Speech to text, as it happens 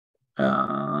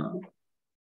There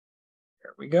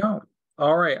we go.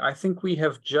 All right, I think we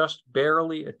have just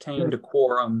barely attained a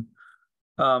quorum.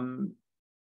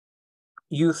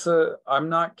 Yutha, I'm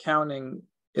not counting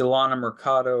Ilana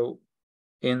Mercado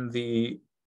in the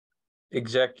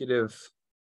executive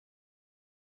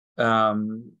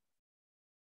head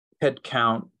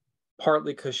count,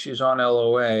 partly because she's on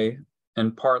LOA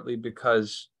and partly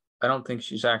because I don't think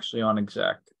she's actually on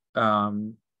exec,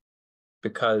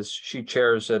 because she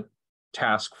chairs a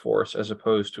task force as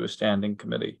opposed to a standing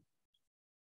committee.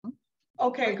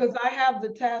 Okay, because I have the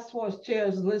task force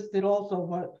chairs listed also,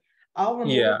 but I'll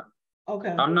remove. Yeah. Okay.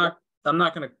 I'm not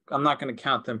gonna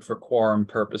count them for quorum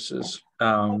purposes.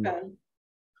 Okay.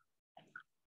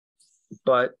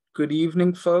 But good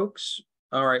evening, folks.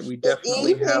 All right, we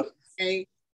definitely have. Hey,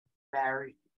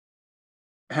 Barry.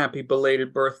 Happy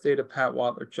belated birthday to Pat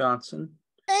Wadler Johnson.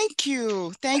 Thank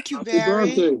you,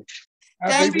 Barry.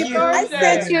 Thank you. I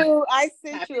sent you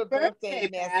Happy a birthday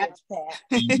message, Pat.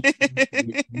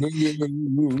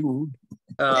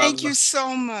 Thank you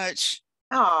so much.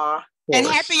 Aw. And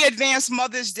happy advanced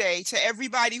Mother's Day to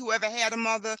everybody who ever had a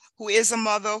mother, who is a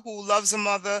mother, who loves a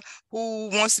mother, who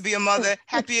wants to be a mother.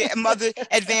 Happy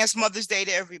advanced Mother's Day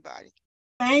to everybody.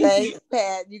 Thanks,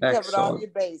 Pat. You covered all your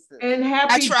bases. And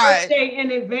happy birthday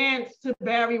in advance to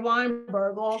Barry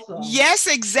Weinberg also. Yes,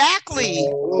 exactly.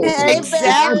 Hey,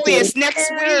 exactly. Barry. It's next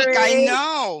week. I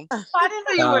know. I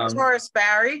didn't know you were Taurus,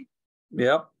 Barry.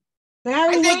 Yep.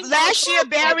 I think last year,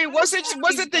 Barry, was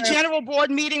it the general board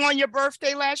meeting on your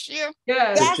birthday last year?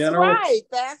 Yeah, that's right.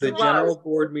 The general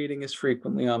board meeting is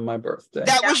frequently on my birthday.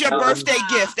 That was your birthday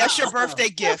gift. That's your birthday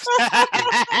gift.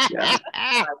 Yeah.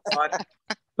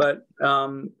 But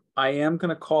I am going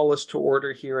to call us to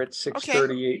order here at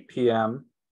 6:38 p.m.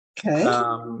 Okay.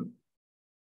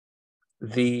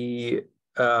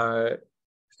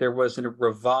 There was a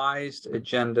revised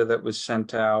agenda that was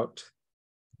sent out.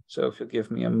 So if you'll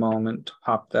give me a moment to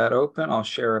pop that open, I'll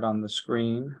share it on the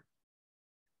screen.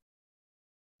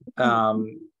 I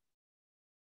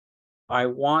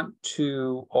want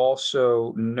to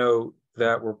also note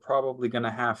that we're probably going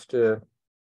to have to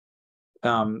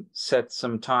set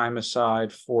some time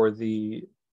aside for the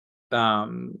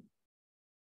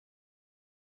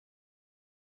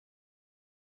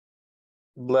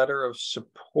letter of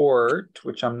support,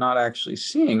 which I'm not actually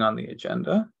seeing on the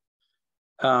agenda,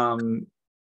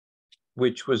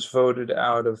 which was voted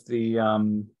out of the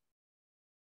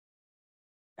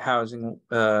Housing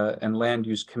and Land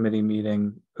Use Committee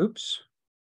meeting. Oops.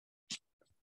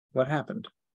 What happened?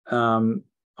 On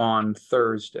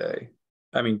Thursday.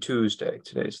 I mean Tuesday.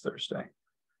 Today's Thursday.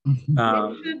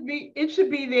 It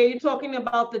should be there. You're talking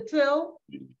about the till?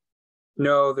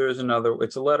 No, there's another.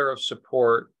 It's a letter of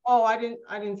support. Oh, I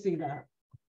didn't see that.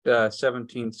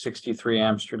 1763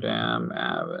 Amsterdam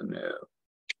Avenue.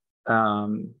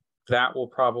 That will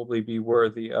probably be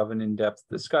worthy of an in-depth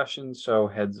discussion, so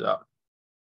heads up.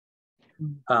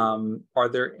 Are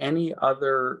there any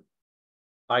other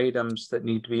items that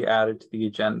need to be added to the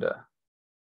agenda?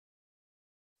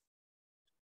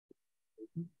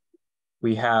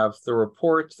 We have the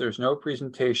reports. There's no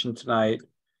presentation tonight.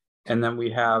 And then we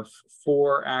have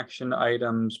 4 action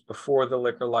items before the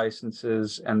liquor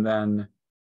licenses, and then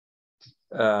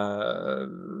a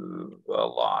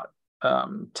lot.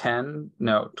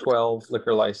 12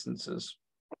 liquor licenses.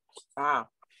 Wow.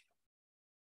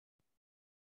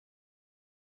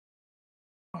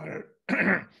 Are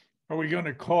we going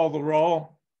to call the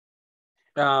roll?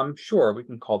 Sure, we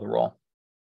can call the roll.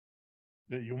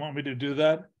 You want me to do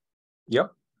that?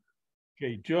 Yep.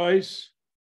 Okay, Joyce.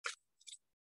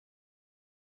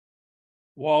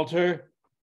 Walter.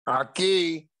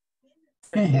 Aki.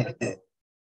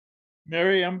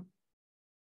 Miriam.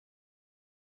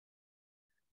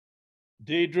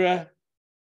 Deidre.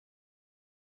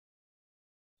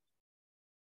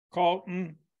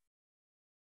 Colton.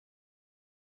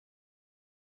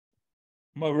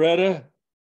 Moretta.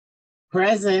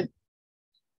 Present.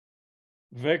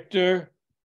 Victor.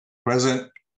 Present.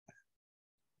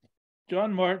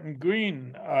 John Martin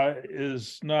Green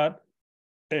is not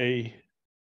a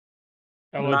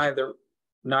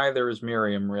neither is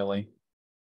Miriam, really.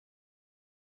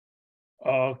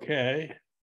 Okay.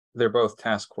 They're both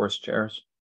task force chairs.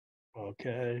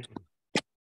 Okay.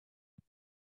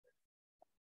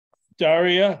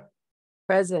 Daria.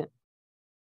 Present.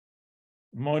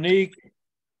 Monique.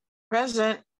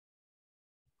 Present.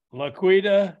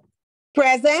 Laquita.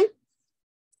 Present.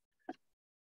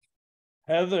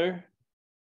 Heather.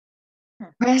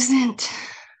 Present.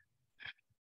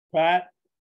 Pat.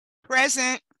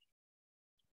 Present.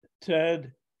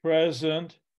 Ted.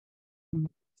 Present.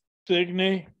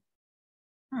 Signe.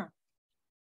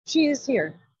 She is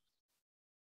here.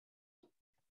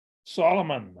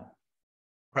 Solomon,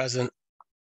 Present.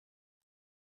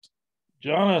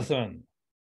 Jonathan.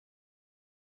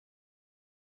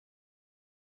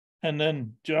 And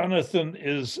then Jonathan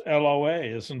is LOA,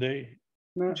 isn't he?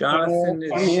 No, Jonathan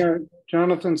I'm is- here.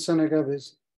 Jonathan Senegal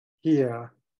is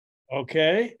here.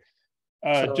 Okay.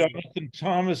 So- Jonathan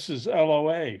Thomas is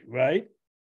LOA, right?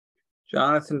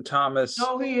 Jonathan Thomas.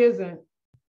 No, he isn't.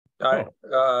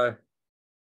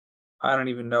 I don't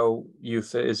even know,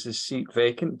 Eutha, is his seat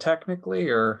vacant technically,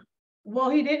 or?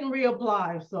 Well, he didn't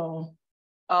reapply, so.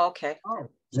 Oh, okay. Oh,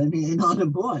 then he ain't on the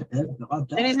board.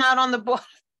 And he's not on the board.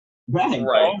 Right.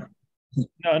 Right.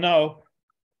 No.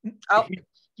 Oh. He's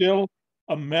still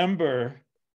a member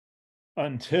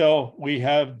until we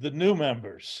have the new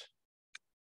members.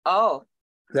 Oh,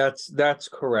 That's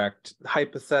correct.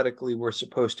 Hypothetically, we're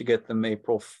supposed to get them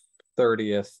April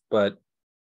 30th, but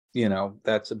you know,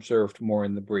 that's observed more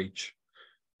in the breach.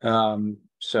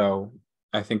 So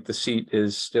I think the seat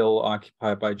is still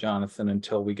occupied by Jonathan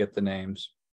until we get the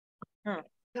names.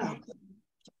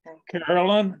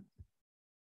 Carolyn,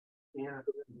 Yeah.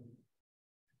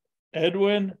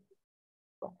 Edwin,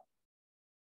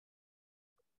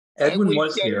 Edwin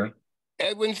was here.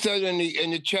 Edwin said in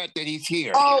the chat that he's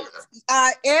here. oh,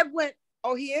 Edwin.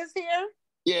 Oh, he is here?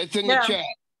 Yeah, it's in Yeah. the chat.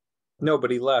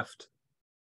 Nobody left.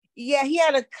 Yeah, he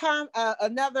had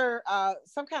another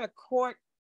some kind of court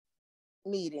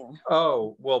meeting.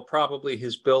 Oh, well, probably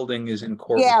his building is in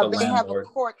court Yeah, with the they have a landlord.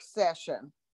 court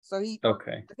session. So I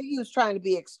Okay, think he was trying to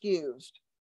be excused.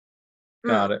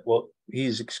 got it. Well,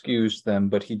 he's excused then,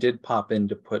 but he did pop in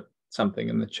to put something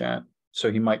in the chat. So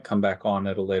he might come back on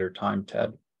at a later time,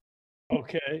 Ted.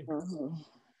 okay, Mhm.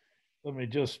 let me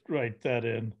just write that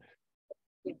in.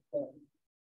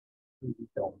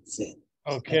 Don't sit.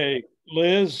 Okay,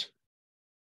 Liz,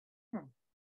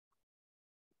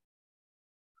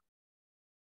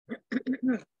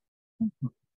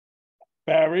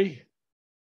 Barry,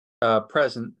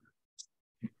 Present.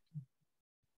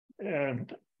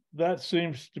 and that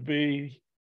seems to be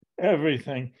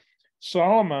everything.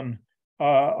 Solomon,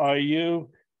 are you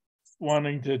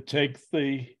wanting to take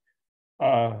the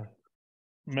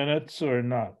minutes or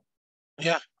not?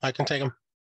 Yeah, I can take them.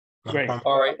 Great.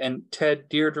 All right, and Ted,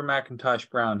 Deirdre McIntosh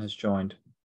Brown has joined.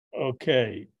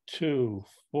 Okay, 2,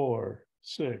 4,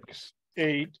 6,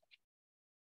 8,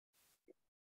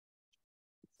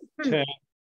 10,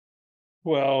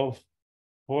 12,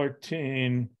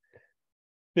 14,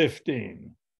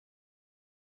 15.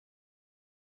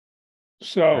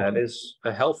 So, That is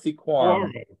a healthy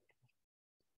quorum.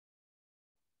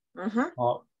 Mhm.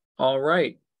 All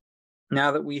right.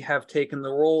 Now that we have taken the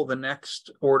roll, the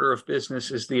next order of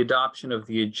business is the adoption of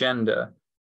the agenda.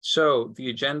 So the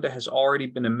agenda has already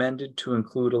been amended to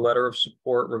include a letter of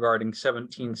support regarding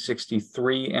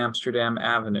 1763 Amsterdam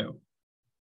Avenue.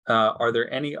 Are there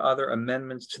any other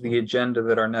amendments to the agenda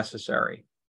that are necessary?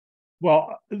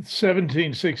 well,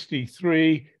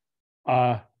 1763,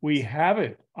 we have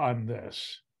it on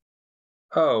this.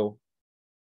 Oh,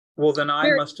 well, then I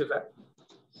There- must have.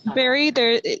 Barry,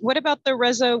 what about the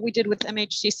reso we did with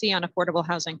MHCC on affordable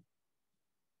housing?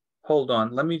 Hold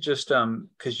on, let me just,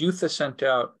 because Eutha sent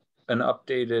out an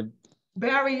updated,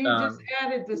 Barry, you just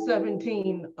added the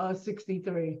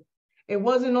 1763. It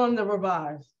wasn't on the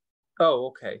revised. oh,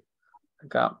 okay.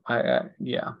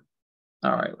 Yeah.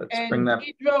 All right, let's bring And that.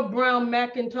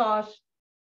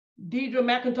 Deidre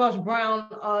McIntosh Brown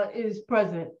is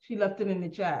present. She left it in the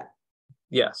chat.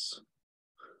 Yes.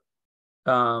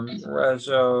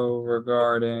 Reso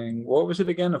regarding, what was it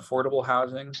again? Affordable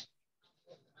housing?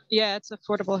 Yeah, it's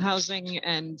affordable housing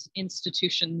and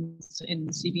institutions in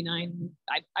CB9.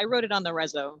 I wrote it on the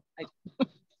reso.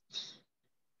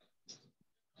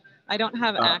 I don't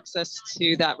have access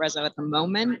to that reso at the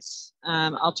moment.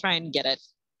 I'll try and get it.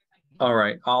 All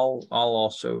right, I'll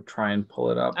also try and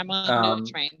pull it up. I'm on the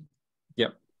train.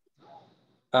 Yep.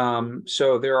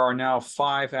 So there are now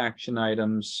 5 action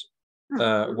items.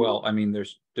 Well, I mean,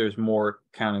 there's more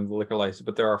counting the liquor license,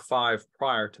 but there are 5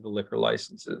 prior to the liquor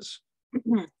licenses.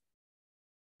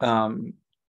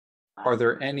 Are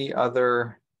there any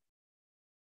other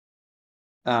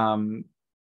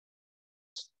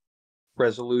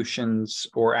resolutions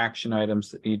or action items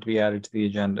that need to be added to the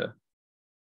agenda?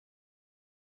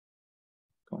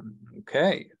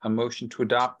 Okay, a motion to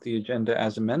adopt the agenda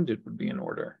as amended would be in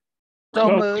order.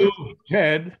 So moved.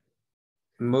 Ted,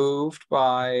 Moved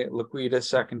by Laquita,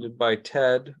 seconded by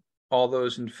Ted. All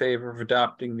those in favor of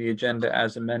adopting the agenda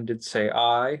as amended, say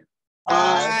aye.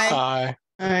 Aye.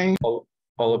 All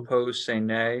opposed, say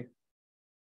nay.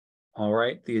 All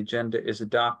right, the agenda is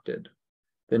adopted.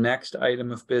 The next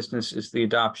item of business is the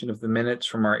adoption of the minutes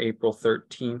from our April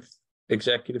 13th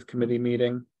Executive Committee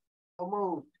meeting.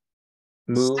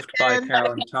 Moved by Second.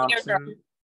 Carolyn Thompson,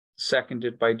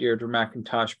 seconded by Deirdre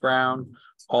McIntosh Brown.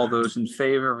 All those in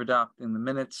favor of adopting the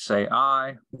minutes, say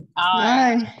aye.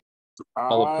 Aye.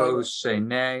 All opposed, say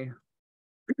nay.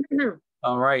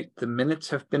 All right, the minutes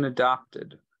have been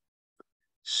adopted.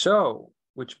 So,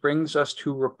 which brings us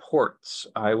to reports.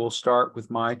 I will start with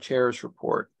my chair's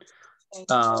report.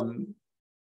 The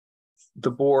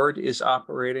board is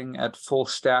operating at full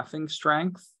staffing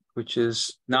strength, which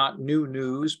is not new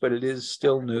news, but it is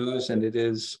still news, and it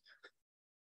is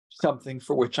something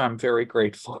for which I'm very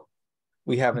grateful.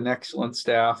 We have an excellent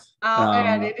staff.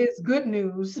 And it is good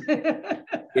news. It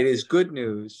is good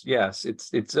news. Yes,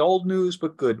 it's old news,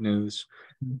 but good news.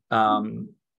 And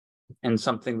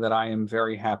something that I am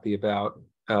very happy about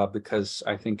because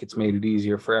I think it's made it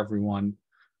easier for everyone.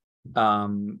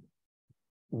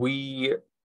 We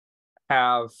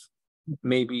have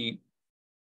maybe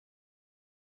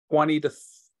 20 to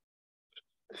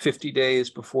 50 days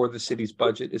before the city's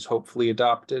budget is hopefully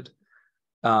adopted.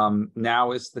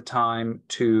 Now is the time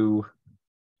to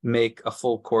make a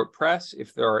full court press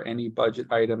if there are any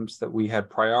budget items that we had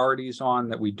priorities on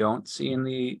that we don't see in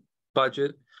the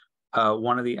budget.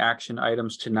 One of the action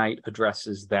items tonight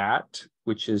addresses that,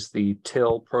 which is the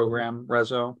TIL program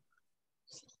reso.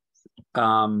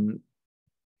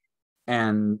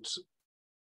 And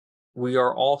we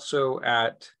are also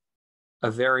at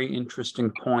a very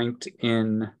interesting point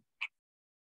in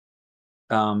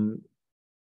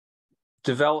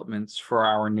developments for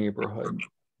our neighborhood,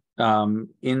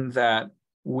 in that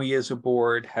we as a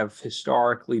board have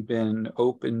historically been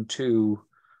open to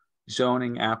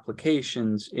zoning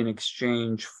applications in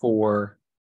exchange for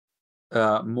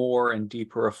more and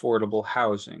deeper affordable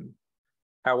housing.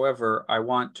 However, I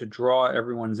want to draw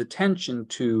everyone's attention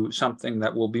to something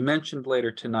that will be mentioned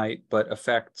later tonight, but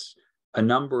affects a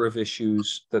number of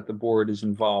issues that the board is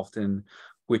involved in,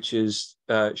 which is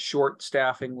short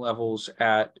staffing levels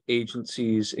at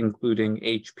agencies, including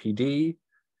HPD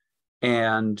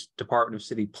and Department of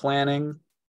City Planning,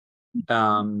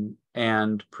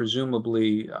 and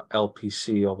presumably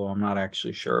LPC, although I'm not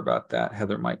actually sure about that.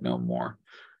 Heather might know more.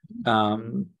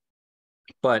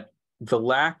 But the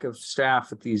lack of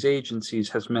staff at these agencies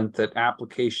has meant that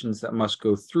applications that must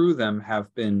go through them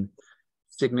have been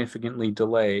significantly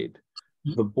delayed.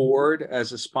 The board,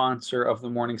 as a sponsor of the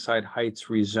Morningside Heights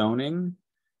rezoning,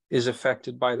 is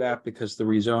affected by that because the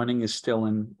rezoning is still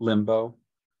in limbo,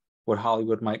 what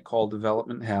Hollywood might call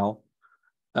development hell.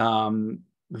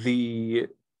 It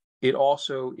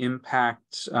also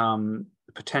impacts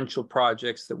potential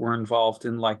projects that we're involved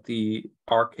in, like the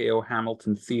RKO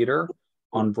Hamilton Theater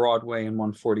on Broadway and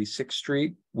 146th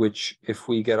Street, which, if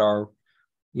we get our,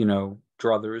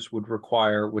 druthers, would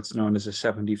require what's known as a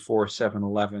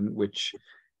 74-711, which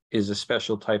is a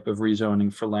special type of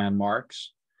rezoning for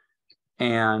landmarks.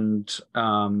 And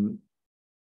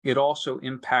it also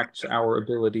impacts our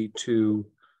ability to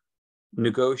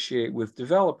negotiate with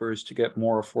developers to get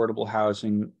more affordable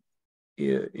housing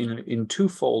in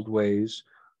twofold ways.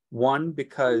 One,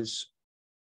 because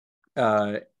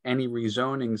any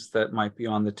rezonings that might be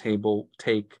on the table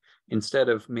take, instead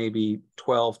of maybe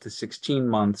 12 to 16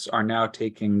 months, are now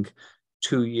taking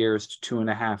 2 years to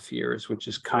 2.5 years, which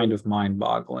is kind of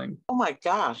mind-boggling. Oh my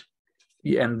gosh.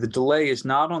 Yeah, and the delay is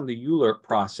not on the ULURP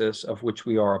process, of which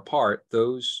we are a part.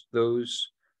 Those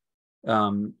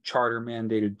charter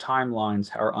mandated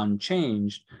timelines are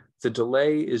unchanged. The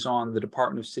delay is on the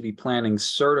Department of City Planning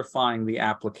certifying the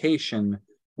application,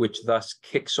 which thus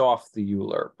kicks off the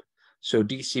ULURP. So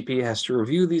DCP has to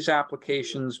review these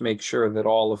applications, make sure that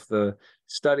all of the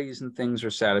studies and things are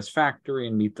satisfactory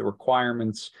and meet the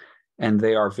requirements, and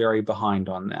they are very behind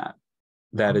on that.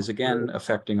 That is, again,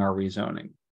 affecting our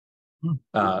rezoning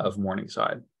of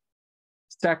Morningside.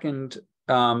 Second,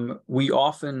 we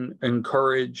often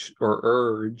encourage or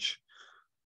urge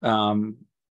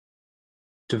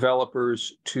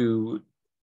developers to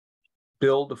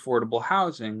build affordable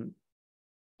housing,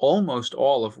 almost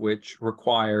all of which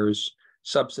requires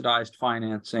subsidized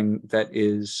financing that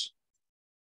is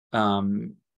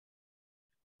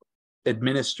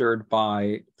administered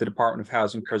by the Department of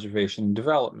Housing Preservation and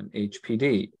Development,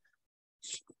 HPD.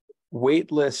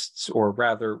 Wait lists, or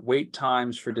rather wait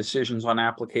times for decisions on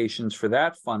applications for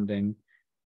that funding,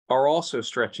 are also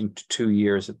stretching to 2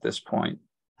 years at this point.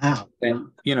 Wow. And,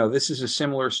 this is a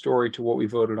similar story to what we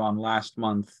voted on last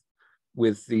month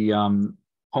with the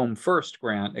Home First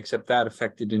grant, except that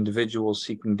affected individuals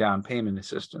seeking down payment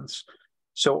assistance.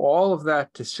 So all of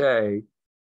that to say,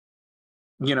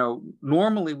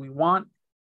 normally we want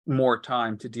more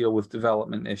time to deal with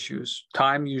development issues.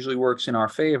 Time usually works in our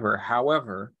favor.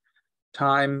 However,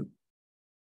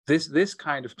 this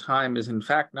kind of time is in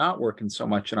fact not working so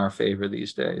much in our favor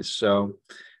these days. So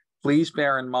please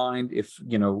bear in mind, if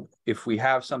we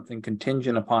have something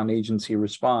contingent upon agency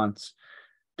response,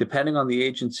 depending on the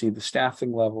agency, the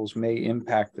staffing levels may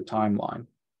impact the timeline.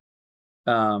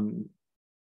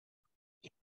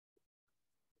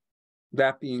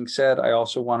 That being said, I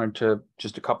also wanted to,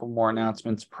 just a couple more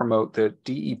announcements, promote that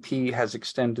DEP has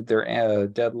extended their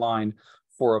deadline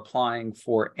for applying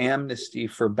for amnesty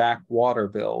for back water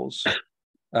bills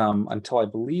until I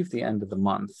believe the end of the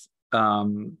month.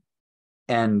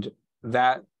 And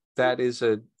that is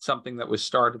something that was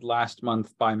started last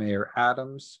month by Mayor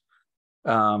Adams.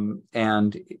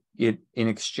 And in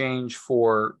exchange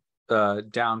for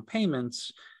down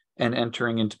payments and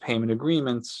entering into payment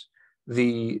agreements,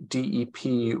 the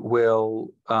DEP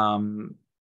will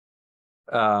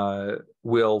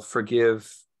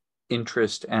forgive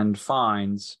interest and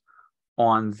fines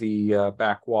on the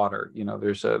backwater.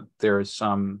 There is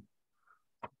some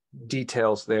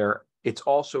details there. It's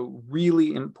also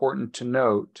really important to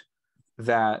note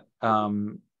that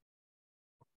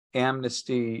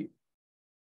amnesty,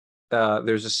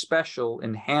 there's a special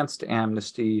enhanced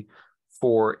amnesty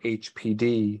for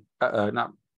HPD,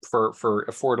 not for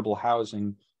affordable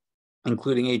housing,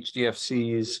 including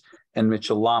HDFCs and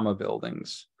Mitchell-Lama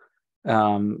buildings.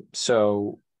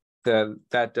 So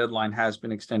that deadline has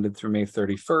been extended through May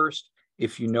 31st.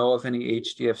 If you know of any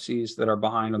HDFCs that are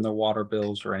behind on their water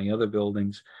bills or any other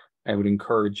buildings, I would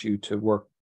encourage you to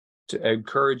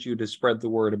spread the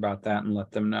word about that and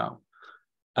let them know.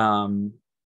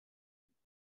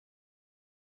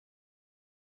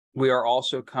 We are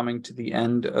also coming to the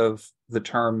end of the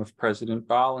term of President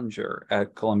Bollinger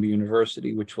at Columbia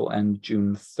University, which will end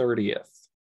June 30th.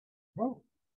 Oh.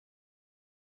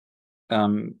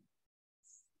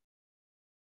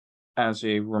 As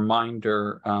a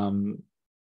reminder,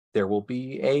 there will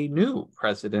be a new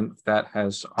president that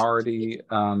has already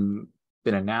been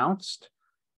announced,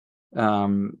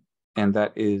 and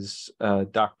that is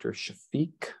Dr.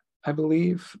 Shafiq, I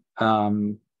believe.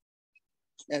 That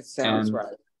sounds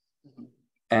right.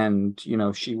 And,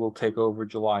 she will take over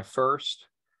July 1st.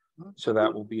 So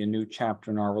that will be a new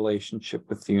chapter in our relationship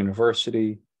with the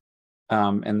university.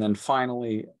 And then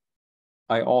finally,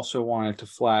 I also wanted to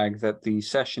flag that the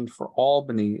session for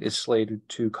Albany is slated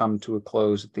to come to a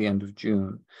close at the end of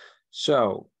June.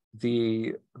 So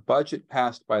the budget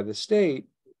passed by the state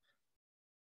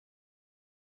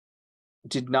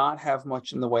did not have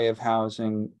much in the way of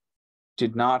housing,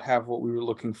 did not have what we were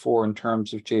looking for in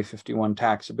terms of J51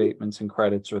 tax abatements and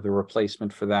credits or the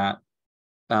replacement for that,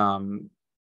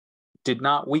 did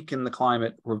not weaken the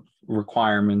climate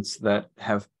requirements that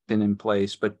have been in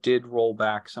place, but did roll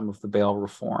back some of the bail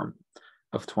reform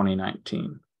of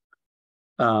 2019.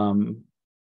 And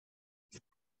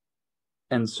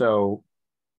so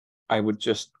I would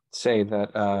just say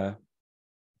that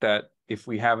that if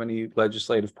we have any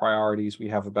legislative priorities, we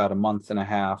have about a month and a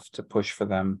half to push for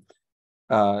them.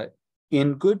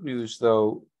 In good news,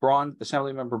 though,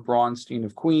 Assemblymember Braunstein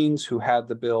of Queens, who had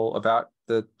the bill about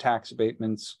the tax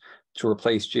abatements to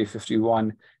replace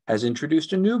J51, has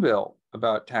introduced a new bill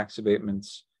about tax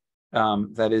abatements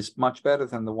that is much better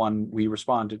than the one we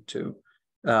responded to.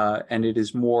 And it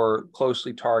is more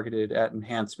closely targeted at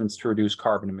enhancements to reduce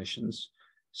carbon emissions.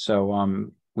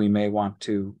 So we may want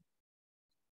to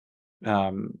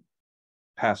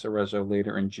pass a reso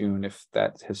later in June if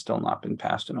that has still not been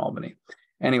passed in Albany.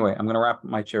 Anyway, I'm going to wrap up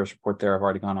my chair's report there. I've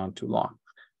already gone on too long.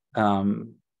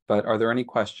 But are there any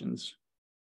questions?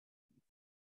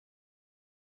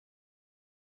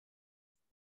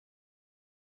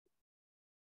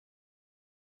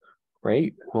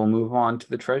 Great. We'll move on to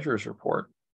the treasurer's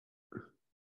report.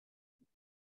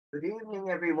 Good evening,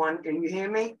 everyone. Can you hear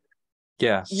me?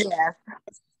 Yes. Yes.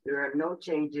 There are no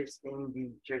changes in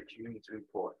the treasurer's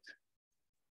report.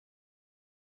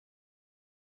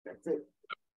 That's it.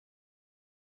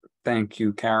 Thank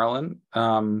you, Carolyn.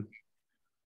 Can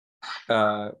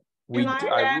I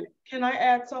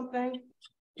add something?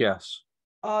 Yes.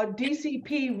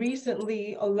 DCP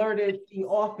recently alerted the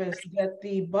office that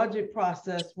the budget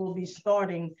process will be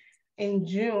starting in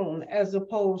June as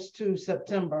opposed to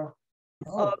September.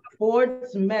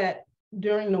 Boards met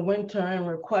during the winter and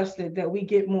requested that we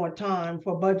get more time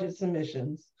for budget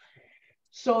submissions.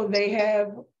 So they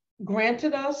have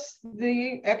granted us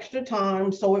the extra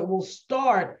time, so it will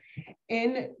start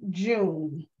in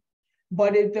June,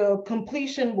 but the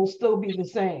completion will still be the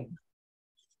same.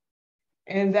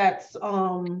 And that's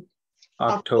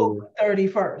October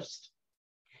 31st.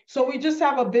 So we just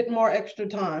have a bit more extra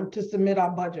time to submit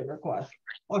our budget request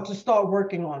or to start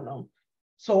working on them.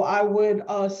 So I would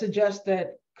suggest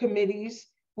that committees,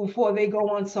 before they go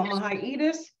on summer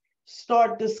hiatus,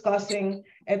 start discussing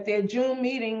at their June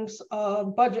meetings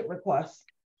budget requests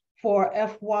for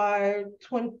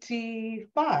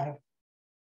FY25.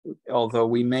 Although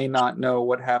we may not know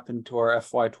what happened to our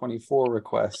FY24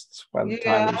 requests by the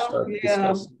time we start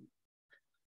discussing.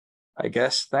 I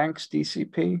guess, thanks,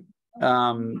 DCP.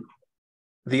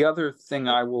 The other thing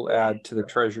I will add to the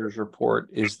treasurer's report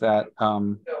is that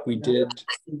we did,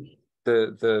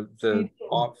 the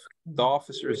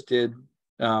officers did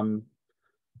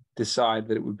decide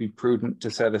that it would be prudent to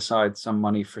set aside some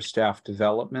money for staff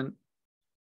development.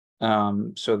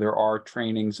 So there are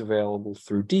trainings available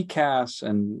through DCAS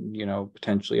and, you know,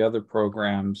 potentially other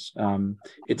programs.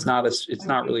 It's not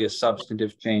really a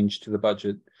substantive change to the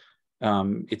budget.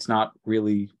 It's not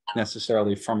really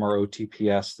necessarily from our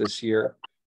OTPS this year,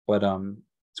 but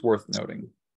it's worth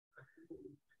noting.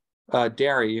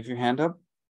 Derry, you have your hand up?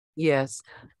 Yes.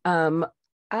 I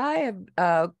have,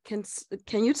 can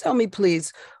you tell me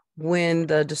please when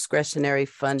the discretionary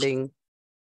funding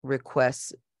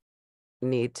requests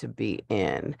need to be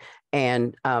in?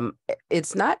 And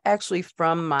it's not actually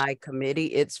from my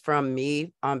committee, it's from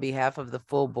me on behalf of the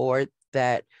full board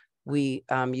that we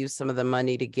use some of the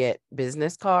money to get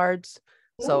business cards.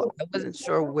 So I wasn't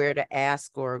sure where to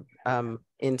ask or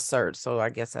insert, so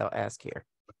I guess I'll ask here.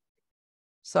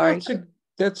 Sorry.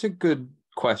 That's a good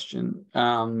question.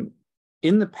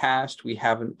 In the past, we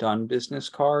haven't done business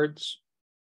cards.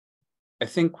 I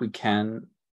think we can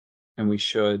and we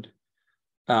should.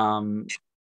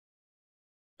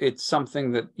 It's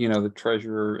something that, you know, the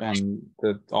treasurer and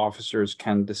the officers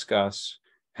can discuss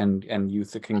and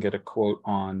Youtha can get a quote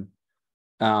on.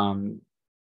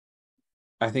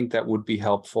 I think that would be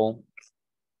helpful.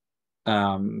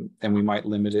 And we might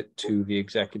limit it to the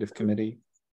executive committee.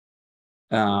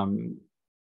 It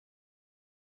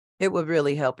would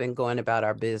really help in going about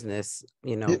our business,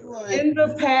 you know. In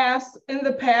the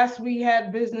past, we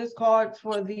had business cards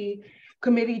for the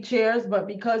committee chairs, but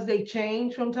because they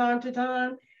change from time to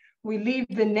time, we leave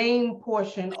the name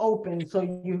portion open. So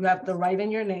you have to write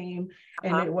in your name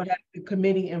and it would have the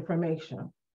committee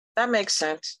information. That makes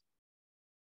sense.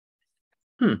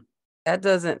 That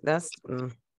doesn't, That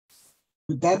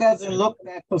doesn't look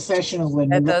that professional when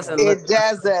that doesn't It look.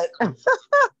 doesn't.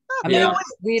 I mean,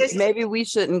 maybe we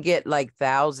shouldn't get like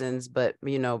thousands, but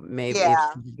you know, maybe if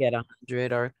we get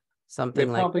 100 or something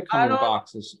They like. probably come in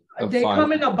boxes. They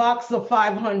come in a box of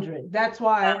 500. That's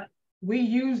why we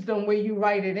use them where you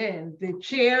write it in. The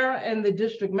chair and the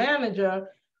district manager,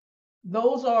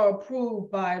 those are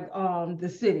approved by the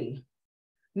city.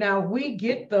 Now we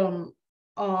get them,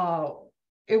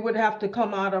 it would have to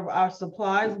come out of our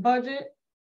supplies budget.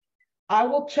 I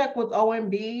will check with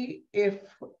OMB if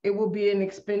it will be an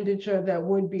expenditure that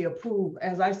would be approved.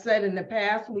 As I said in the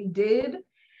past, we did,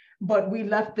 but we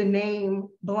left the name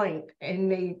blank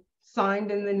and they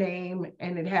signed in the name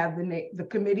and it had the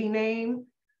committee name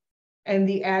and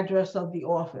the address of the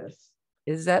office.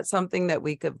 Is that something that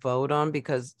we could vote on?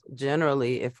 Because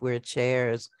generally, if we're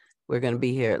chairs, we're going to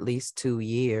be here at least 2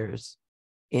 years.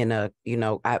 In a, you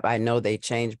know, I know they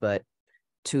change, but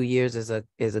 2 years is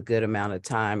a good amount of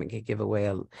time. It could give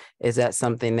away is that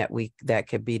something that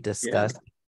could be discussed,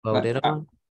 voted on?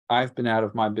 I've been out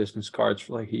of my business cards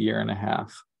for like a year and a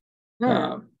half.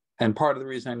 And part of the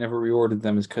reason I never reordered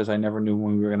them is because I never knew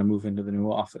when we were going to move into the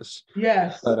new office.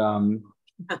 Yes.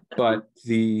 But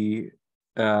the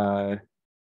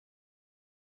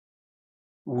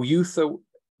Youtha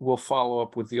will follow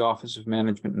up with the Office of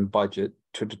Management and Budget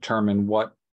to determine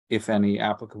what, if any,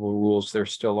 applicable rules there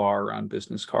still are around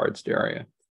business cards, Daria.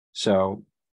 So,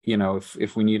 you know,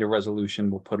 if we need a resolution,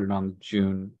 we'll put it on the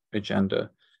June agenda.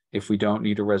 If we don't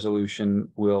need a resolution,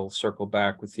 we'll circle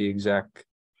back with the exec.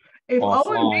 If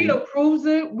OMB approves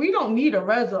it, we don't need a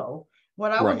reso.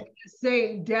 What I was going to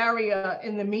say, Daria,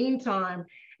 in the meantime,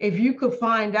 if you could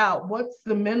find out what's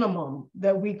the minimum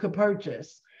that we could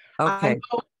purchase. Okay. I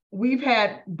know we've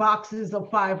had boxes of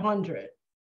 500.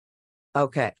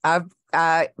 Okay.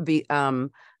 I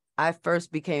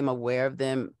first became aware of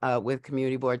them with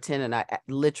Community Board 10, and I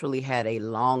literally had a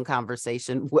long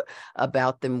conversation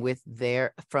about them with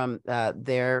their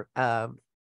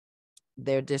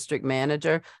district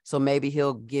manager. So maybe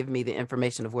he'll give me the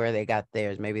information of where they got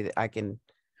theirs. Maybe I can.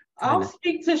 I'll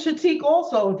speak to Shatik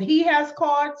also. He has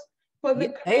cards for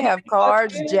the. They have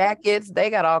cards, jackets. They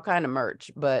got all kind of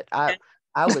merch. But I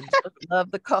would just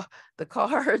love the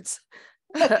cards.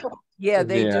 Yeah,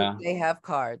 they do. They have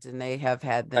cards, and they have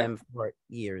had them for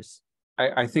years.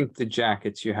 I think the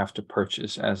jackets you have to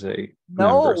purchase as a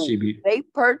No, member CB. they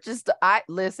purchased.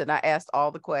 Listen, I asked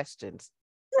all the questions.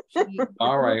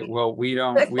 All right. Well, we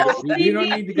don't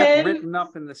need to get written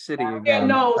up in the city again. Yeah,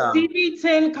 no,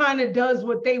 CB10 kind of does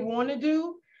what they want to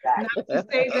do. Not to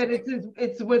say that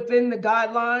it's within the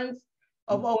guidelines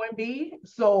of OMB.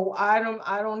 So I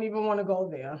don't even want to go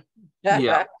there.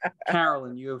 Yeah,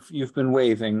 Carolyn, you've been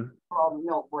waving. Well,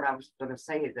 no, what I was going to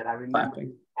say is that I remember in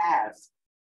the past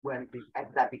when as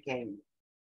I became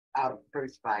out of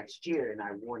first last year and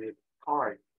I wanted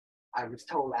cards, I was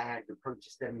told I had to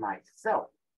purchase them myself.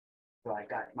 So I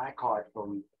got my card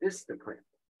from Vistaprint.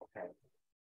 Okay.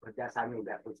 But I knew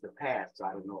that was the past, so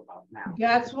I don't know about now.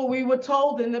 That's what we were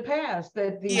told in the past.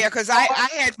 Yeah, because I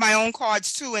had my own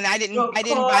cards too, and I didn't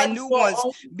buy new ones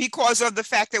because of the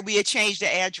fact that we had changed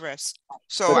the address.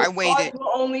 So I waited. Were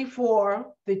only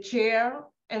for the chair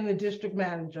and the district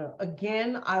manager.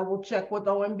 Again, I will check with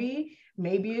OMB.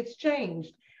 Maybe it's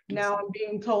changed. Now I'm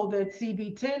being told that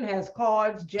CB10 has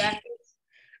cards, jackets.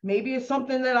 Maybe it's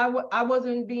something that I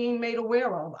wasn't being made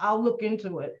aware of. I'll look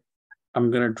into it. I'm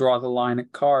going to draw the line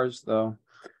at cars, though.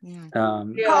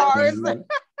 Cars.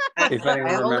 If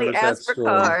anyone I only remembers that asked for story.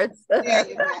 cards.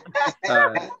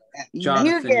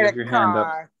 Jonathan, You get a your hand up.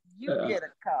 car. You get a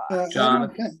car.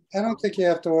 Jonathan. I don't think you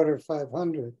have to order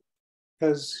 500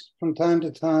 because from time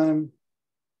to time,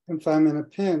 if I'm in a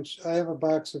pinch, I have a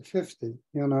box of 50.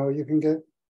 You know, you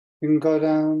can go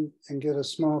down and get a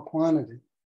small quantity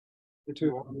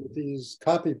to these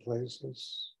copy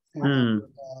places. And,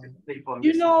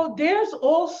 you know, there's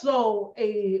also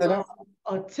a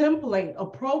template, a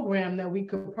program that we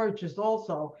could purchase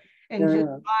also and just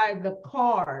buy the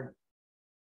card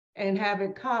and have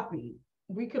it copied.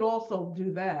 We could also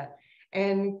do that.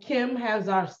 And Kim has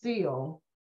our seal,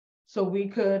 so we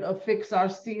could affix our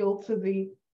seal to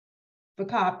the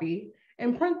copy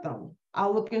and print them.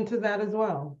 I'll look into that as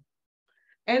well.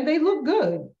 And they look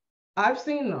good. I've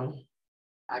seen them.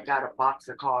 I got a box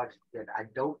of cards that I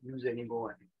don't use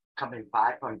anymore. Coming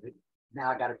 500.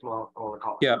 Now I got to throw out all the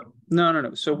cards. Yeah,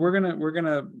 no. So we're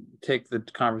gonna take the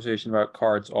conversation about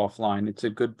cards offline. It's a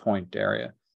good point,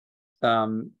 Daria.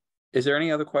 Is there any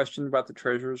other question about the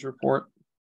treasurer's report?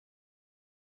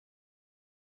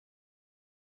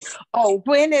 Oh,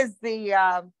 when is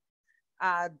the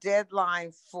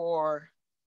deadline for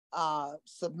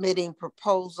submitting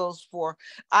proposals for?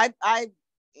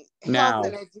 Now, Health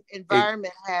and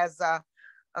Environment has a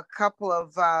couple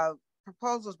of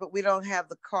proposals, but we don't have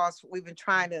the cost. We've been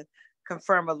trying to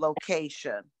confirm a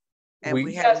location. And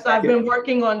yes, I've been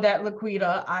working on that,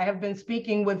 Laquita. I have been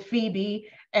speaking with Phoebe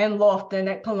and Lofton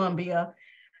at Columbia.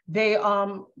 They,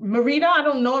 Marita, I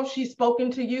don't know if she's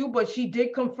spoken to you, but she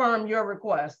did confirm your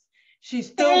request. She's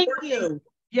still working.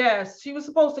 Yes, she was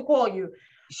supposed to call you.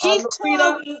 She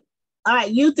called me. All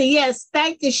right, Yutha, yes,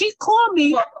 thank you. She called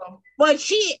me, but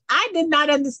I did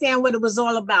not understand what it was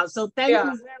all about. So thank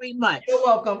you very much. You're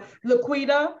welcome.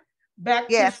 Laquita, back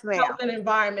to Health and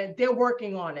Environment. They're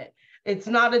working on it. It's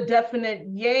not a definite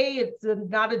yay. It's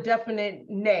not a definite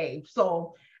nay.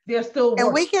 So they're still working.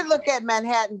 And we can look at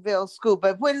Manhattanville School,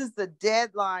 but when is the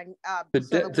deadline?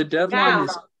 The deadline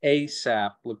is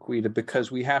ASAP, Laquita,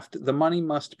 because we have to. The money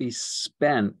must be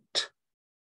spent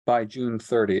by June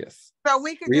 30th. So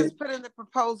we could just put in the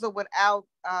proposal without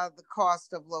the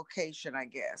cost of location, I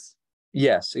guess.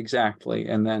 Yes, exactly.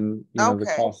 And then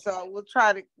the cost. So we'll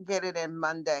try to get it in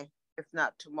Monday, if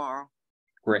not tomorrow.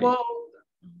 Great. Well,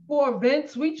 for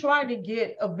events, we try to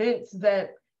get events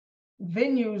that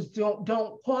venues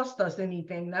don't cost us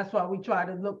anything. That's why we try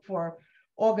to look for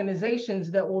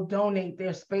organizations that will donate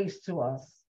their space to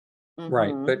us.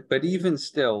 Right, but even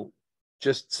still,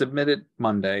 just submit it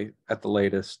Monday at the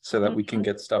latest so that we can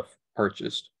get stuff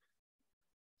purchased.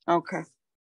 Okay.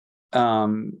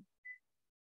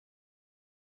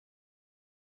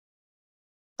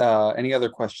 Any other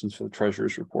questions for the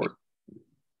treasurer's report?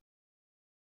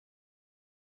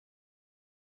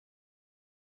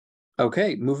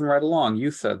 Okay, moving right along.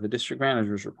 Yutha, the district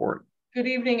manager's report. Good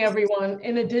evening, everyone.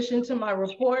 In addition to my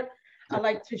report, I'd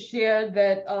like to share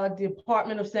that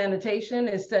Department of Sanitation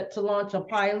is set to launch a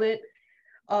pilot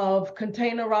of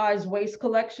containerized waste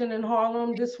collection in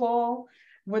Harlem this fall,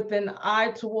 with an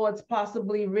eye towards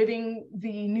possibly ridding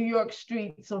the New York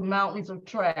streets of mountains of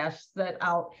trash set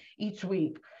out each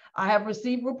week. I have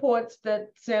received reports that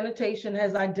sanitation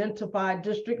has identified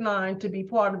District 9 to be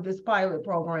part of this pilot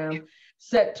program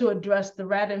set to address the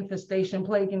rat infestation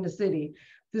plaguing the city.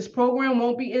 This program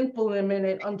won't be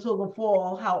implemented until the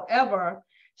fall. However,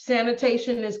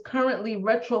 sanitation is currently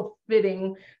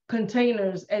retrofitting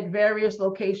containers at various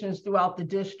locations throughout the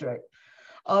district.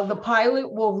 The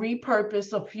pilot will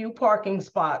repurpose a few parking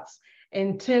spots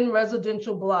in 10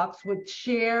 residential blocks with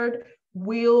shared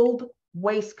wheeled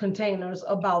waste containers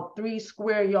about 3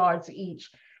 square yards each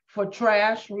for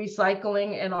trash,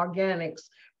 recycling, and organics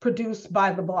produced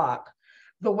by the block.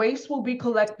 The waste will be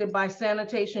collected by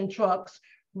sanitation trucks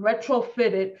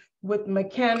retrofitted with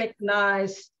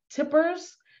mechanized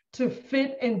tippers to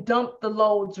fit and dump the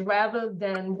loads rather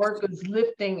than workers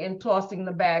lifting and tossing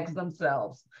the bags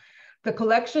themselves. The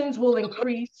collections will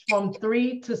increase from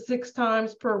 3 to 6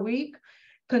 times per week.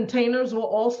 Containers will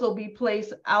also be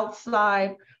placed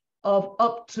outside of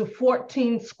up to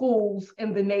 14 schools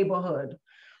in the neighborhood.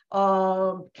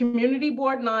 Community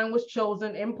Board 9 was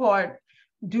chosen in part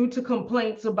due to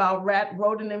complaints about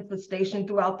rodent infestation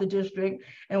throughout the district,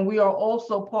 and we are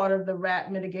also part of the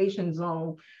rat mitigation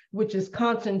zone, which is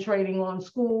concentrating on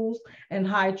schools and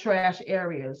high trash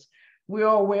areas. We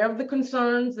are aware of the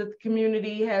concerns that the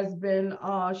community has been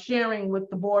sharing with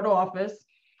the board office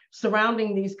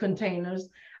surrounding these containers.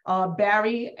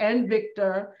 Barry and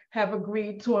Victor have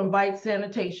agreed to invite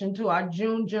sanitation to our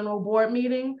June general board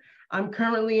meeting. I'm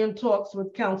currently in talks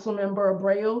with Councilmember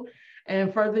Abreu,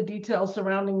 and further details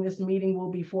surrounding this meeting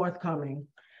will be forthcoming.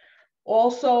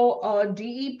 Also,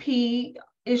 DEP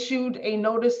issued a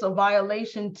notice of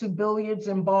violation to billiards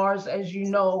and bars, as you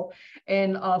know,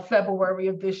 in February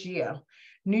of this year.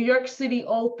 New York City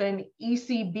Oath and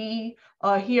ECB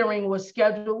hearing was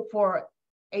scheduled for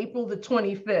April the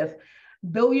 25th.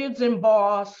 Billiards and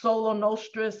Bar Solo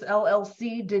Nostris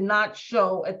LLC did not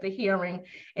show at the hearing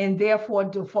and therefore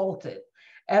defaulted.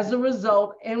 As a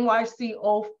result, NYC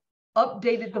Oath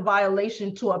updated the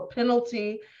violation to a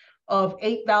penalty of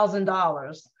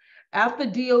 $8,000. After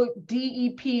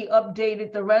DEP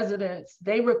updated the residents,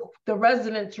 the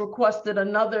residents requested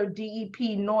another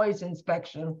DEP noise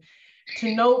inspection.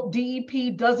 To note,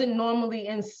 DEP doesn't normally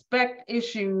inspect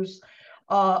issues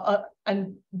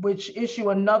and which issue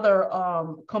another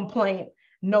complaint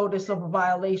notice of a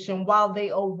violation while they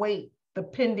await the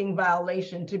pending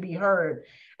violation to be heard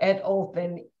at Oath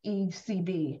and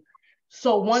ECB.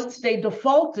 So once they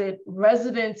defaulted,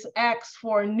 residents asked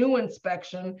for a new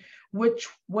inspection, which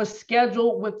was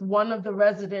scheduled with one of the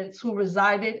residents who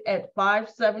resided at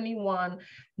 571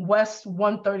 West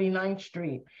 139th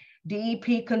Street.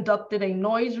 DEP conducted a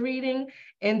noise reading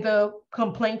in the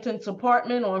complainant's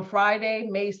apartment on Friday,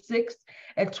 May 6th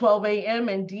at 12 a.m.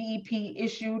 and DEP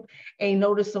issued a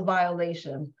notice of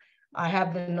violation. I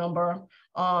have the number.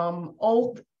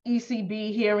 Oath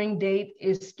ECB hearing date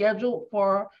is scheduled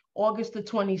for August the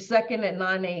 22nd at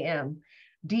 9 a.m.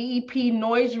 DEP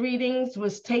noise readings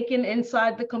was taken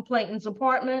inside the complainant's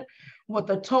apartment with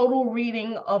a total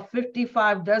reading of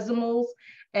 55 decibels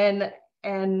and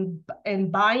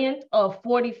ambient of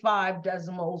 45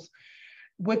 decibels,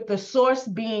 with the source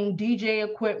being DJ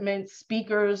equipment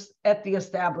speakers at the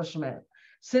establishment.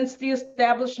 Since the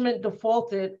establishment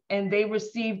defaulted and they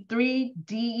received 3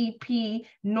 DEP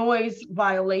noise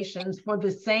violations for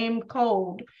the same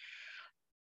code,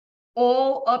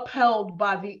 all upheld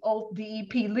by the Oath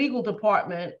DEP legal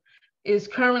department, is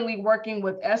currently working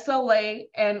with SLA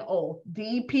and Oath.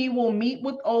 DEP will meet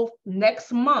with Oath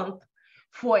next month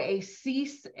for a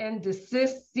cease and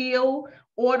desist seal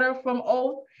order from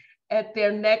Oath at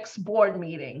their next board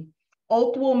meeting.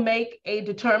 Oath will make a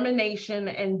determination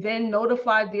and then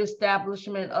notify the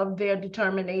establishment of their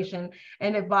determination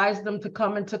and advise them to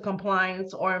come into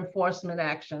compliance or enforcement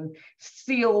action.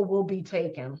 Seal will be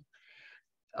taken.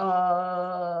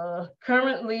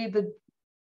 Currently,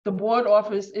 the board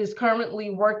office is currently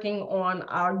working on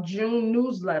our June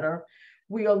newsletter.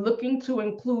 We are looking to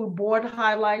include board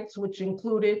highlights, which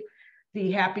included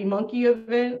the Happy Monkey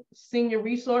event, Senior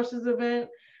Resources event,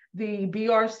 the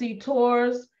BRC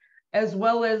tours, as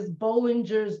well as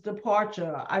Bollinger's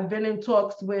departure. I've been in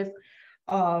talks with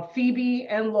Phoebe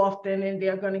and Lofton, and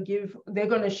they're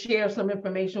going to share some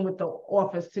information with the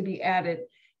office to be added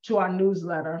to our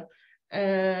newsletter.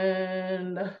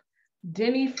 And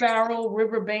Denny Farrell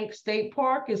Riverbank State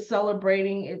Park is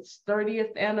celebrating its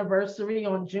 30th anniversary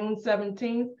on June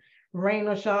 17th, rain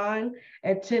or shine,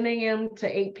 at 10 a.m.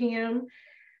 to 8 p.m.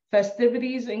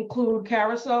 Festivities include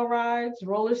carousel rides,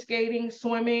 roller skating,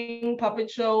 swimming, puppet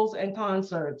shows, and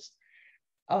concerts.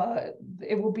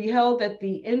 It will be held at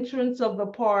the entrance of the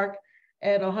park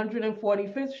at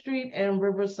 145th Street and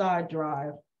Riverside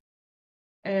Drive.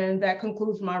 And that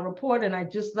concludes my report. And I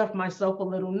just left myself a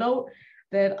little note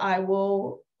that I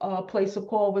will place a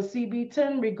call with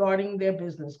CB10 regarding their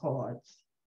business cards.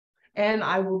 And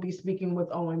I will be speaking with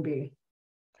OMB.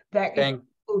 That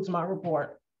concludes my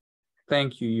report.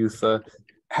 Thank you, Yutha.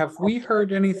 Have we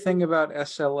heard anything about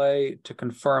SLA to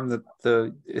confirm that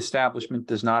the establishment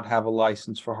does not have a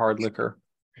license for hard liquor?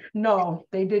 No,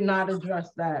 they did not address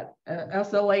that.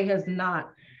 SLA has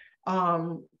not.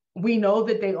 We know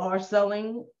that they are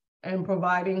selling and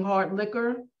providing hard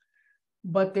liquor,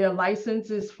 but their license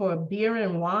is for beer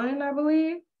and wine, I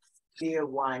believe. Beer,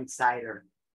 wine, cider.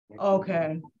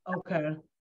 Okay, okay.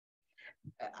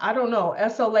 I don't know,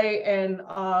 SLA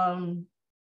and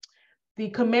the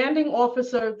commanding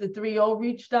officer, the 3O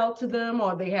reached out to them,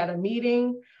 or they had a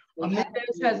meeting.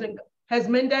 Has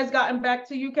Mendez gotten back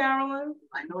to you, Carolyn?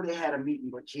 I know they had a meeting,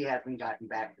 but she hasn't gotten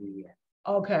back to me yet.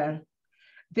 Okay.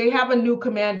 They have a new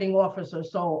commanding officer,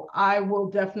 so I will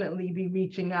definitely be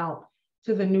reaching out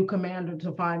to the new commander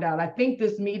to find out. I think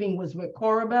this meeting was with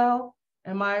Corabel.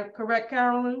 Am I correct,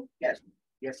 Carolyn? Yes,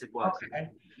 yes, it was. Okay.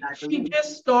 She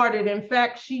just started. In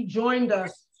fact, she joined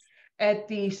us at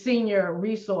the senior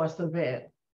resource event,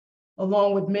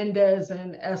 along with Mendez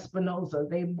and Espinoza.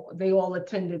 They all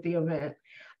attended the event.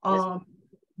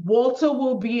 Walter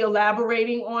will be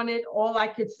elaborating on it. All I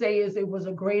could say is it was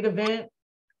a great event.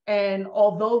 And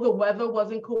although the weather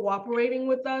wasn't cooperating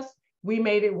with us, we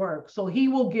made it work. So he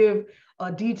will give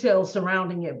details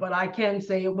surrounding it, but I can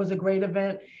say it was a great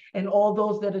event and all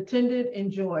those that attended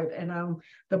enjoyed. And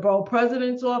the borough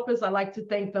president's office, I'd like to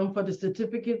thank them for the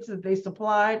certificates that they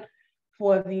supplied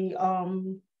for the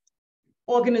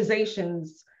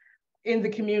organizations in the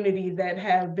community that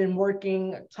have been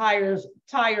working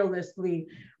tirelessly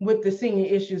with the Senior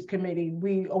Issues Committee.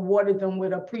 We awarded them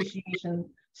with appreciation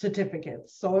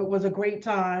certificates. So it was a great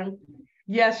time.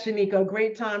 Yes, Shanika, a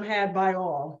great time had by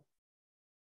all.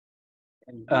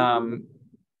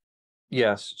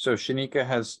 Yes, so Shanika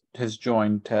has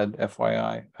joined Ted,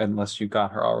 FYI, unless you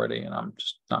got her already, and I'm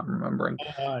just not remembering.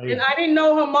 And I didn't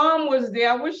know her mom was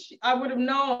there. I wish I would have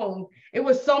known. It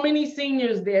was so many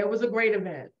seniors there. It was a great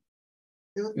event.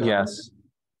 Yes.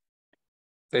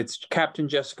 It's Captain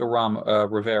Jessica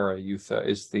Rivera, Yutha,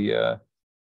 is the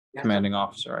commanding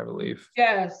officer, I believe.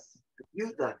 Yes.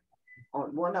 Yutha,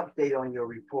 one update on your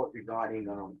report regarding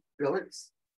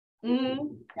billets.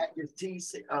 At the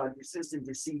cease and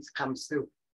desist comes through.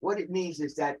 What it means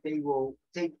is that they will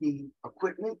take the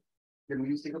equipment, the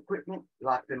music equipment,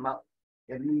 lock them up.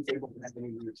 It means they won't have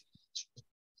any use.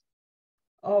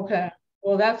 Okay.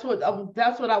 Well, that's what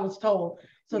I was told.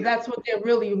 So that's what they're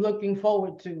really looking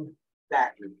forward to.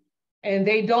 Exactly. And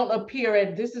they don't appear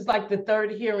at, this is like the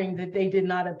third hearing that they did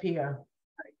not appear.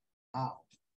 Wow.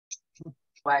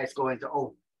 Why it's going to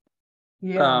open.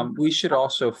 Yeah. We should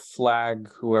also flag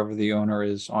whoever the owner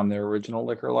is on their original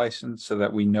liquor license so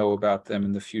that we know about them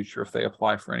in the future if they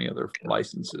apply for any other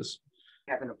licenses.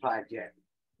 Haven't applied yet.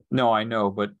 No, I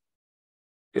know, but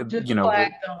just you know,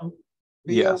 flag them.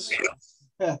 Yes.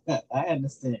 I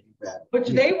understand that. Which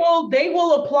they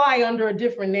will apply under a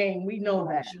different name. We know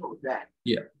that.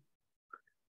 Yeah.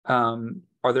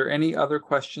 Are there any other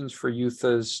questions for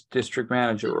Yutha's district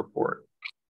manager report?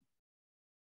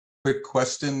 Quick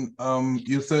question,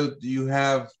 Yutha, do you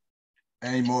have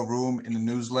any more room in the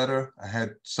newsletter? I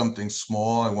had something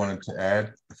small I wanted to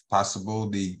add, if possible.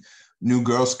 The new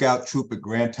Girl Scout troop at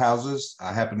Grant Houses.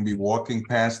 I happened to be walking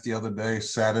past the other day,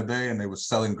 Saturday, and they were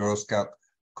selling Girl Scout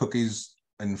cookies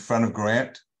in front of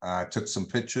Grant. I took some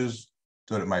pictures,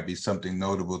 thought it might be something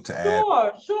notable to add.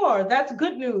 Sure. That's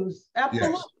good news.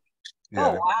 Absolutely. Yes. Yeah,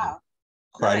 oh, wow.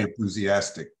 Quite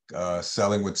enthusiastic,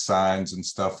 selling with signs and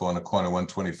stuff on the corner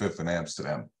 125th in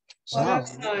Amsterdam. So,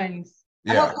 that's nice.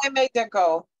 I hope they made their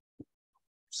goal.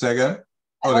 Say again?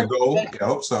 Oh, the goal? Yeah, I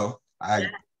hope so. I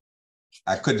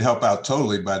couldn't help out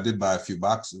totally, but I did buy a few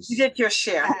boxes. You did your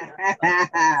share.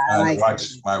 I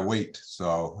watched my weight,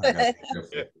 so I got to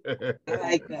be careful. I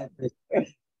like that.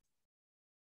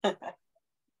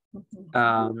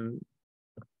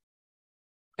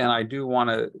 And I do want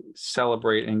to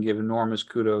celebrate and give enormous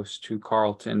kudos to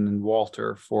Carlton and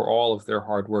Walter for all of their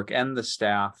hard work, and the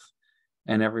staff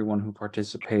and everyone who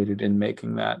participated in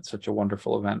making that such a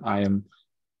wonderful event. I am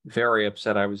very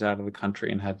upset I was out of the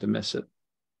country and had to miss it.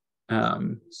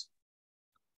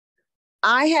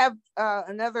 I have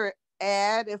another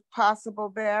ad, if possible,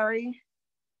 Barry.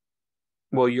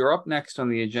 Well, you're up next on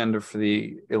the agenda for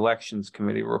the elections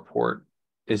committee report.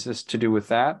 Is this to do with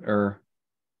that, or?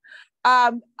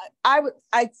 I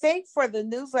think for the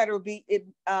newsletter would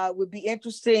be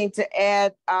interesting to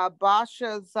add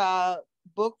Basha's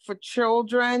book for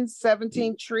children,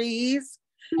 17 Trees,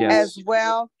 as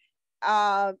well,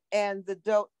 and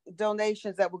the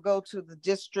donations that will go to the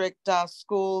district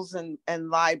schools and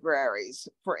libraries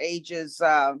for ages,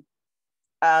 I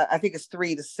think it's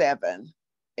 3 to 7,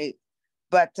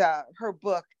 but her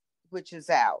book, which is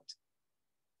out.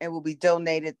 and will be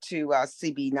donated to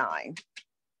CB9.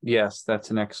 Yes,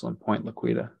 that's an excellent point,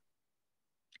 Laquita.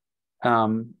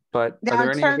 But Now, are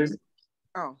there any other?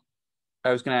 Oh,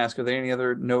 I was going to ask, are there any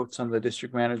other notes on the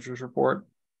district manager's report?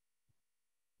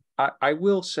 I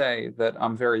will say that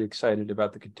I'm very excited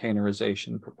about the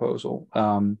containerization proposal.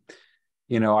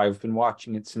 You know, I've been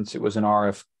watching it since it was an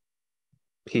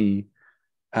RFP,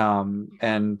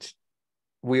 and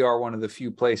we are one of the few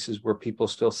places where people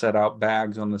still set out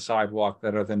bags on the sidewalk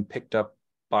that are then picked up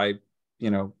by,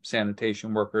 you know,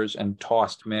 sanitation workers and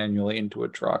tossed manually into a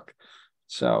truck.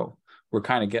 So we're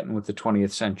kind of getting with the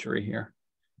 20th century here.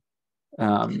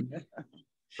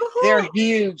 They're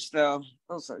huge, though.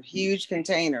 Those are huge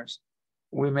containers.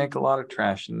 We make a lot of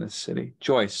trash in this city.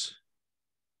 Joyce.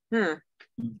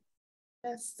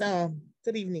 Yes,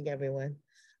 good evening, everyone.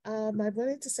 I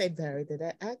wanted to say, Barry, that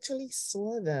I actually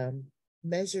saw them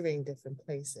measuring different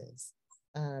places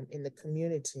in the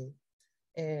community.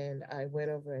 And I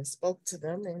went over and spoke to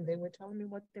them, and they were telling me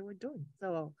what they were doing.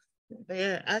 So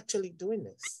they're actually doing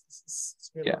this.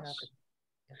 It's really happening.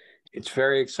 It's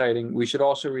very exciting. We should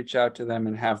also reach out to them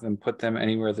and have them put them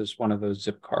anywhere there's one of those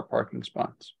zip car parking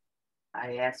spots.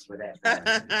 I asked for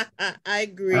that. I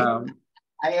agree. I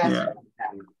asked for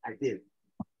that. I did.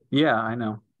 Yeah, I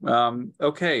know.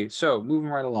 Okay, so moving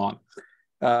right along.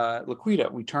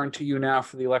 Laquita, we turn to you now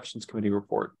for the Elections Committee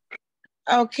report.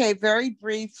 Okay, very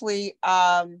briefly,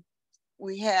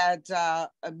 we had a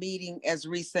meeting as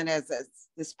recent as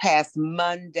this past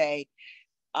Monday,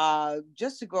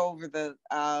 just to go over the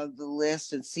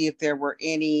list and see if there were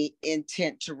any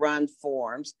intent to run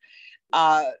forms.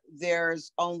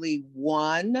 There's only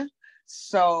one,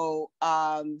 so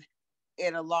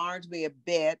it alarmed me a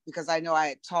bit because I know I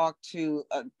had talked to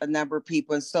a number of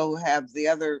people, and so have the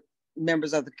other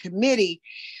members of the committee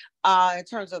in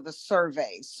terms of the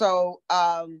survey. So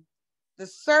the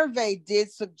survey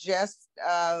did suggest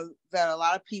that a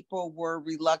lot of people were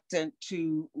reluctant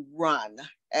to run,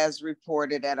 as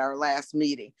reported at our last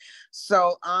meeting.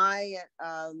 So I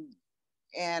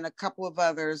and a couple of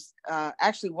others,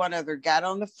 actually one other, got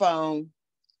on the phone,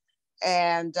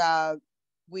 and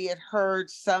we had heard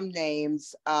some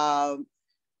names,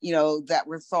 you know, that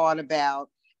were thought about.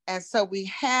 And so we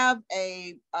have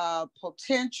a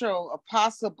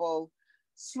possible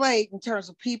slate in terms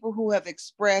of people who have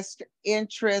expressed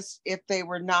interest if they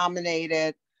were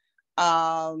nominated,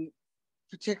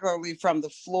 particularly from the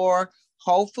floor.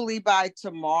 Hopefully by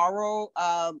tomorrow,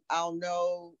 I'll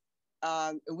know.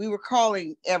 We were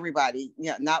calling everybody,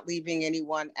 not leaving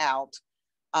anyone out,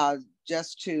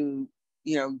 just to,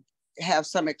 you know, have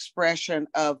some expression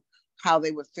of how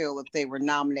they would feel if they were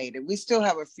nominated. We still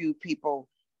have a few people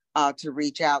to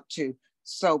reach out to.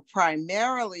 So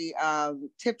primarily,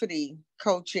 Tiffany,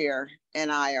 co-chair,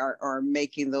 and I are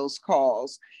making those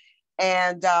calls.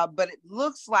 And but it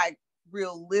looks like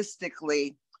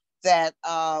realistically that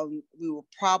we will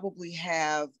probably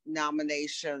have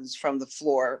nominations from the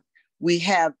floor. We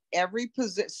have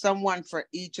someone for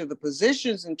each of the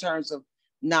positions in terms of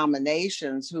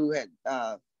nominations who had,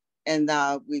 and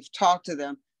we've talked to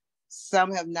them.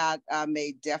 Some have not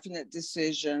made definite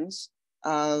decisions.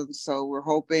 So we're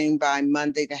hoping by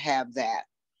Monday to have that.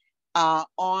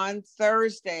 On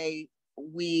Thursday,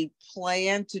 we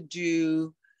plan to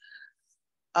do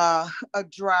a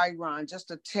dry run, just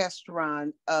a test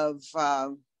run of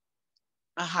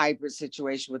a hybrid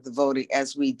situation with the voting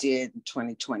as we did in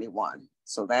 2021.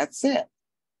 So that's it.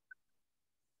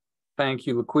 Thank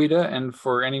you, Laquita. And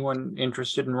for anyone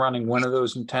interested in running, when are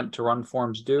those intent to run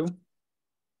forms due?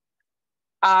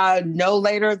 No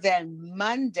later than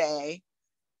Monday,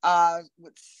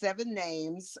 with 7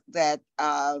 names that,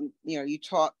 you know,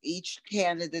 each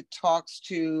candidate talks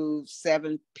to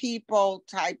 7 people,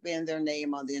 type in their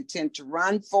name on the intent to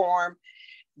run form.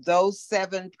 Those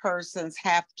 7 persons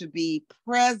have to be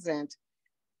present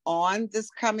on this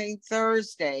coming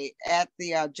Thursday at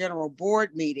the general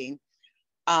board meeting.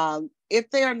 If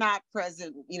they are not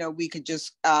present, you know, we could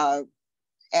just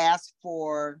ask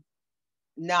for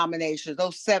nominations.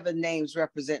 Those 7 names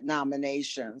represent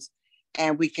nominations,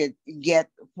 and we could get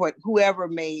whoever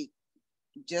may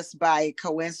just by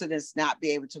coincidence not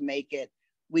be able to make it,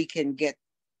 we can get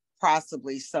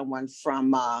possibly someone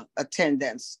from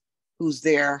attendance who's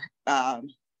there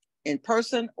in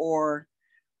person or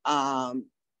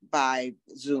by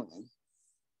Zoom.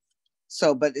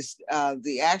 So, but it's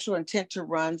the actual intent to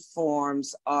run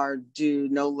forms are due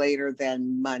no later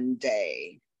than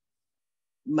Monday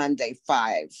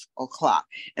 5 o'clock.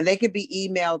 And they could be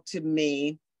emailed to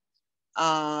me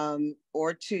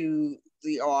or to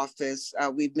the office.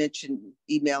 We've mentioned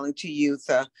emailing to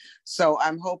Youtha. So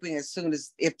I'm hoping as soon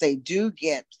as, if they do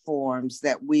get forms,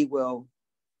 that we will,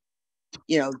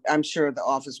 I'm sure the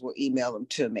office will email them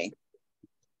to me.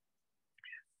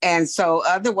 And so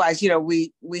otherwise,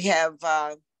 we have,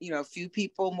 a few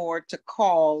people more to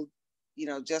call,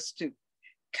 just to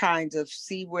kind of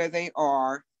see where they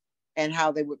are and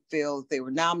how they would feel if they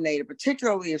were nominated,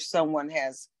 particularly if someone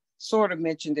has sort of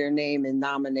mentioned their name in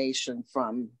nomination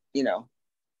from,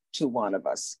 to one of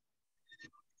us.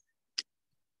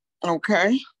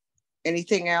 Okay.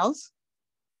 Anything else?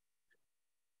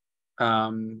 We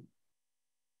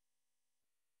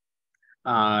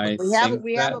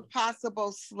have a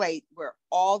possible slate where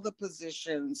all the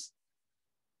positions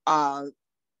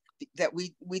that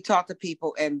we talk to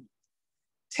people, and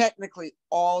technically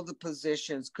all the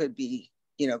positions could be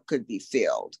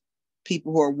filled,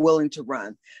 people who are willing to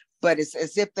run, but it's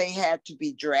as if they had to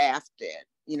be drafted.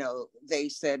 They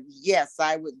said, yes,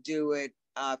 I would do it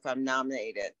if I'm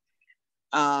nominated.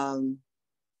 And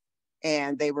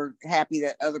they were happy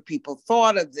that other people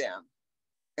thought of them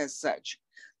as such.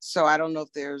 So I don't know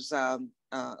if there's a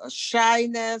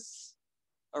shyness,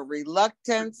 a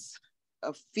reluctance,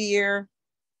 a fear,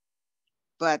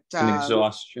 but an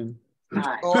exhaustion.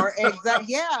 Or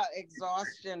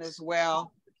exhaustion as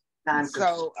well.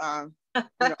 So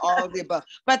all of the above.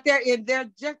 But they're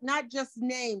just not just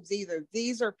names either.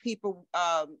 These are people.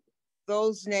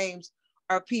 Those names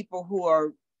are people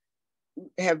who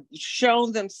have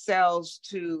shown themselves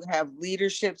to have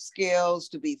leadership skills,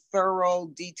 to be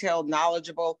thorough, detailed,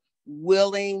 knowledgeable,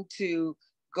 willing to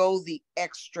go the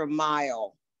extra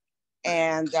mile.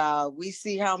 And we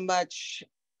see how much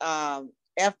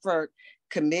effort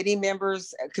committee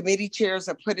members, committee chairs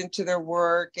have put into their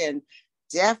work, and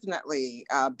definitely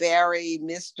Barry,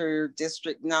 Mr.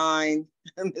 District 9,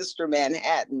 Mr.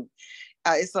 Manhattan.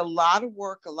 It's a lot of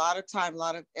work, a lot of time, a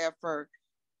lot of effort.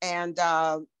 And,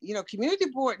 Community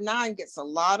Board 9 gets a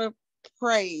lot of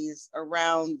praise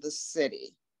around the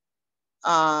city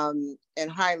and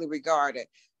highly regarded.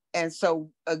 And so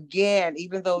again,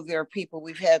 even though there are people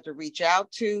we've had to reach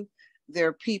out to, there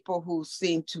are people who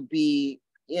seem to be,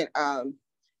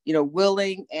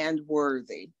 willing and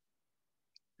worthy.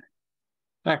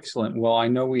 Excellent. Well, I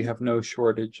know we have no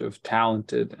shortage of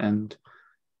talented and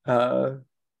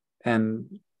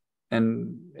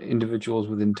individuals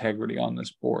with integrity on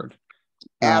this board.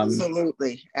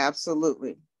 Absolutely.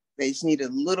 They just need a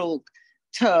little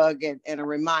tug and a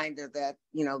reminder that,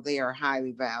 they are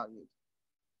highly valued.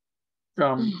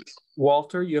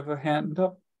 Walter, you have a hand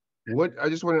up? What I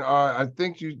just wanted, I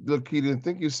think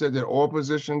you said that all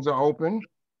positions are open.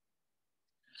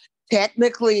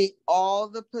 Technically, all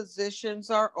the positions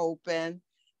are open,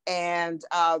 and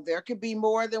there could be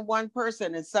more than one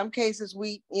person. In some cases,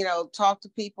 we, talk to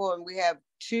people and we have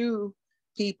 2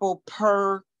 people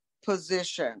per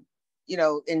position,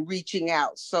 in reaching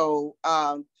out. So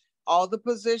all the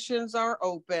positions are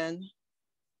open,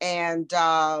 and,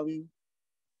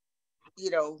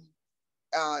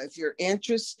 if you're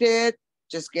interested,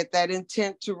 just get that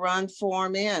intent to run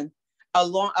form in. A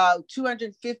long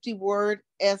 250-word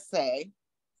essay,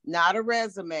 not a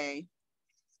resume,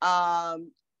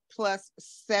 plus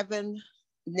 7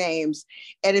 names.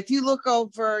 And if you look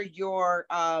over your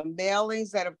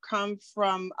mailings that have come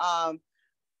from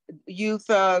youth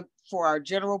for our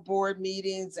general board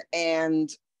meetings and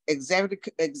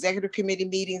executive committee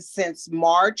meetings since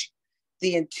March,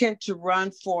 the intent to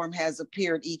run form has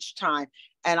appeared each time.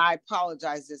 And I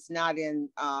apologize, it's not in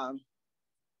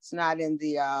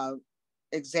the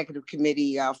executive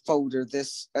committee folder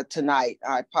this tonight.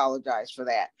 I apologize for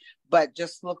that. But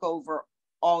just look over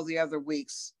all the other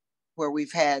weeks where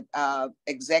we've had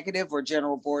executive or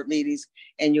general board meetings,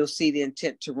 and you'll see the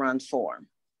intent to run form.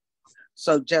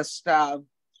 So just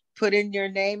put in your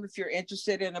name if you're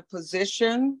interested in a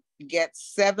position, get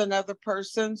 7 other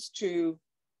persons to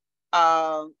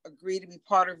agree to be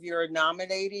part of your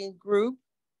nominating group,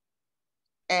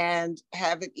 and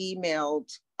have it emailed.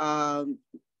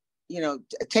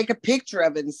 Take a picture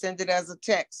of it and send it as a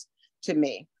text to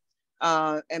me.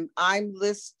 And I'm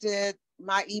listed,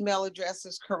 my email address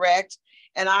is correct.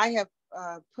 And I have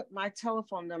put my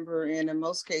telephone number in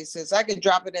most cases. I can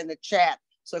drop it in the chat.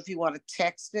 So if you want to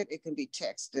text it, it can be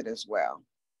texted as well.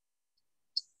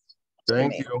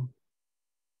 Thank you.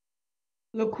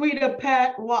 Laquita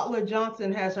Pat Watler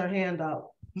Johnson has her hand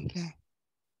up. Okay.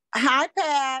 Hi,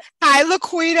 Pat. Hi,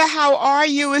 Laquita. How are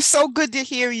you? It's so good to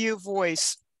hear your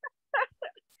voice.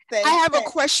 I have a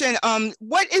question.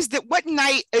 What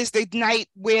night is the night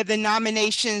where the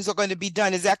nominations are going to be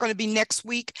done? Is that going to be next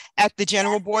week at the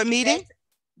general board meeting?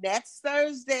 Next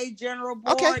Thursday, General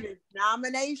Board is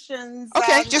nominations.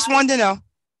 Okay, just wanted to know.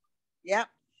 Yep.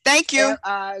 Thank you.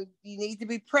 You need to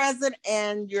be present,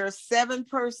 and your 7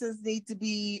 persons need to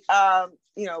be,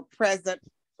 present,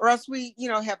 or else we,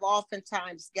 have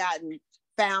oftentimes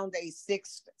found a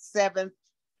 6th, 7th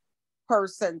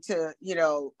person to,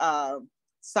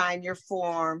 sign your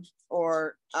form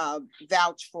or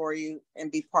vouch for you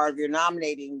and be part of your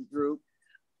nominating group.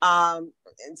 And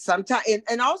sometimes,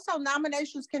 and also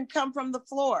nominations can come from the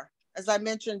floor, as I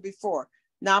mentioned before.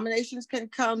 Nominations can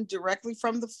come directly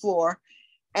from the floor.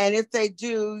 And if they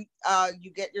do,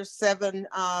 you get your 7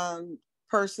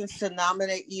 persons to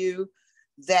nominate you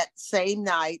that same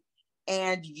night.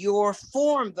 And your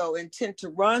form, though, intent to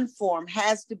run form,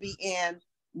 has to be in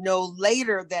no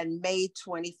later than May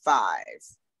 25.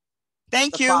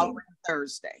 Thank you. Following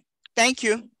Thursday. Thank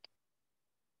you.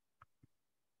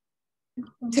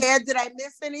 Ted, did I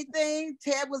miss anything?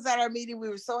 Ted was at our meeting. We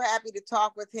were so happy to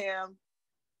talk with him.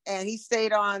 And he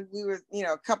stayed on. We were,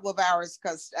 a couple of hours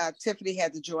because Tiffany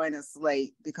had to join us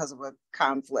late because of a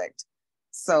conflict.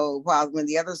 So when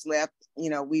the others left,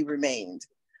 we remained.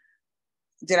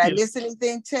 Did I miss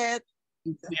anything, Ted?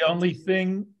 The only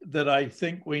thing that I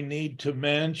think we need to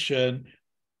mention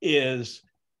is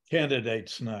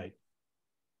candidates night.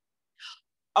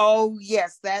 Oh,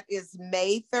 yes, that is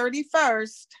May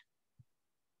 31st.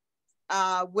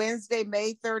 Wednesday,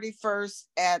 May 31st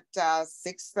at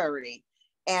 6:30.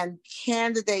 And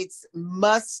candidates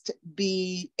must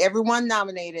be, everyone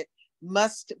nominated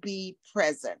must be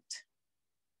present.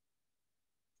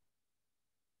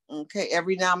 Okay,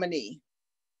 every nominee.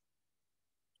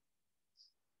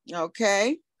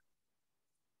 Okay.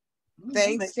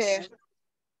 Thanks, Ted.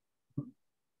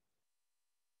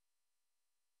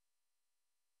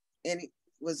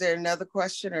 Was there another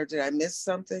question, or did I miss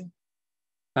something?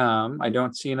 I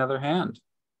don't see another hand.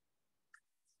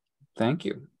 Thank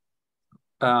you.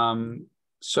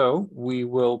 So we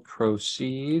will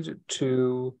proceed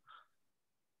to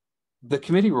the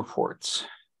committee reports.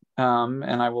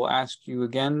 And I will ask you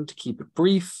again to keep it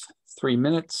brief. 3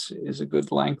 minutes is a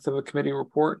good length of a committee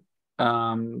report.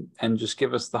 And just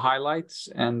give us the highlights.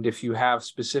 And if you have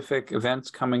specific events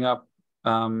coming up,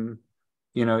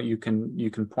 you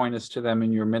can point us to them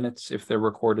in your minutes if they're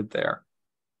recorded there.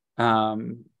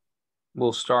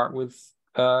 We'll start with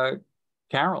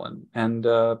Carolyn and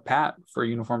Pat for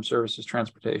Uniform Services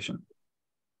Transportation.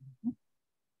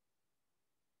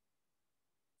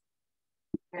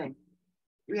 Okay.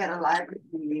 We had a library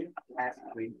meeting last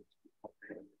week.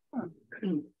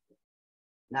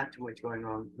 Not too much going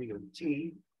on with DOT.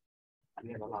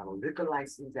 We had a lot of liquor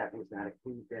license that was not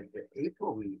approved at the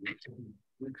April meeting,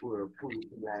 which were approved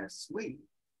last week.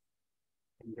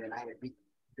 And then I had the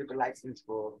liquor license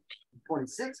for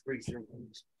 26th precinct, and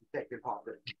Detective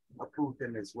Harper approved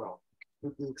them as well.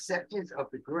 With the exceptions of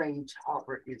the Grange,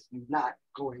 Harper is not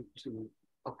going to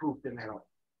approve them at all.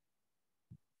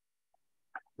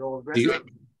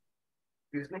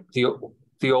 Excuse me?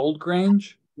 The old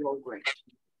Grange? The old Grange.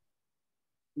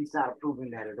 He's not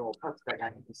approving that at all. Plus, I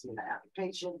got to see in the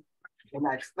application. And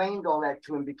I explained all that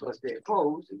to him because they're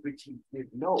closed, which he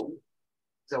didn't know.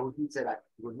 So he said I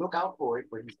would look out for it,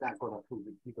 but he's not going to approve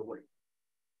it either way.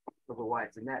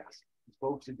 Otherwise, the next. He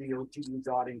spoke to DOT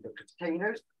regarding the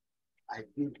containers. I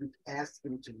did ask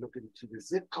him to look into the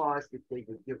zip cards if they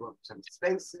would give up some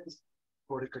spaces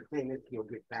for the containers. He'll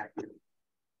get back to me.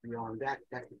 Beyond that,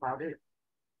 that's about it.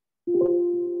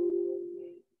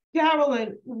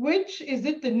 Carolyn, which is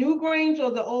it, the new Grange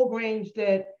or the old Grange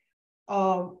that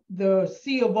the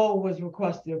C of O was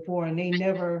requested for and they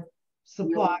never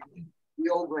supplied? The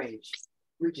old Grange,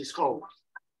 which is closed.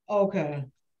 Okay.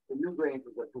 The new Grange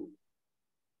was approved.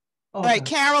 All right,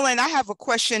 Carolyn, I have a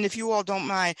question if you all don't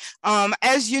mind.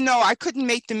 As you know, I couldn't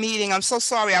make the meeting. I'm so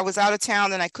sorry. I was out of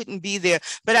town and I couldn't be there,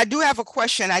 but I do have a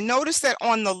question. I noticed that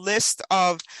on the list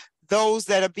of those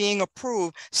that are being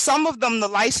approved, some of them, the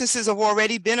licenses have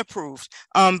already been approved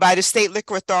by the State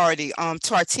Liquor Authority,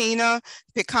 Tartina,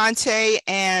 Picante,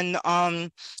 and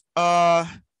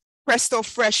Presto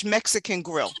Fresh Mexican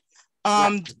Grill.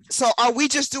 So are we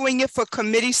just doing it for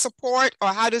committee support, or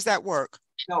how does that work?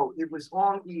 No, it was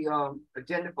on the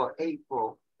agenda for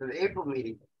the April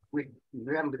meeting. We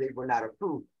remember they were not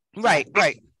approved. Right.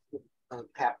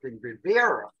 Captain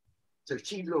Rivera, so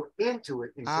she looked into it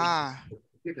and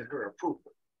given her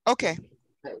approval. Okay.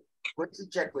 What's the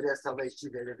check with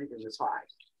SLHC that everything is fine?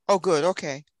 Oh, good.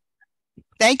 Okay.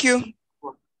 Thank you.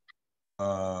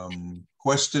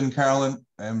 Question, Carolyn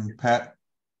and Pat.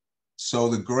 So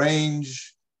the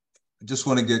Grange, I just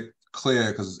want to get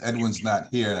clear because Edwin's not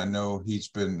here, and I know he's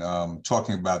been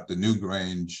talking about the new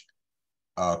Grange.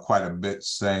 quite a bit,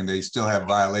 saying they still have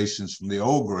violations from the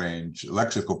old Grange,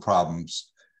 electrical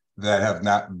problems that have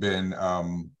not been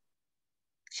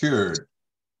cured.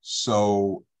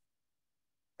 So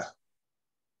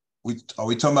are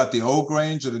we talking about the old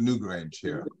Grange or the new Grange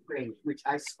here? Grange, which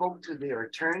I spoke to their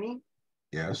attorney.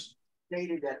 Yes.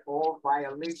 Stated that all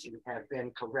violations have been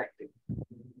corrected.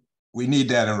 We need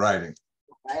that in writing.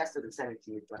 I asked her to send it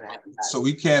to you, but I haven't. So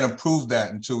we can't approve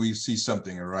that until we see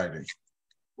something in writing.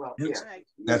 Well, yeah.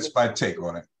 That's my take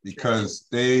on it, because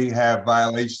they have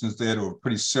violations there that are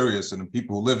pretty serious, and the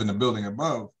people who live in the building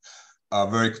above are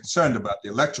very concerned about the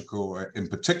electrical in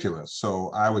particular.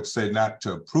 So I would say not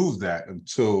to approve that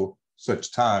until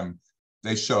such time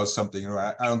they show us something.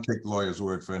 I don't take the lawyer's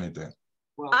word for anything.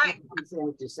 Well, I understand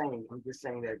what you're saying. I'm just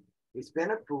saying that it's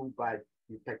been approved by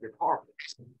Detective Harper.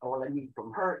 All I need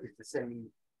from her is to send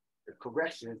me the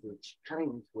corrections which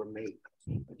claims were made.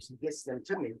 If she gets them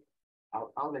to me,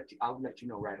 I'll let you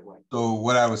know right away. So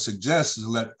what I would suggest is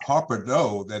let Harper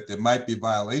know that there might be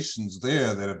violations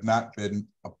there that have not been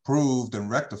approved and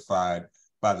rectified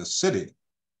by the city.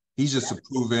 He's just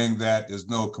approving that there's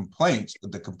no complaints,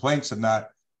 but the complaints are not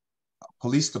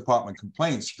police department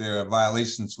complaints. There are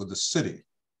violations with the city.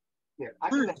 Yeah, I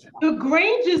can let you know. The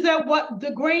Grange, is that what,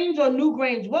 the Grange or New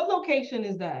Grange? What location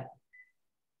is that?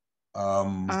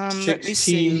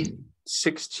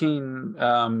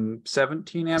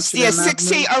 17 Amsterdam Yeah,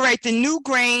 16. Avenue? All right. The new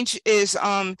Grange is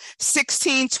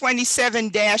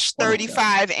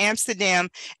 1627-35 Amsterdam,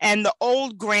 and the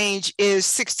old Grange is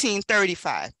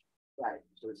 1635. Right.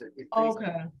 So it's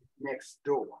okay. Next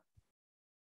door.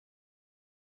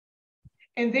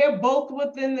 And they're both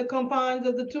within the confines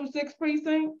of the 2-6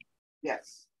 precinct?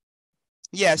 Yes.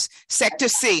 Yes. Sector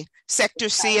C. Sector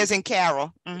C as in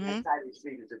Carroll. Side of the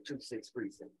street is a 2-6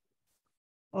 precinct.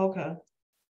 Okay.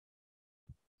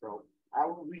 So I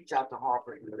will reach out to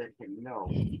Harper and let him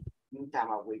know. Meantime,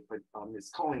 I'll wait for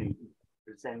Ms. Cohen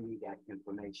to send me that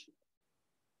information.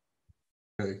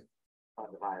 Okay.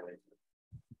 About the violation.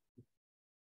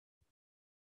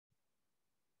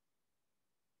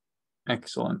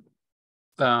 Excellent.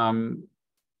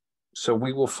 So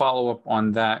we will follow up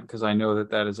on that because I know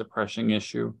that that is a pressing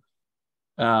issue.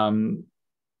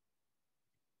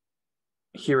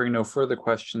 Hearing no further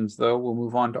questions, though, we'll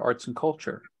move on to arts and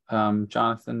culture.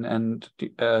 Jonathan and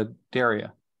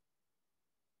Daria.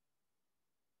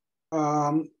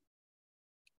 I'll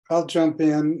jump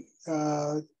in.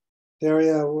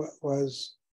 Daria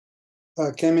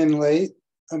came in late,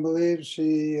 I believe.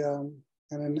 She had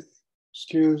an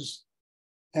excused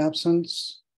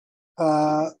absence.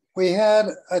 We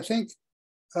had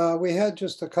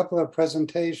just a couple of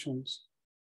presentations,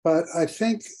 but I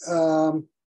think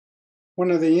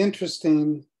one of the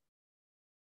interesting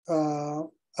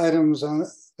items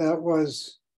that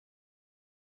was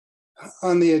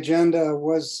on the agenda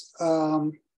was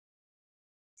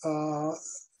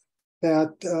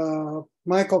that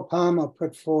Michael Palmer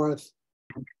put forth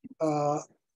a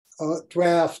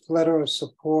draft letter of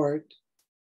support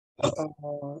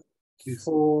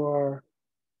for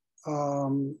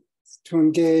to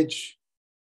engage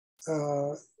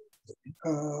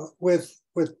with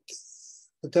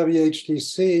the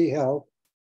WHDC help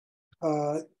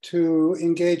to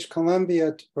engage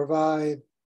Columbia to provide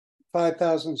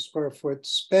 5,000 square foot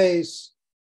space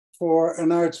for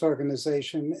an arts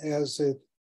organization as it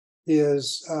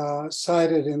is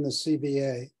cited in the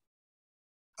CBA.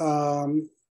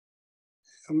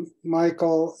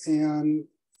 Michael and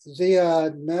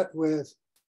Ziad met with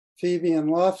Phoebe and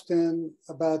Lofton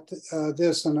about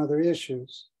this and other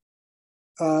issues.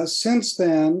 Since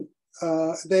then,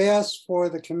 they asked for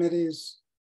the committee's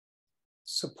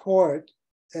support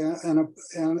and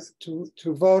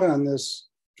to vote on this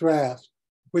draft,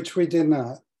 which we did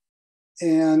not.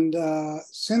 And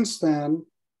since then,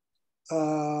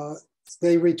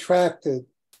 they retracted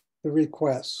the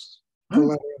request for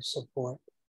letter of support.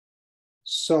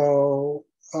 So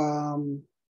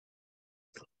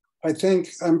I think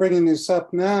I'm bringing this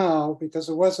up now because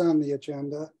it was on the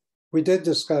agenda. We did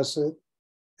discuss it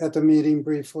at the meeting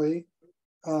briefly,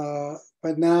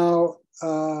 but now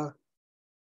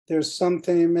there's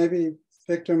something, maybe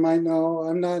Victor might know,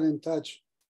 I'm not in touch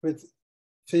with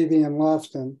Phoebe and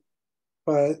Lofton,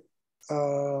 but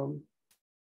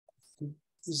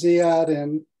Ziad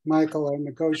and Michael are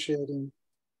negotiating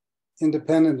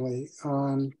independently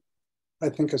on, I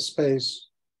think, a space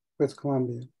with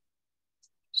Columbia.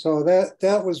 So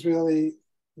that was really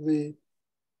an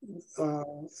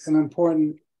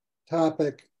important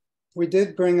topic. We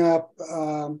did bring up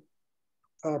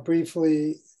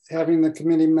briefly having the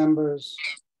committee members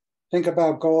think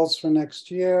about goals for next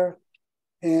year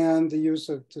and the use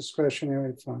of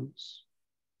discretionary funds.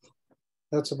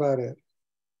 That's about it.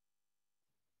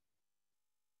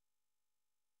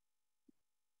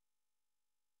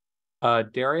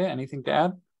 Daria, anything to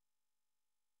add?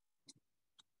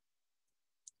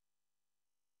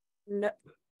 No,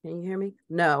 can you hear me?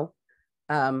 No,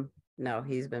 no,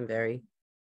 he's been very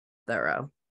thorough.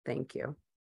 Thank you.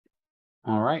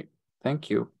 All right, thank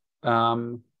you.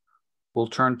 We'll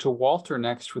turn to Walter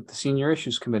next with the Senior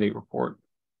Issues Committee report.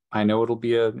 I know it'll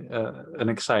be an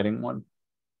exciting one.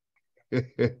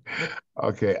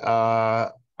 Okay.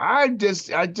 I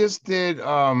just did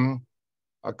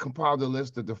I compiled a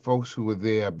list of the folks who were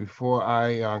there. Before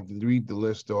I read the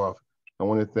list off, I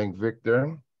want to thank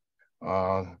Victor,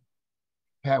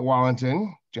 Pat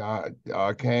Wallington, John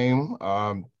came,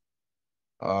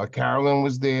 Carolyn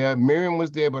was there, Miriam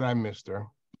was there, but I missed her,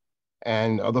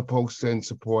 and other folks sent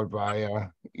support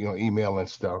via email and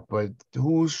stuff. But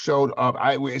who showed up?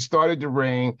 It started to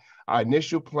rain. Our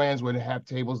initial plans were to have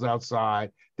tables outside.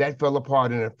 That fell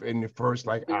apart in the first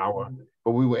hour,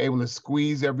 but we were able to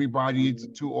squeeze everybody into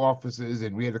 2 offices,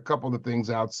 and we had a couple of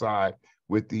things outside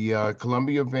with the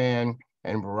Columbia van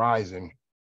and Verizon.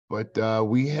 But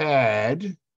we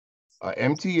had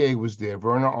MTA was there,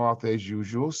 Verna Arthur as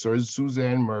usual,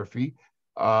 Suzanne Murphy,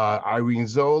 Irene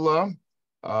Zola,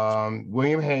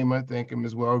 William Hamer, thank him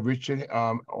as well, Richard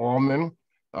Allman,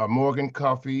 Morgan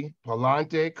Cuffey,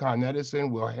 Palante, Con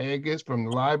Edison, Will Haggis from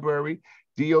the library,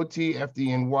 DOT,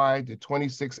 FDNY, the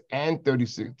 26th and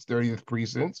 30th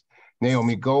precincts,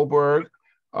 Naomi Goldberg,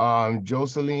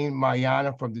 Jocelyn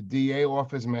Mayana from the DA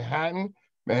office, Manhattan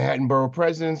Borough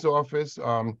President's office,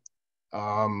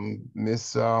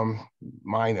 Miss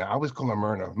Minor, I always call her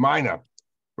Myrna, Minor,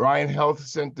 Ryan Health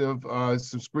Center,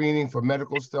 some screening for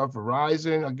medical stuff,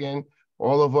 Verizon, again,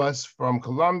 all of us from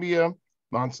Columbia,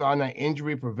 Mount Sinai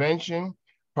Injury Prevention,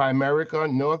 Primerica,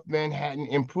 North Manhattan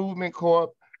Improvement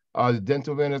Corp, the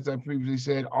dental van, as I previously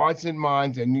said, Arts and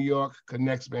Minds, and New York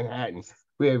Connects Manhattan.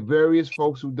 We had various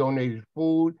folks who donated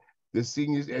food. The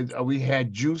seniors, we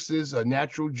had juices,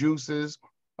 natural juices.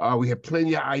 We had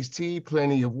plenty of iced tea,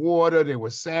 plenty of water. There were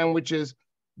sandwiches.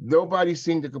 Nobody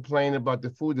seemed to complain about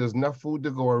the food. There's enough food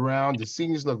to go around. The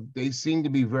seniors, they seem to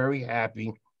be very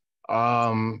happy.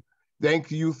 Thank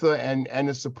Youtha and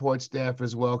the support staff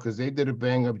as well, because they did a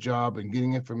bang-up job in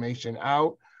getting information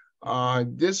out.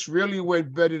 This really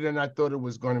went better than I thought it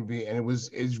was going to be, and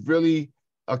it's really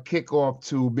a kickoff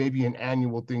to maybe an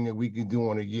annual thing that we can do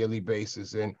on a yearly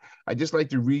basis. And I just like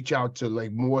to reach out to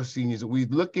more seniors. We're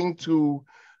looking to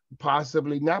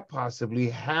not possibly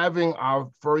having our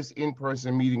first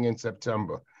in-person meeting in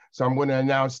September. So I'm going to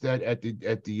announce that at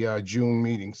the June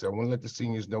meeting. So I want to let the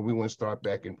seniors know we want to start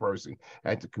back in person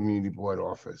at the community board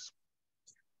office.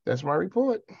 That's my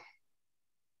report.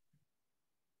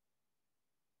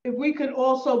 If we could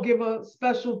also give a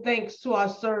special thanks to our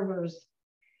servers.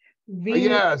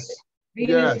 Venus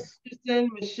Richardson,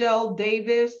 Michelle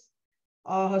Davis,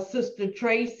 her sister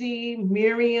Tracy,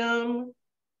 Miriam,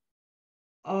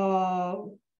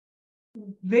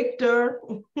 Victor,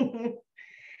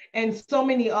 and so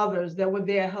many others that were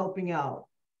there helping out.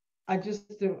 I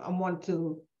want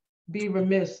to be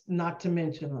remiss not to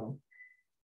mention them.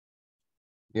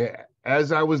 Yeah,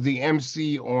 as I was the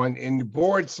MC in the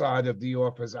board side of the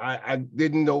office, I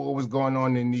didn't know what was going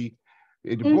on in the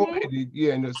board.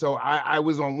 Yeah, and so I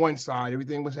was on one side,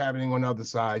 everything was happening on the other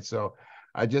side. So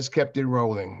I just kept it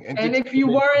rolling. And if you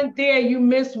weren't there, you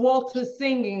missed Walter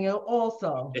singing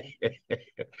also.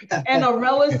 And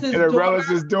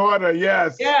Aurelius's daughter.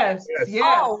 Yes. Yes.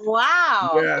 Oh,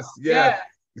 wow. Yes.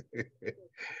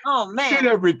 Oh, man. Should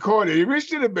have recorded. It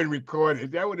should have been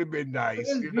recorded. That would have been nice.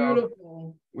 It was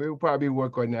beautiful. We'll probably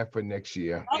work on that for next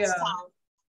year. Next time.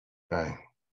 All right.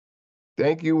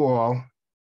 Thank you all.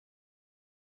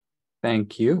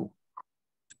 Thank you.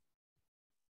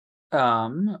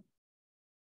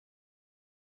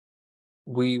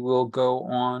 We will go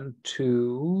on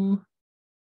to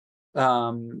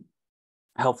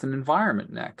health and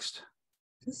environment next.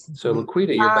 So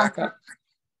Laquita, you're back up.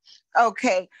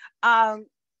 Okay.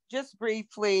 Just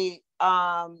briefly,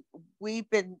 we've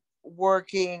been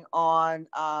working on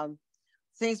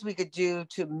things we could do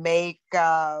to make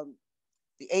the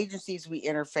agencies we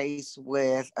interface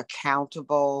with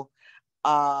accountable,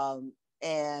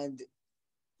 and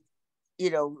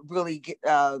really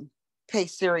pay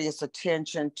serious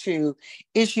attention to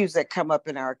issues that come up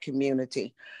in our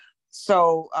community.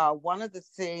 So one of the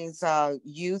things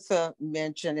Youtha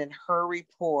mentioned in her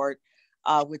report,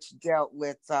 which dealt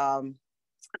with the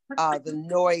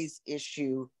noise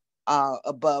issue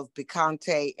above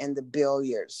Picante and the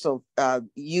billiards. So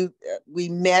we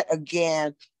met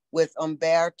again with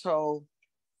Umberto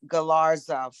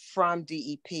Galarza from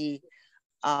DEP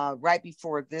right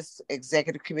before this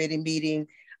executive committee meeting.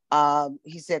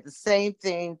 He said the same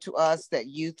thing to us that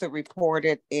Yutha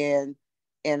reported in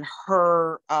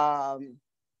her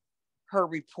her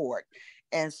report.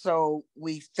 And so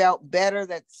we felt better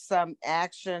that some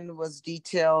action was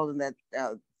detailed, and that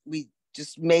we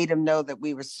just made him know that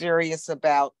we were serious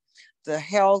about the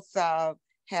health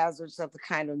hazards of the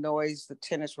kind of noise the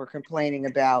tenants were complaining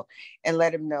about, and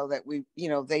let him know that we, you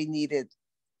know, they needed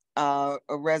a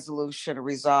resolution to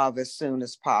resolve as soon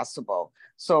as possible.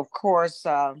 So of course,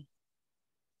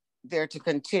 they're to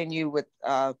continue with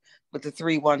the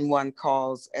 311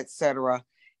 calls, etc.,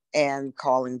 and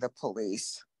calling the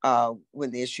police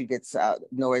when the issue gets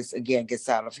noise again gets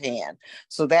out of hand.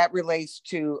 So that relates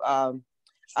to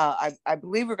I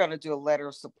believe we're going to do a letter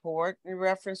of support in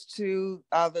reference to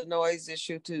the noise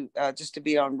issue, to just to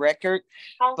be on record.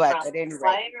 But at any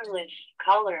rate, wireless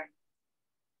color.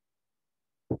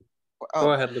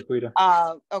 Go ahead, Laquita.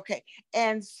 Okay,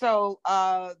 and so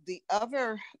the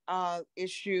other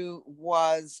issue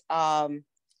was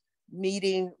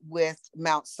meeting with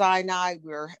Mount Sinai.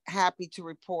 We're happy to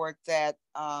report that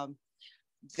Mount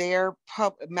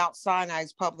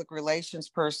Sinai's public relations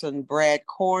person, Brad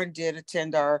Korn, did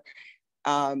attend our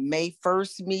May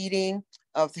 1st meeting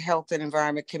of the Health and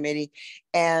Environment Committee,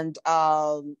 and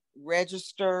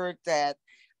registered that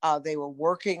they were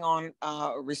working on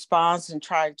a response and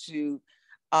trying to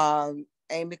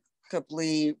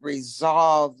amicably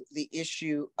resolve the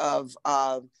issue of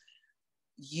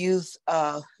youth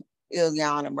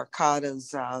Ileana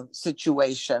Mercado's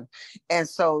situation. And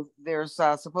so there's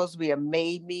supposed to be a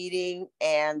May meeting,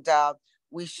 and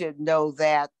we should know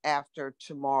that after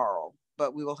tomorrow.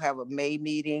 But we will have a May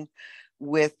meeting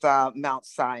with Mount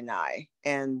Sinai,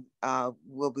 and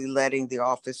we'll be letting the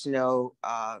office know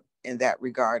in that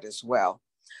regard as well.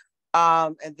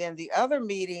 And then the other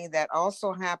meeting that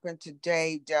also happened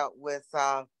today dealt with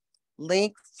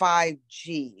Link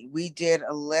 5G. We did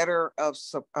a letter of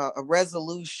a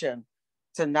resolution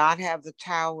to not have the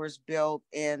towers built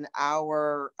in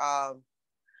our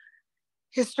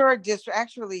historic district,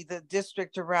 actually the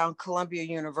district around Columbia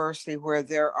University, where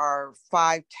there are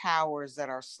 5 towers that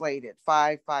are slated,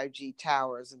 5G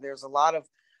towers. And there's a lot of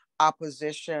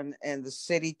opposition in the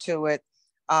city to it.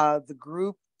 The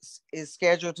group is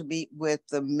scheduled to meet with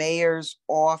the mayor's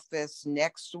office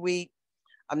next week.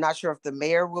 I'm not sure if the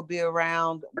mayor will be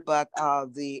around, but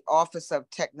the Office of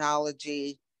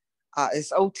Technology,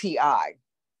 is OTI,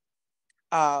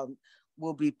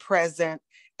 will be present.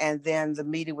 And then the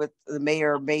meeting with the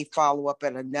mayor may follow up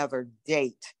at another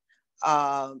date.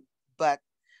 But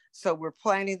so we're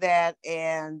planning that,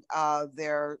 and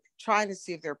they're trying to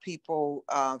see if there are people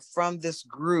from this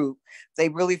group. They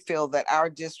really feel that our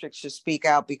district should speak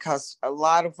out, because a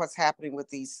lot of what's happening with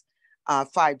these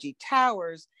 5G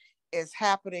towers is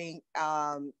happening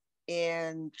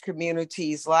in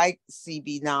communities like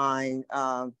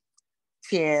CB9,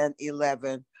 10,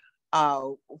 11,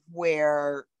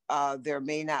 where there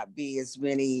may not be as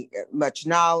much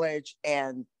knowledge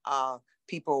and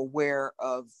people aware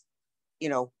of, you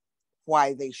know,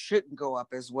 why they shouldn't go up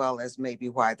as well as maybe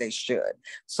why they should.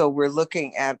 So we're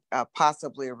looking at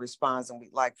possibly a response, and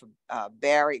we'd like for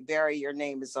Barry, your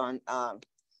name is on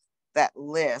that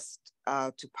list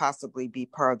to possibly be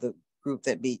part of the group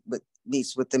that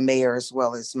meets with the mayor as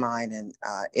well as mine and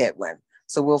Edwin.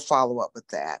 So we'll follow up with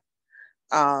that.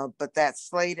 But that's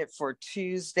slated for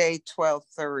Tuesday,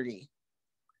 12:30.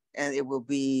 And it will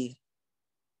be,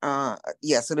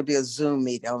 yes, it'll be a Zoom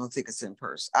meeting. I don't think it's in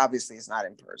person. Obviously, it's not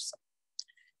in person.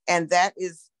 And that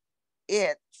is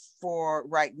it for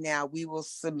right now. We will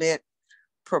submit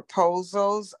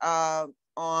proposals on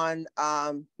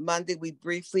Monday.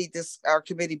 Our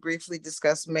committee briefly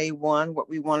discussed May 1, what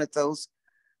we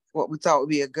thought would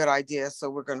be a good idea.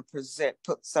 So we're going to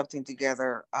put something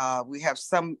together. We have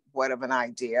somewhat of an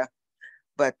idea,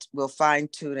 but we'll fine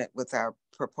tune it with our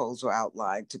proposal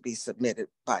outline to be submitted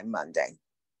by Monday.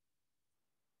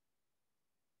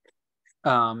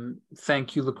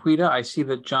 Thank you, Laquita. I see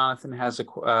that Jonathan has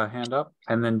a hand up,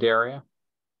 and then Daria.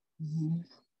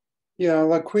 Yeah,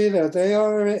 Laquita,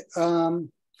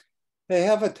 they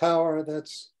have a tower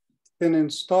that's been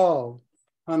installed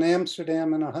on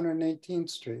Amsterdam and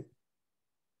 118th Street.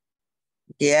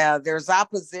 Yeah, there's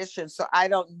opposition. So I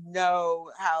don't know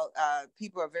how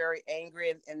people are very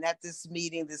angry. And at this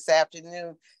meeting this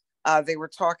afternoon, they were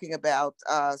talking about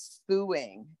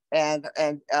suing and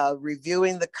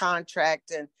reviewing the contract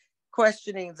and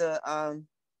questioning the,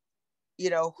 you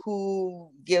know, who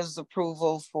gives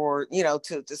approval for, you know,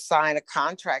 to sign a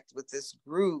contract with this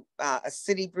group. A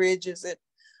City Bridge, is it?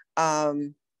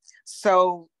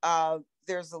 So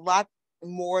there's a lot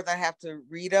more that I have to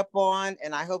read up on,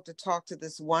 and I hope to talk to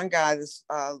this one guy, this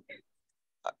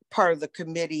part of the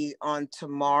committee on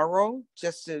tomorrow,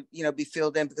 just to be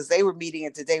filled in, because they were meeting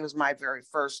and today was my very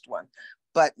first one.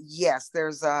 But yes,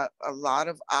 there's a lot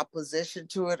of opposition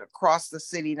to it across the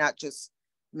city, not just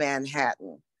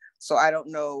Manhattan. So I don't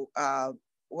know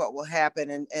what will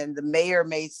happen, and the mayor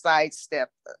may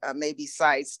be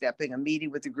sidestepping a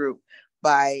meeting with the group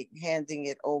by handing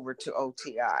it over to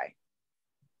OTI.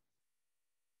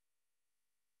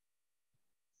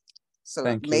 So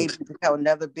maybe become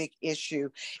another big issue.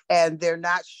 And they're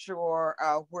not sure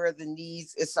where the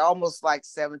needs, it's almost like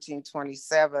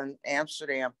 1727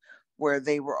 Amsterdam, where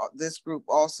this group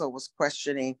also was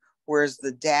questioning where's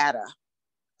the data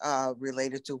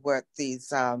related to what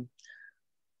these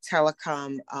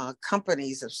telecom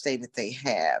companies have stated they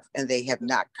have, and they have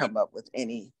not come up with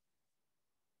any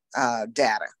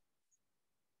data.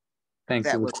 Thank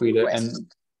you, Laquita.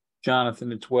 And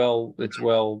Jonathan, it's well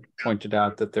pointed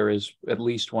out that there is at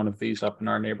least one of these up in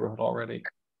our neighborhood already.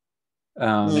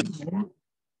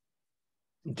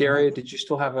 Daria, did you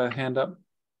still have a hand up?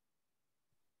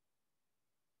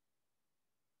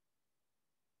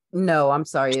 No, I'm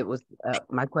sorry. It was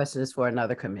my question is for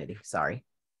another committee. Sorry.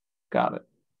 Got it.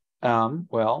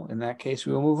 Well, in that case,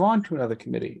 we will move on to another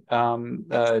committee.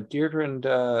 Deirdre and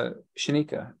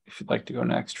Shanika, if you'd like to go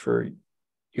next for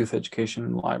youth education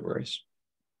and libraries.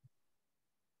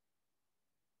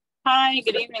 Hi,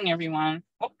 good evening, everyone.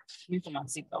 Oh, let me put my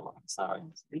seatbelt on. Sorry.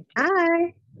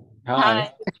 Hi.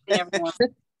 Hi. Good evening, everyone.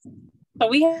 So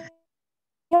we have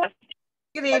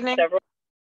good evening.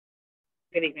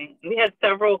 Good evening. We had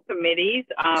several committees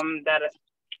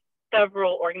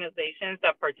several organizations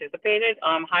that participated.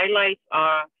 Highlights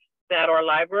are that our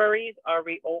libraries are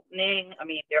reopening. I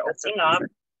mean, they're opening up.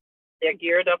 They're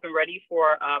geared up and ready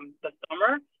for the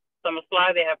summer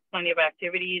slide. They have plenty of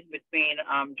activities between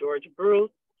George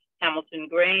Bruce, Hamilton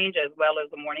Grange, as well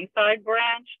as the Morningside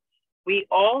branch. We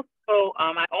also,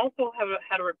 I also have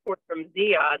had a report from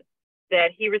Ziad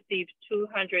that he received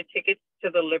 200 tickets to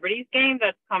the Liberties game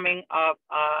that's coming up,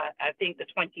 I think the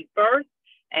 21st,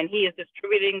 and he is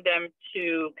distributing them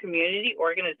to community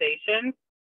organizations,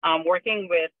 working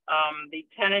with the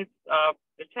Tenants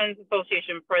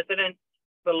Association President,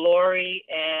 Valori,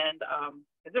 and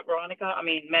is it Veronica? I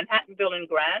mean, Manhattanville and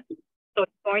Grant. So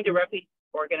it's going directly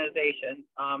to organizations,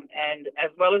 and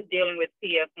as well as dealing with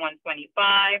PS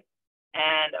 125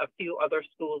 and a few other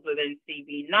schools within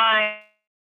CB9.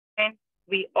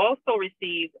 We also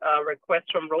received a request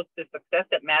from Road to Success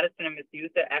that Madison and Miss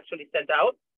Youth actually sent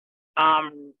out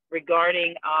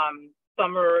regarding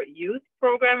summer youth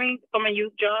programming, summer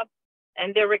youth jobs,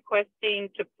 and they're requesting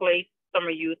to place summer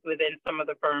youth within some of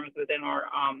the firms within our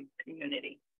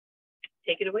community.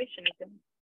 Take it away, Shanika.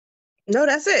 No,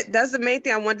 that's it. That's the main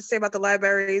thing I wanted to say about the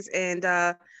libraries, and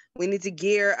we need to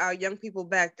gear our young people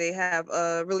back. They have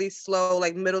really slow,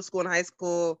 like middle school and high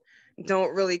school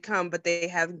don't really come, but they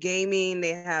have gaming,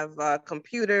 they have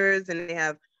computers, and they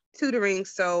have tutoring.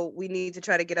 So we need to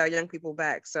try to get our young people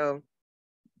back. So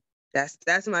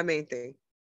that's my main thing.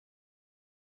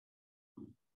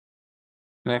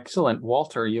 Excellent.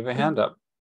 Walter, you have a hand up.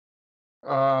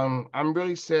 I'm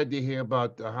really sad to hear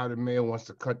about how the mayor wants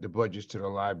to cut the budgets to the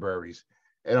libraries.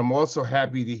 And I'm also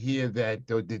happy to hear that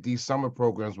these summer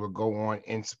programs will go on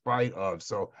in spite of.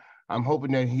 So I'm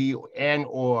hoping that he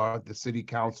or the city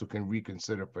council can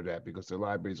reconsider for that, because the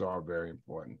libraries are very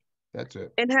important. That's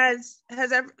it. And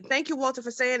thank you, Walter,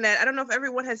 for saying that. I don't know if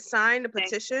everyone has signed a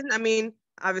petition. I mean,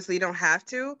 obviously you don't have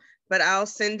to, but I'll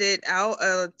send it out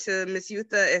to Ms.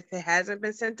 Yutha if it hasn't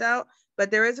been sent out. But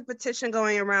there is a petition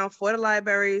going around for the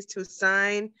libraries to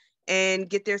sign and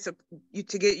get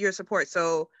your support.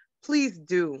 So please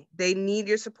do. They need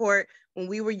your support. When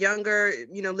we were younger,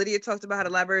 Lydia talked about how the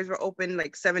libraries were open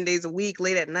like 7 days a week,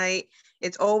 late at night.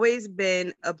 It's always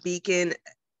been a beacon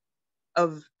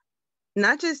of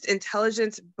not just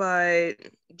intelligence, but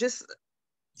just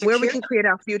where we can create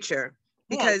our future,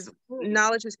 because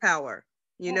knowledge is power,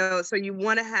 so you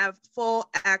want to have full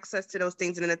access to those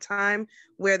things. And in a time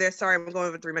where I'm going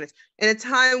over 3 minutes, in a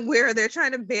time where they're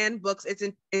trying to ban books, it's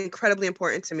incredibly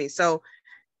important to me. So,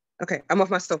 okay, I'm off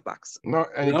my soapbox. No,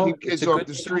 and keep kids off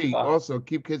the street. Also,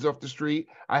 keep kids off the street.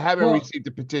 I haven't received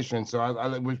the petition, so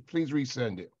I please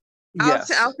resend it.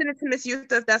 Yes. I'll send it to Miss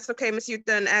Yutha if that's okay, Miss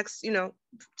Yutha, and ask,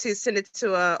 to send it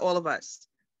to all of us.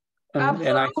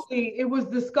 Absolutely. It was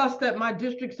discussed at my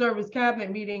district service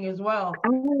cabinet meeting as well.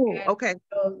 Oh, okay.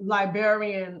 The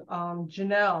librarian,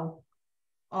 Janelle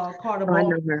Carter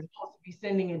Ball, is supposed to be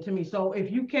sending it to me. So if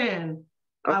you can,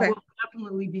 I will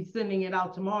definitely be sending it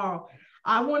out tomorrow.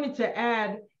 I wanted to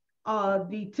add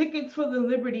the tickets for the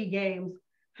Liberty games.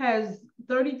 Has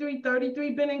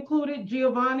 3333 been included,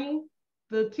 Giovanni,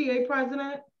 the TA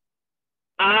president?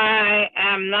 I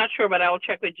am not sure, but I will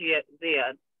check with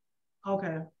Ziad.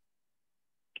 Okay.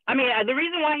 I mean, the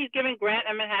reason why he's giving grant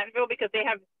in Manhattanville because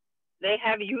they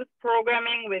have youth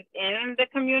programming within the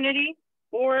community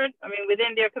board. I mean,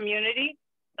 within their community,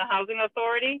 the housing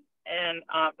authority, and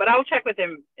but I'll check with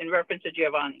him in reference to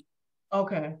Giovanni.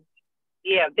 Okay.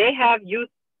 Yeah, they have youth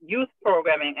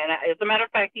programming, and as a matter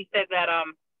of fact, he said that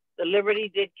the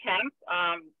Liberty did camp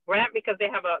grant because they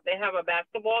have a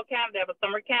basketball camp. They have a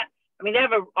summer camp. I mean, they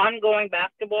have an ongoing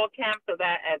basketball camp, so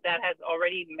that has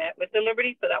already met with the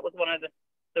Liberty. So that was one of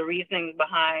the reasoning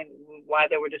behind why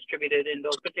they were distributed in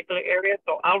those particular areas.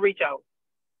 So I'll reach out.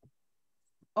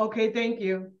 Okay, thank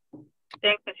you.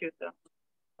 Thanks, Ms. Yutha.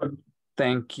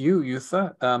 Thank you,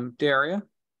 Yutha. Daria?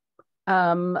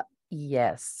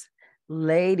 Yes.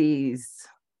 Ladies,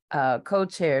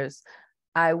 co-chairs,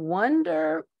 I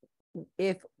wonder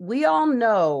if we all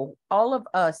know, all of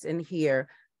us in here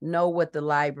know what the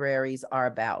libraries are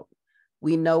about.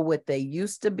 We know what they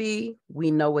used to be.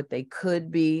 We know what they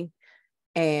could be.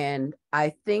 And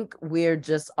I think we're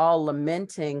just all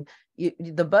lamenting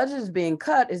the budget is being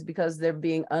cut is because they're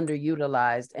being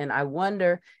underutilized. And I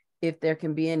wonder if there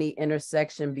can be any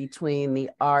intersection between the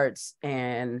arts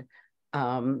and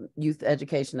youth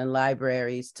education and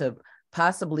libraries to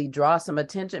possibly draw some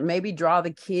attention, maybe draw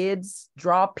the kids,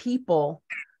 draw people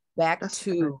back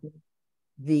to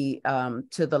the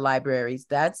libraries.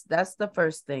 That's the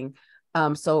first thing.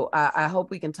 So I hope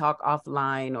we can talk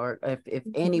offline, or if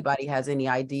anybody has any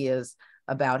ideas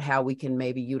about how we can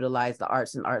maybe utilize the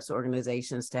arts and arts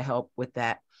organizations to help with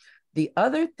that. The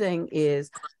other thing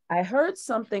is, I heard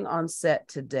something on set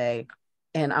today,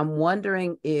 and I'm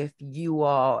wondering if you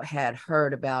all had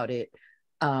heard about it.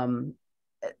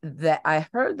 That I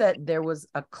heard that there was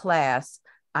a class,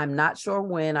 I'm not sure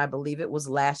when, I believe it was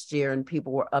last year, and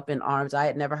people were up in arms. I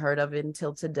had never heard of it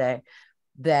until today,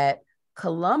 that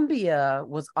Columbia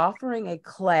was offering a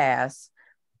class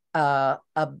that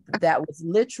was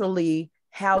literally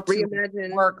how to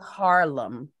rework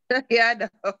Harlem. Yeah, I know.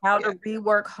 How to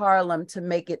rework Harlem to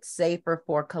make it safer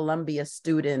for Columbia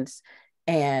students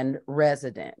and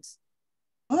residents.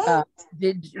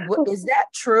 Is that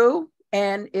true?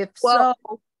 And if so,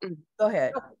 go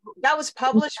ahead. That was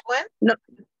published when? No,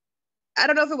 I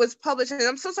don't know if it was published. And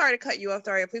I'm so sorry to cut you off,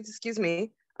 Daria. Please excuse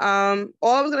me. All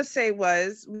I was going to say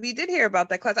was we did hear about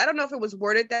that class. I don't know if it was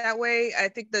worded that way. I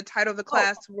think the title of the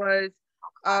class was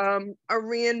a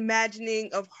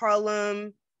reimagining of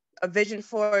Harlem, a vision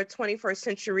for 21st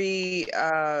century,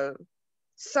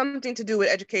 something to do with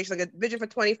education, like a vision for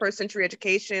 21st century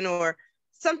education or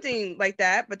something like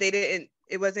that. But it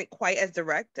wasn't quite as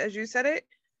direct as you said it.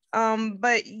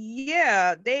 But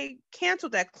yeah, they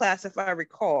canceled that class, if I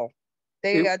recall.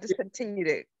 They discontinued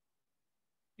it.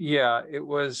 Yeah, it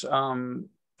was,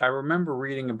 I remember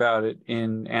reading about it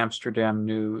in Amsterdam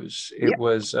News. It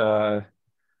was,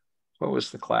 what was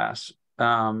the class?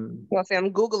 Well, see,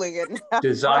 I'm Googling it now.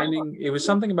 Designing, it was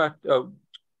something about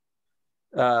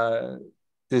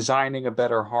designing a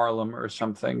better Harlem or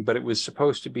something, but it was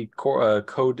supposed to be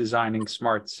co-designing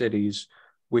smart cities,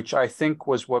 which I think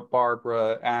was what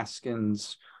Barbara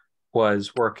Askins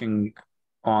was working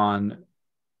on.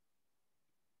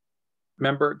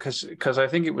 Remember, because I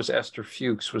think it was Esther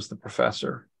Fuchs was the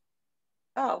professor.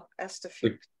 Oh, Esther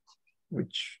Fuchs.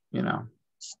 Which, you know.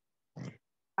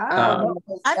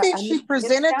 I think she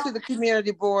presented to the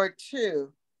community board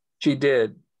too. She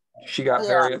did. She got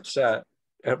very upset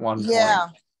at one point. Yeah.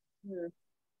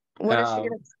 What did she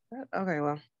get upset? Okay,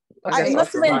 well. It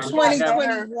must have been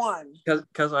 2021.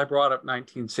 Because I brought up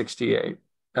 1968.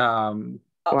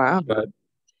 Wow. But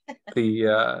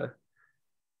it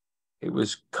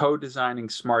was co-designing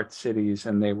smart cities,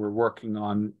 and they were working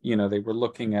on, they were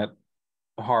looking at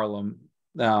Harlem,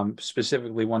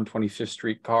 specifically 125th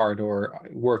Street corridor,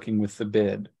 working with the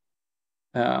bid.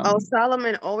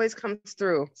 Solomon always comes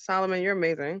through. Solomon, you're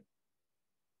amazing.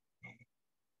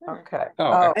 Okay.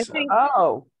 Oh, I think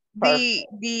the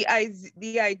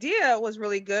idea was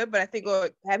really good, but I think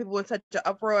what had people in such an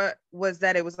uproar was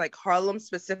that it was like Harlem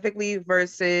specifically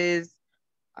versus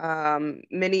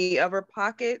many other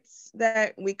pockets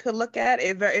that we could look at.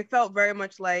 It felt very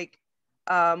much like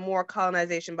more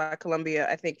colonization by Columbia,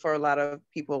 I think, for a lot of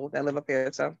people that live up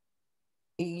here. So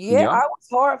yeah, I was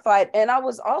horrified, and I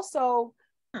was also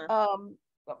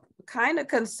kind of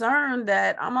concerned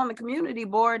that I'm on the community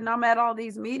board and I'm at all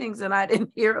these meetings and I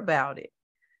didn't hear about it.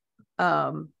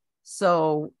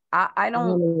 So I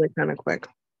don't really kind of quick.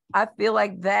 I feel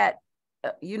like that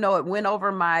you know, it went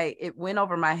over my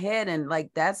head, and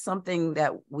like that's something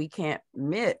that we can't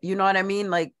admit. You know what I mean?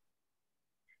 Like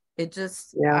it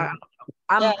just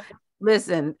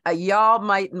listen, y'all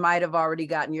might have already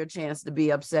gotten your chance to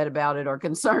be upset about it or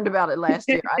concerned about it last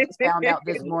year. I just found out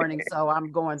this morning, so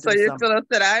I'm going through you're something. still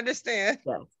upset. I understand.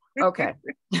 Yeah. Okay.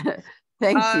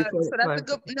 Thank you. So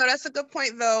that's a good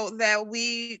point though, that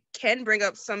we can bring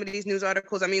up some of these news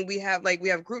articles. I mean, we have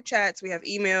group chats, we have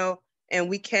email, and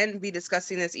we can be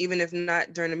discussing this even if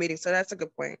not during the meeting. So that's a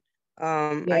good point.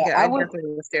 I definitely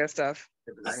will share stuff.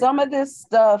 Some of this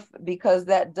stuff, because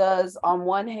that does, on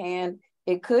one hand,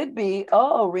 it could be,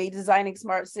 redesigning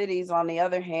smart cities. On the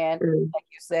other hand, like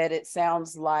you said, it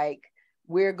sounds like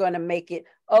we're going to make it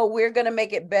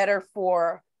better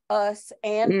for us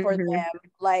and for them.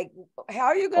 Like, how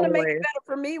are you going to make it better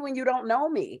for me when you don't know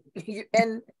me?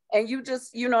 and you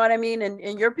just, you know what I mean?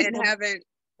 And your people haven't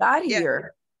got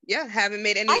here. Yeah, haven't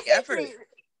made any effort.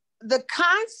 The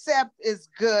concept is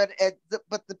good,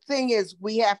 but the thing is,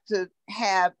 we have to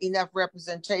have enough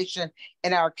representation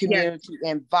in our community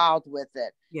involved with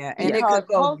it. Yeah, and it could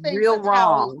go real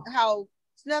wrong. How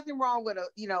there's nothing wrong with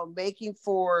making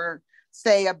for,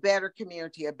 say, a better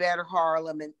community, a better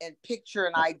Harlem, and picture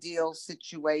an ideal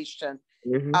situation.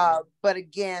 But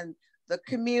again, the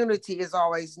community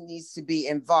always needs to be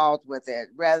involved with it,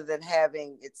 rather than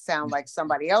having it sound like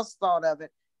somebody else thought of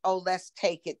it. Oh, let's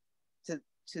take it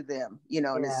to them,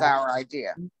 and it's our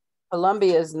idea.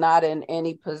 Columbia is not in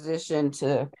any position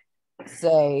to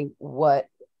say what,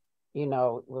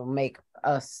 will make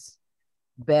us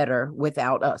better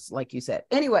without us, like you said.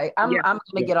 Anyway, I'm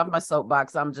gonna get off my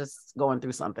soapbox. I'm just going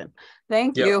through something.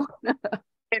 Thank you.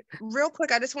 Real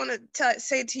quick, I just want to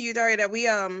say to you, Daria, that we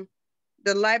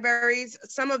the libraries,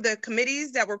 some of the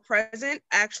committees that were present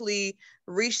actually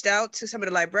reached out to some of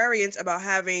the librarians about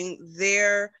having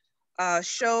their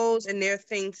shows and their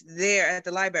things there at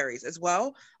the libraries as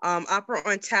well. Opera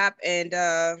on Tap and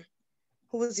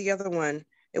who was the other one?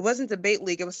 It wasn't Debate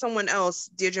League, it was someone else.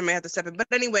 Deirdre may have to step in. But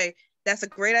anyway, that's a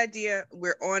great idea.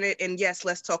 We're on it. And yes,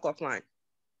 let's talk offline.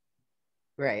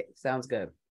 Great. Sounds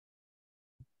good.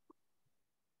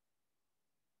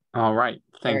 All right.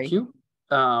 Thank you.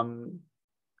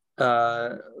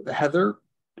 Heather,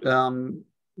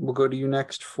 we'll go to you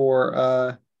next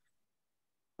for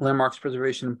Landmarks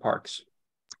Preservation and Parks.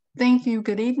 Thank you.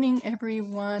 Good evening,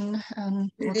 everyone.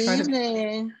 Good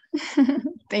evening.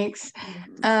 Thanks.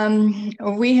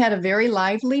 We had a very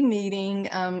lively meeting,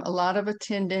 a lot of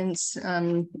attendance,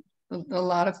 a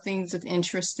lot of things of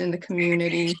interest in the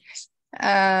community.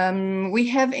 We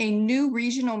have a new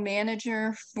regional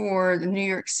manager for the New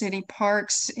York City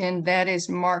parks, and that is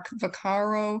Mark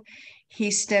Vaccaro. He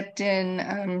stepped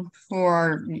in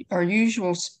for our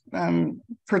usual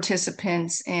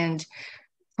participants and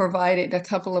provided a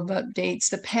couple of updates.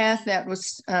 The path that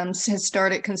was has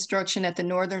started construction at the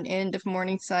northern end of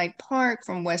Morningside Park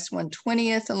from West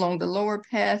 120th along the lower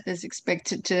path is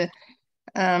expected to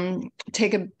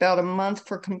take about a month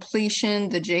for completion.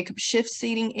 The Jacob Schiff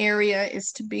seating area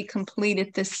is to be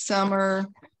completed this summer.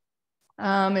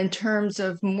 In terms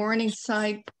of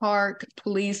Morningside Park,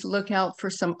 please look out for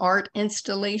some art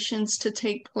installations to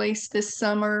take place this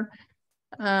summer.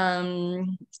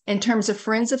 In terms of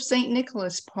Friends of St.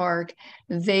 Nicholas Park,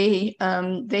 they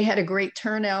had a great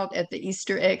turnout at the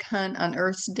Easter egg hunt on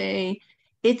Earth's Day.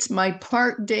 It's My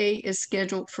Park Day is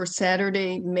scheduled for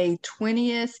Saturday, May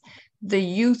 20th. The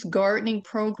youth gardening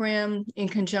program in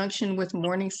conjunction with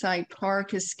Morningside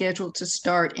Park is scheduled to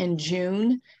start in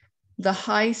June. The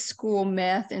high school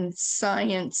math and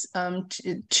science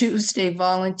Tuesday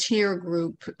volunteer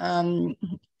group,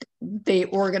 they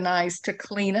organized to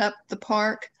clean up the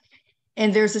park.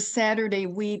 And there's a Saturday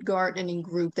weed gardening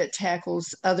group that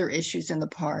tackles other issues in the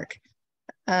park.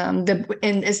 And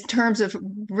in terms of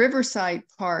Riverside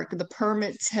Park, the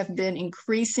permits have been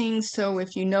increasing. So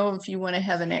if you want to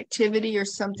have an activity or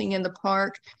something in the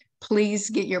park, please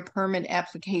get your permit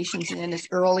applications in as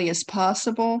early as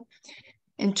possible.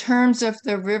 In terms of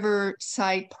the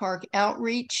Riverside Park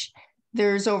outreach,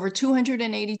 there's over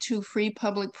 282 free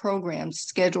public programs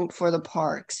scheduled for the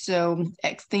park. So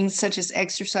things such as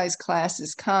exercise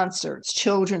classes, concerts,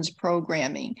 children's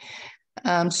programming.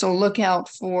 So look out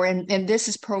for, and this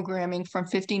is programming from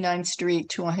 59th Street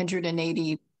to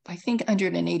 181st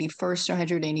or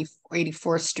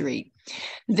 184th Street.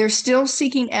 They're still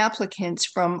seeking applicants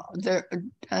from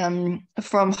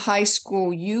high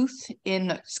school youth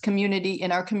in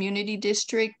our community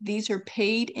district. These are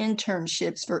paid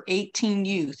internships for 18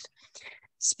 youth,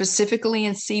 specifically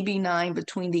in CB9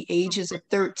 between the ages of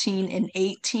 13 and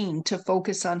 18 to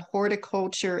focus on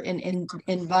horticulture and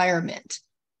environment.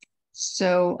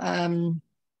 So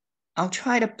I'll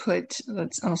try to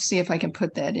I'll see if I can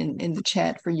put that in the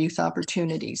chat for youth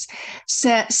opportunities.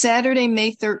 Saturday,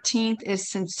 May 13th is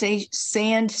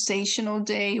Sensational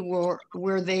Day,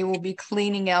 where they will be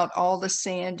cleaning out all the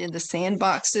sand in the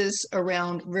sandboxes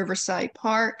around Riverside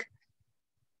Park.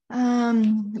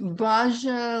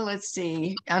 Baja, let's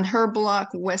see, on her block,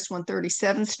 West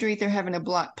 137th Street, they're having a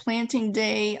block planting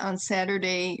day on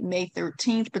Saturday, May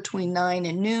 13th between 9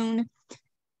 and noon.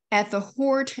 At the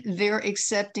Hort, they're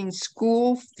accepting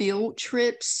school field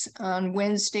trips on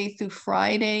Wednesday through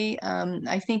Friday.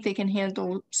 I think they can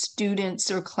handle students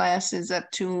or classes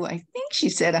up to, I think she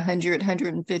said 100,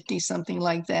 150, something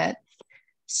like that.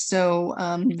 So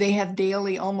they have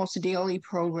almost daily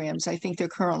programs. I think they're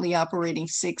currently operating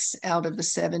 6 out of the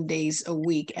 7 days a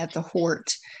week at the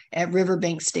Hort at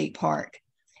Riverbank State Park.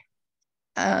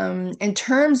 In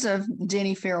terms of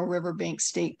Denny Farrell Riverbank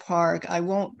State Park, I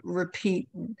won't repeat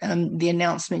the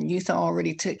announcement Youth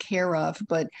already took care of,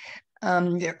 but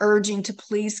they're urging to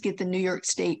please get the New York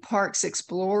State Parks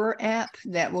Explorer app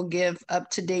that will give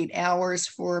up-to-date hours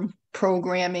for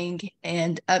programming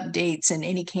and updates and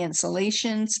any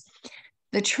cancellations.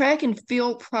 The track and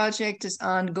field project is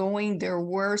ongoing. There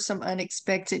were some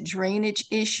unexpected drainage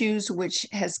issues, which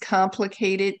has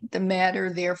complicated the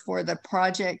matter. Therefore, the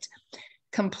project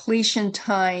completion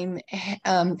time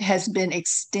has been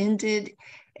extended,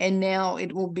 and now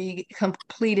it will be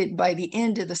completed by the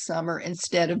end of the summer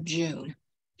instead of June.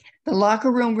 The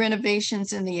locker room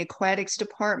renovations in the aquatics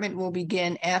department will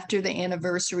begin after the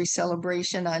anniversary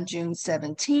celebration on June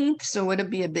 17th, so it'll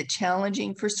be a bit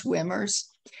challenging for swimmers.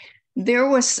 There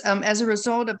was, as a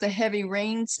result of the heavy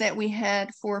rains that we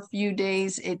had for a few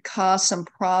days, it caused some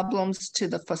problems to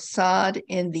the facade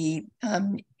in the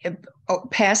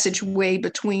passageway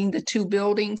between the two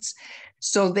buildings.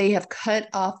 So they have cut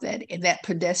off that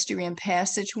pedestrian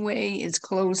passageway. Is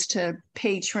closed to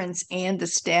patrons and the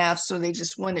staff. So they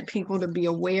just wanted people to be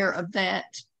aware of that.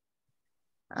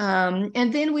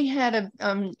 And then we had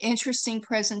an interesting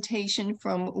presentation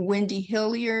from Wendy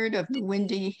Hilliard of the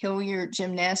Wendy Hilliard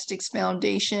Gymnastics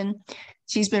Foundation.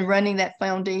 She's been running that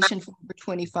foundation for over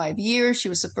 25 years. She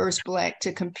was the first Black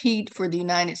to compete for the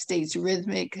United States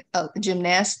Rhythmic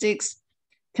Gymnastics,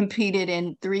 competed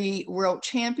in 3 world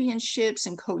championships,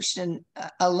 and coached an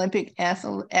Olympic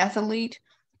athlete.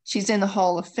 She's in the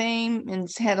Hall of Fame and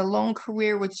has had a long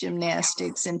career with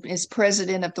gymnastics and is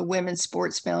president of the Women's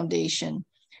Sports Foundation.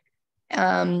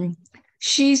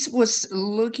 She was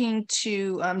looking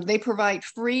to, they provide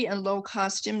free and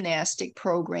low-cost gymnastic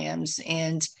programs.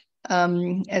 And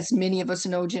as many of us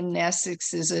know,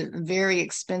 gymnastics is a very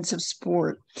expensive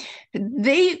sport.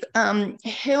 They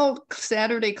held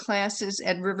Saturday classes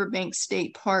at Riverbank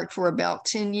State Park for about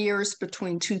 10 years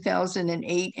between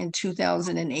 2008 and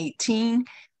 2018.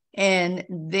 And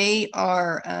they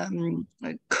are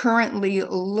currently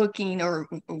looking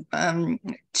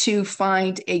to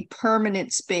find a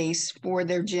permanent space for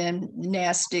their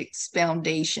gymnastics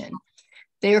foundation.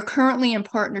 They are currently in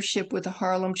partnership with the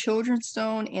Harlem Children's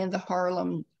Zone and the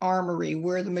Harlem Armory,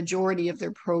 where the majority of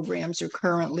their programs are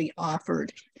currently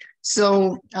offered.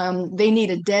 So they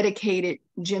need a dedicated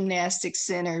gymnastics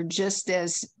center, just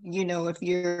as, you know, if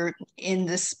you're in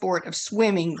the sport of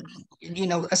swimming, you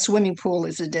know, a swimming pool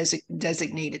is a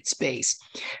designated space.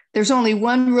 There's only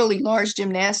one really large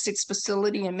gymnastics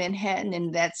facility in Manhattan,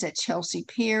 and that's at Chelsea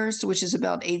Piers, which is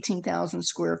about 18,000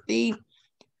 square feet.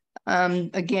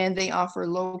 Again, they offer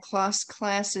low-cost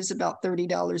classes, about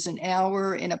 $30 an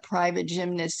hour, and a private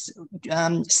gymnast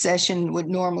session would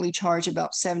normally charge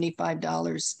about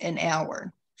 $75 an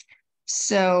hour.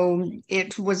 So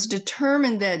it was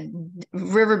determined that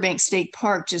Riverbank State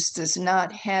Park just does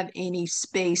not have any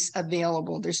space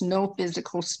available. There's no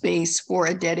physical space for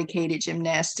a dedicated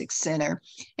gymnastics center.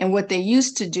 And what they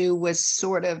used to do was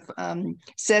sort of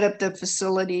set up the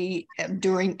facility and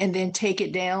then take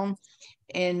it down.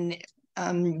 And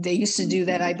they used to do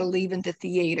that, I believe, in the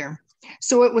theater.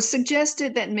 So it was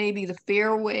suggested that maybe the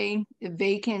Fairway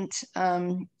vacant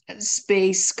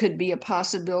space could be a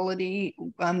possibility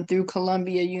through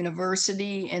Columbia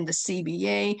University and the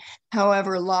CBA.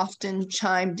 However, Lofton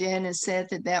chimed in and said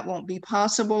that that won't be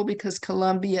possible because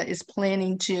Columbia is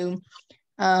planning to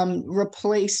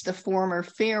replace the former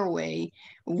Fairway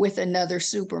with another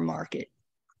supermarket.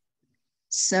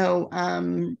 So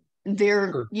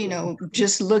they're, you know,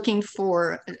 just looking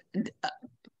for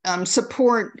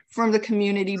support from the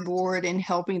community board and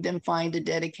helping them find a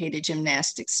dedicated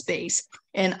gymnastics space.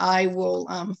 And I will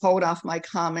hold off my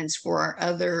comments for our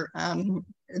other,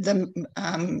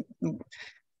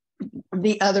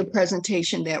 the other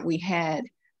presentation that we had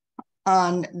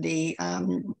on the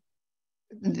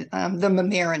the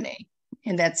marinade,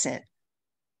 and that's it.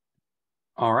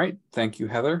 All right, thank you,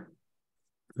 Heather.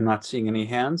 I'm not seeing any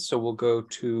hands, so we'll go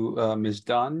to Ms.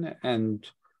 Dunn and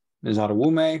Ms.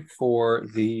 Adewume for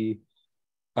the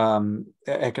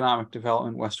Economic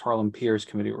Development West Harlem Peers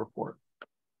Committee report.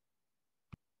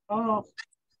 Oh,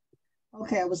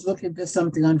 okay. I was looking for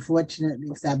something, unfortunately,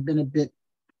 because I've been a bit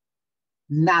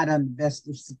not on the best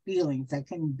of feelings. I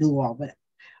couldn't do all, but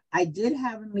I did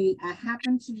have a meet. I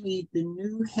happened to meet the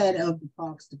new head of the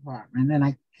Parks Department, and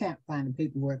I can't find the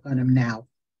paperwork on him now.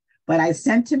 But I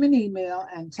sent him an email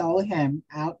and told him,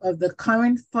 out of the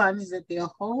current funds that they're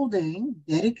holding,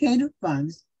 dedicated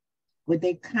funds, would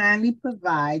they kindly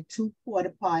provide 2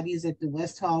 porta potties at the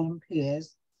West Harlem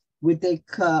Piers? Would they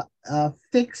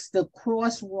fix the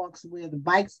crosswalks where the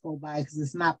bikes go by, because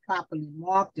it's not properly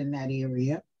marked in that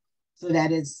area, so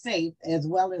that it's safe, as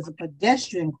well as a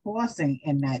pedestrian crossing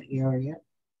in that area.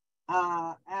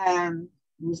 And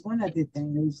there was one other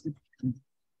thing. There was the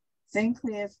St.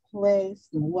 Clair's Place,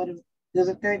 the water. There's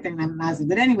a third thing I'm not saying.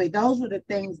 But anyway, those were the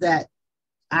things that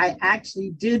I actually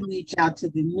did reach out to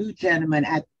the new gentleman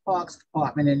at the Parks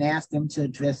Department and ask them to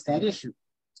address that issue.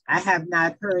 I have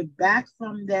not heard back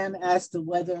from them as to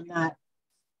whether or not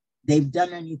they've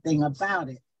done anything about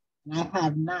it. And I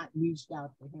have not reached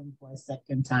out to him for a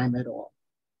second time at all.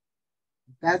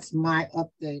 That's my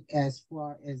update as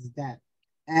far as that.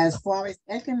 As far as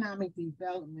economic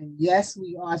development, yes,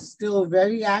 we are still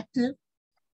very active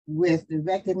with the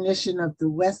recognition of the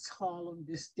West Harlem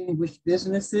distinguished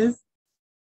businesses,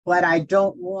 but I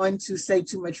don't want to say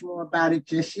too much more about it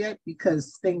just yet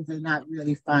because things are not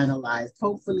really finalized.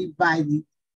 Hopefully by the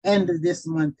end of this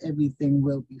month, everything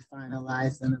will be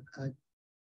finalized and a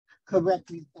correct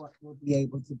report will be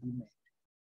able to be made.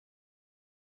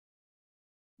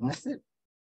 That's it.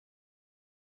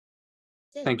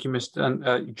 Thank you, Ms.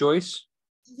 Dunn. Joyce?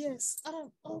 Yes,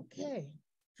 okay.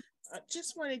 I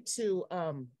just wanted to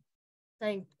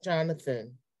thank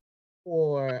Jonathan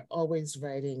for always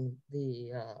writing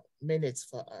the minutes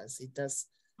for us. He does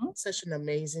such an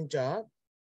amazing job.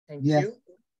 Thank you.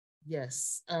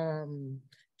 Yes.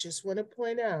 Just want to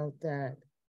point out that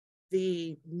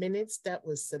the minutes that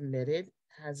was submitted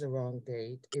has a wrong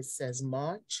date. It says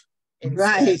March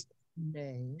instead of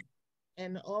May.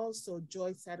 And also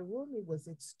Joyce Adewume was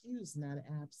excused, not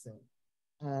absent.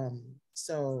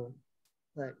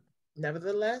 But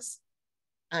nevertheless,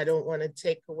 I don't want to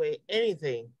take away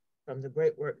anything from the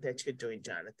great work that you're doing,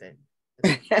 Jonathan.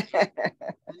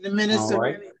 The minister,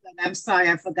 right. really, I'm sorry,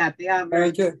 I forgot the hour.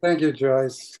 Thank you,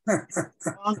 Joyce.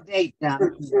 Wrong date,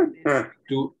 Jonathan.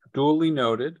 Duly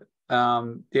noted.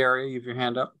 Daria, you have your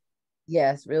hand up.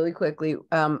 Yes, really quickly.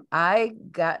 I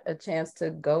got a chance to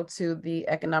go to the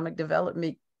economic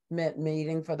development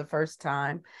meeting for the first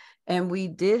time, and we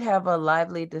did have a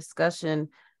lively discussion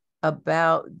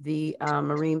about the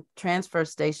marine transfer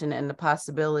station and the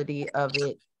possibility of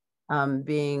it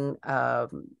being a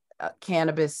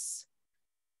cannabis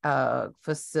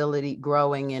facility,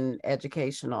 growing and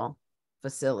educational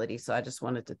facility. So I just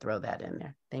wanted to throw that in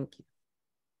there. Thank you.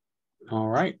 All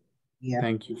right. Yeah.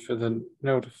 Thank you for the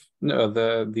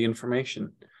the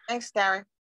information. Thanks, Darren.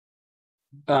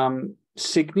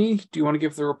 Signe, do you want to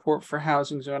give the report for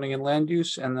housing, zoning, and land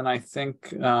use? And then I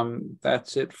think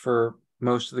that's it for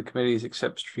most of the committees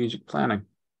except strategic planning.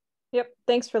 Yep.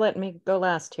 Thanks for letting me go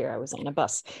last here. I was on a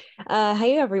bus.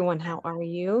 Hey, everyone. How are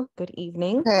you? Good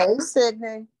evening. Hey,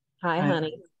 Sydney. Hi,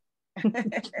 honey.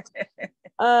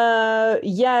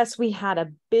 Yes, we had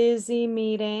a busy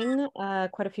meeting,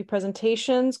 quite a few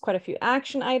presentations, quite a few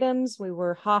action items. We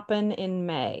were hopping in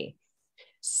May.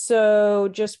 So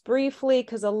just briefly,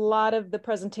 because a lot of the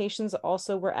presentations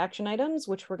also were action items,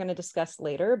 which we're going to discuss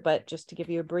later, but just to give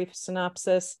you a brief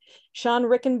synopsis, Sean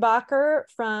Rickenbacker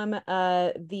from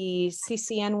the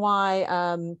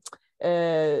CCNY,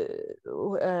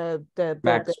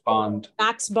 Max Bond.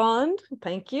 Max Bond,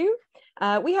 thank you.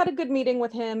 We had a good meeting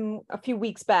with him a few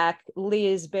weeks back,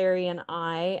 Liz, Barry, and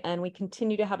I, and we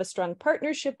continue to have a strong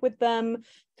partnership with them,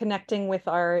 connecting with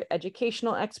our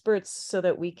educational experts so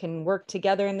that we can work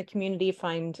together in the community,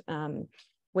 find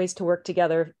ways to work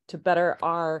together to better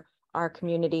our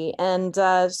community. And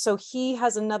so he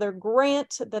has another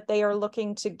grant that they are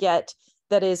looking to get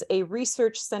that is a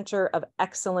research center of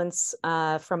excellence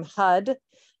from HUD.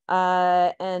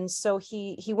 And so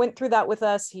he went through that with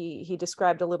us. He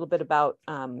described a little bit about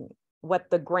what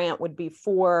the grant would be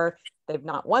for. They've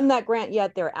not won that grant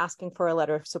yet. They're asking for a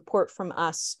letter of support from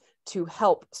us to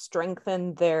help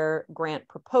strengthen their grant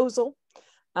proposal.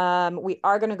 We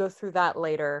are going to go through that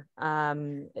later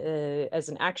as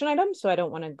an action item, so I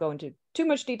don't want to go into too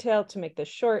much detail to make this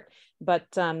short, but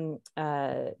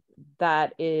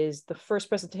that is the first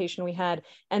presentation we had.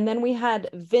 And then we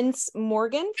had Vince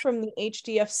Morgan from the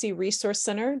HDFC Resource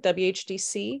Center,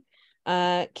 WHDC,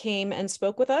 came and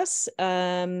spoke with us,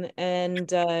 and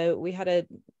we had a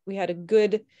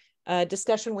good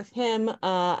discussion with him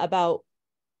about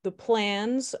the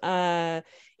plans.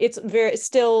 It's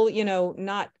still,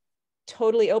 not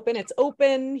totally open. It's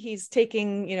open. He's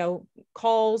taking,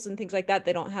 calls and things like that.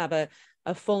 They don't have a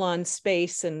full-on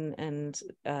space and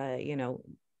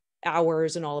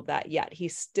hours and all of that yet.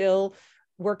 He's still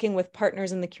working with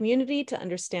partners in the community to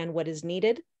understand what is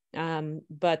needed.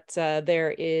 But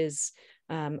there is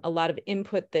a lot of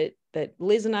input that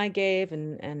Liz and I gave,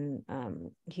 and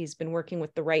he's been working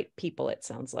with the right people, it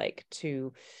sounds like,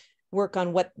 to work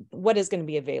on what is going to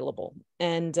be available.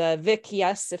 And Vic,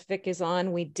 yes, if Vic is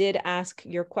on, we did ask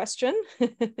your question.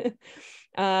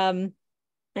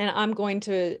 And I'm going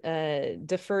to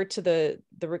defer to the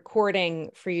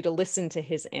recording for you to listen to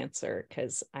his answer,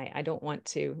 because I don't want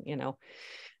to,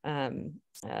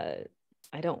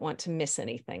 I don't want to miss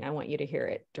anything. I want you to hear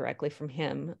it directly from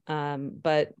him.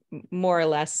 But more or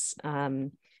less,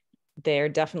 they're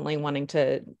definitely wanting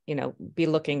to, be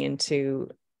looking into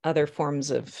other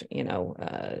forms of,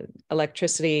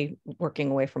 electricity, working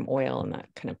away from oil and that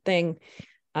kind of thing.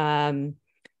 And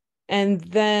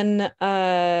then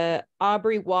Audrey,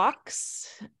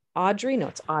 I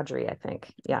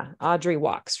think. Yeah, Audrey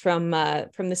Walks from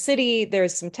the city.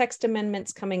 There's some text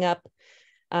amendments coming up.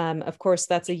 Of course,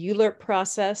 that's a ULERP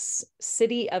process.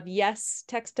 City of Yes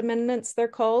text amendments, they're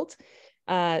called.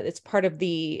 It's part of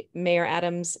the Mayor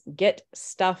Adams Get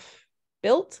Stuff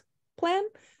Built plan.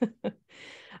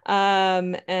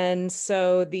 And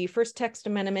so the first text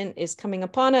amendment is coming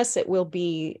upon us. It will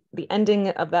be, the ending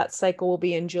of that cycle will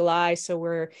be in July. So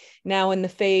we're now in the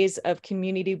phase of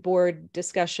community board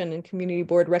discussion and community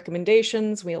board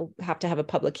recommendations. We'll have to have a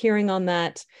public hearing on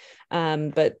that.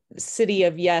 But City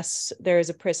of Yes, there is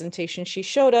a presentation she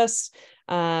showed us,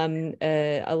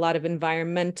 a lot of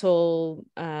environmental,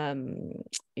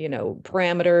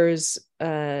 parameters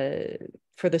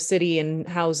for the city and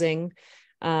housing.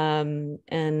 And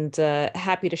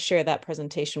happy to share that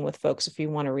presentation with folks if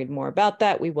you want to read more about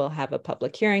that. We will have a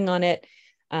public hearing on it.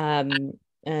 And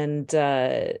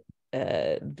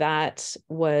that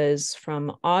was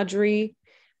from Audrey.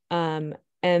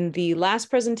 And the last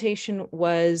presentation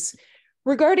was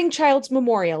regarding Child's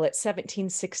Memorial at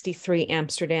 1763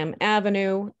 Amsterdam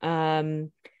Avenue.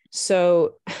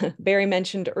 So Barry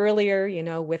mentioned earlier,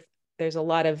 there's a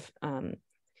lot of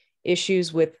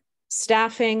issues with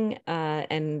staffing,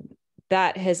 and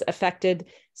that has affected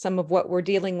some of what we're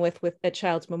dealing with at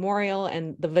Child's Memorial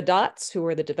and the Vedots, who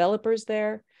are the developers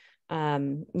there.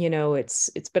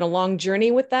 It's been a long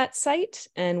journey with that site,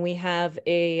 and we have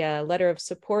a letter of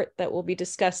support that will be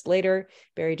discussed later.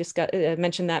 Barry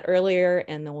mentioned that earlier,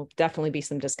 and there will definitely be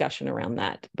some discussion around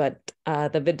that. But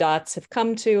the Vedots have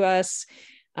come to us.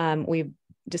 We've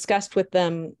discussed with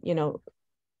them,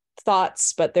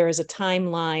 thoughts, but there is a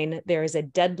timeline, there is a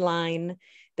deadline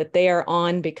that they are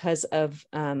on because of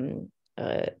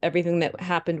everything that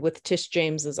happened with Tish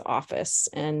James's office,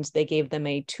 and they gave them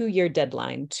a 2-year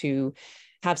deadline to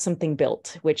have something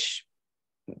built, which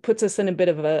puts us in a bit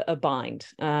of a bind,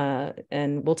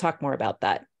 and we'll talk more about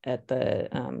that at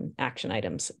the action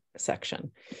items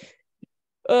section.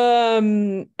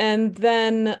 And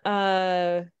then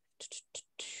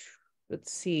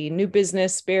let's see, new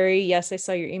business, Barry. Yes, I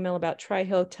saw your email about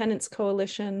Tri-Hill Tenants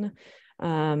Coalition.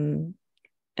 And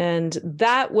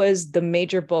that was the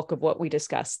major bulk of what we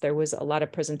discussed. There was a lot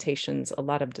of presentations, a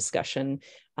lot of discussion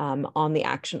on the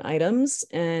action items,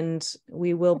 and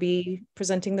we will be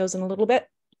presenting those in a little bit.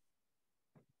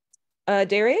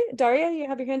 Daria, you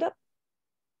have your hand up?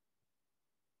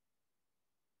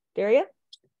 Daria?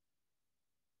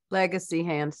 Legacy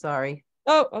hand, sorry.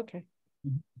 Oh, okay.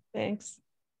 Thanks.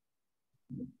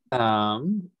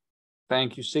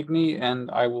 Thank you, Signe,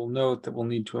 and I will note that we'll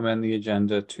need to amend the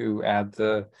agenda to add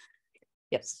the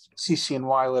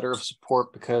CCNY letter of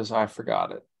support because I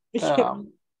forgot it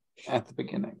at the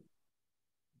beginning.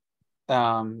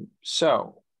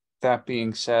 So that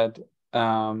being said,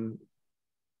 are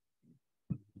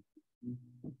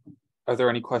there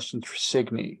any questions for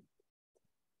Signe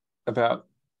about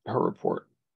her report?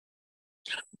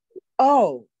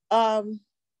 Oh, can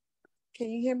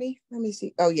you hear me? Let me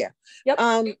see. Oh yeah. Yep.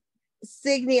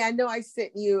 Signe, I know I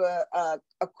sent you a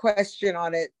question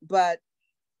on it, but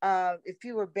if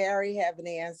you or Barry have an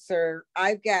answer,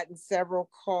 I've gotten several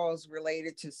calls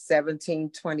related to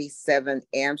 1727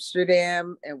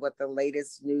 Amsterdam and what the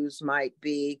latest news might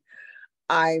be.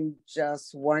 I'm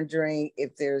just wondering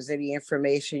if there's any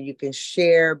information you can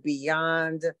share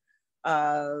beyond,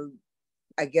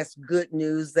 I guess, good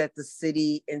news that the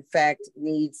city, in fact,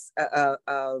 needs,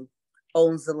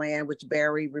 owns the land, which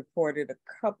Barry reported a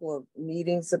couple of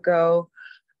meetings ago.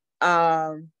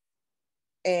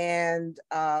 And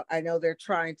I know they're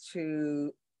trying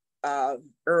to,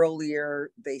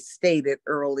 they stated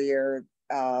earlier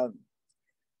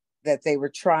that they were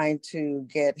trying to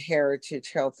get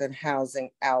Heritage Health and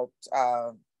Housing out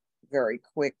very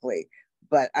quickly,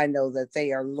 but I know that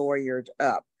they are lawyered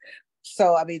up.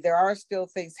 So, I mean, there are still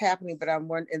things happening, but I'm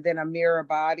wondering, and then Amir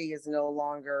Abadi is no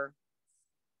longer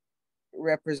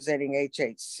representing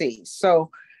HHC.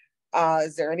 So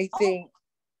is there anything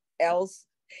else?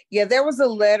 Yeah, there was a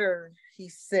letter he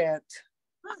sent.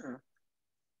 Okay.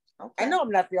 I know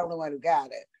I'm not the only one who got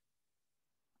it.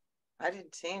 I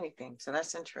didn't see anything, so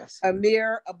that's interesting.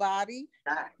 Amir Abadi?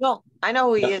 No, I know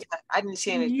who he is. I didn't see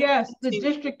anything. Yes, the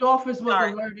district office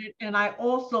was alerted, and I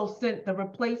also sent the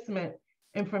replacement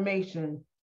information.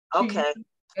 Okay. I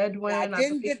Edwin.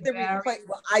 didn't get the replacement.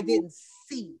 Well, I didn't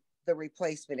see the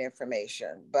replacement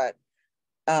information, but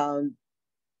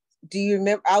do you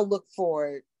remember? I'll look for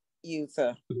it,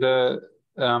 Yutha. The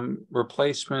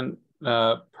replacement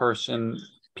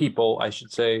people, I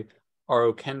should say, are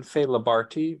Okenfe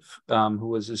Labarti, who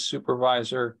was his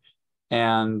supervisor,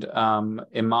 and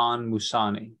Iman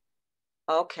Musani.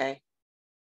 Okay.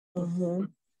 Mm-hmm.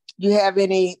 Do you have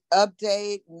any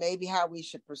update, maybe how we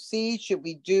should proceed? Should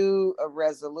we do a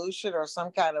resolution or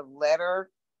some kind of letter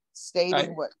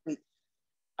stating what we...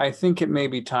 I think it may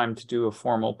be time to do a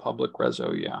formal public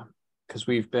reso, yeah, because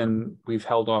we've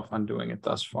held off on doing it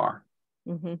thus far.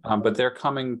 Mm-hmm. But they're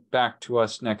coming back to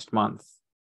us next month.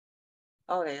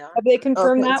 Oh, they are? Have they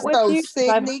confirmed that with you?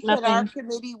 Sydney, can our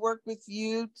committee work with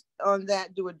you on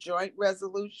that, do a joint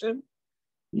resolution?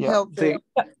 Yeah,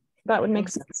 that would make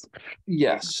sense.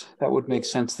 Yes, that would make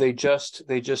sense. They just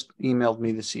emailed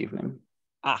me this evening.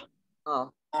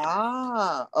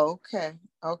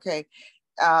 Okay.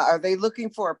 Are they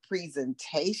looking for a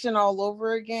presentation all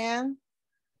over again?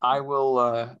 I will.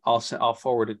 I'll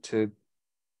forward it to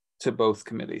both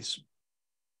committees.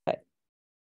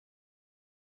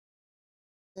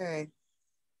 Okay.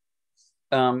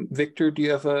 Victor, do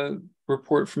you have a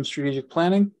report from strategic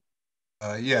planning?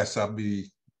 Yes, I'll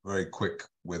be very quick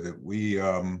with it. We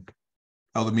held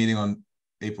a meeting on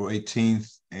April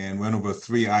 18th and went over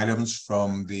 3 items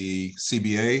from the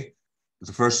CBA.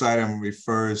 The first item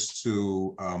refers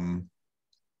to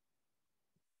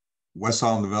West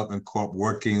Harlem Development Corp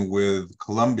working with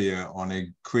Columbia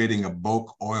on creating a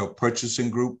bulk oil purchasing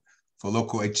group for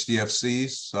local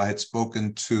HDFCs. So I had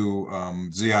spoken to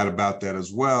Ziad about that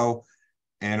as well,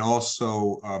 and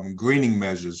also greening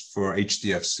measures for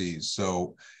HDFCs.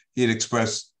 So he had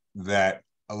expressed that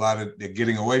they're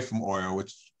getting away from oil,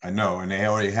 which I know, and they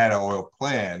already had an oil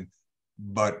plan,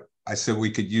 but I said we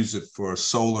could use it for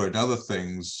solar and other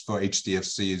things for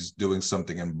HDFCs doing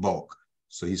something in bulk.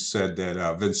 So he said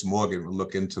that Vince Morgan will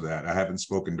look into that. I haven't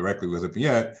spoken directly with him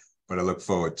yet, but I look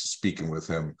forward to speaking with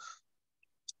him.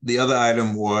 The other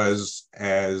item was,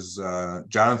 as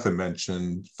Jonathan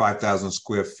mentioned, 5,000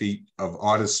 square feet of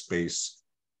artist space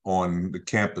on the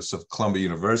campus of Columbia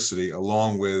University,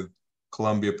 along with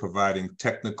Columbia providing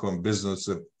technical and business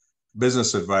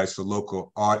advice for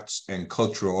local arts and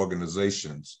cultural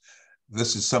organizations.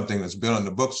 This is something that's been on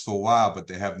the books for a while, but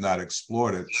they have not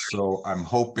explored it. So I'm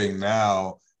hoping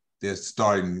now they're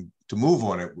starting to move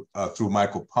on it through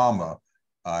Michael Palmer.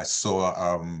 I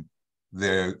saw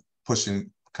they're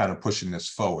kind of pushing this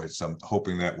forward. So I'm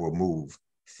hoping that will move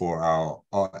for our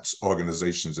arts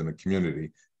organizations in the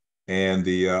community. And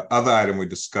the other item we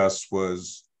discussed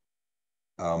was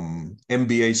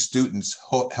MBA students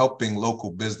helping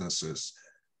local businesses.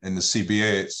 In the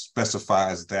CBA, it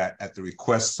specifies that at the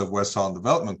request of West Harlem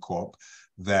Development Corp,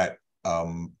 that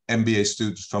MBA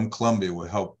students from Columbia will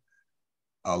help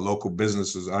local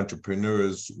businesses,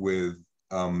 entrepreneurs with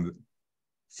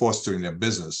fostering their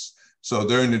business. So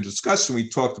during the discussion, we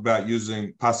talked about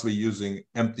possibly using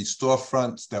empty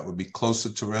storefronts that would be closer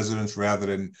to residents rather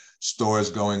than stores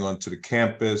going onto the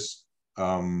campus.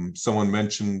 Someone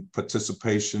mentioned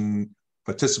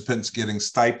participants getting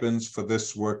stipends for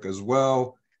this work as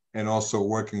well, and also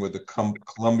working with the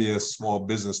Columbia Small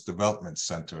Business Development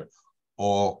Center,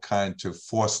 all kind to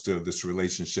foster this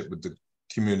relationship with the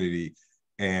community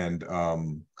and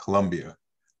Columbia.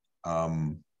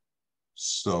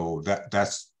 So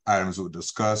that's items we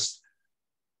discussed.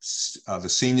 The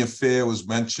senior fair was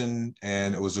mentioned,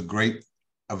 and it was a great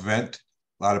event.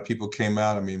 A lot of people came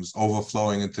out. I mean, it was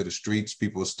overflowing into the streets.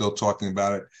 People were still talking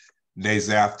about it days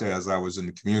after as I was in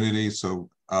the community. So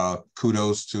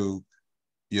kudos to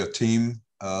your team,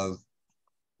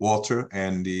 Walter,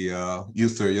 and the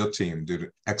youth of your team did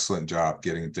an excellent job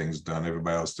getting things done.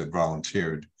 Everybody else that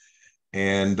volunteered.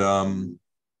 And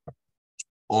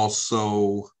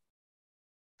also,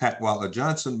 Pat Wilder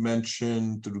Johnson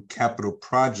mentioned through capital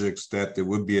projects that there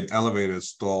would be an elevator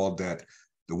installed at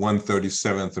the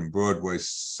 137th and Broadway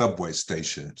subway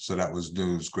station. So that was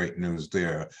news, great news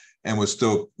there. And we're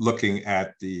still looking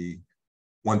at the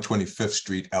 125th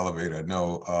Street elevator. I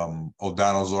know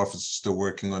O'Donnell's office is still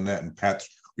working on that, and Pat's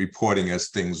reporting as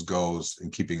things goes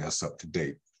and keeping us up to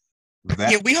date.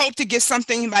 Yeah, we hope to get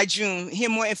something by June, hear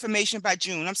more information by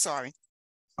June. I'm sorry.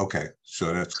 Okay,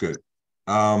 so that's good.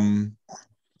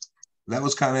 That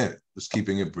was kind of it, just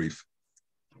keeping it brief.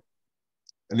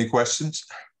 Any questions?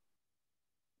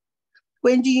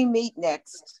 When do you meet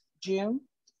next? June?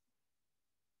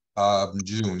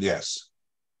 June, yes.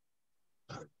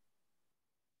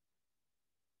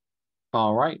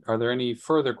 All right. Are there any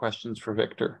further questions for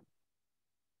Victor?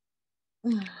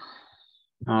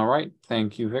 All right.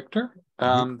 Thank you, Victor.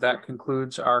 That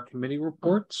concludes our committee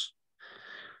reports.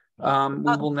 We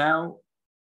will now.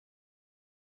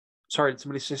 Sorry, did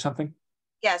somebody say something?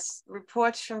 Yes,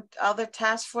 reports from other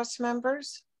task force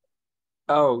members.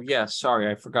 Oh, yes. Sorry,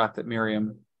 I forgot that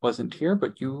Miriam wasn't here,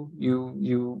 but you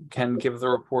can give the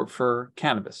report for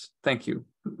cannabis. Thank you,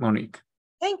 Monique.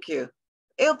 Thank you.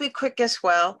 It'll be quick as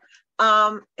well.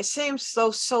 It seems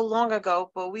so long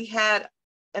ago, but we had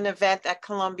an event at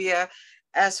Columbia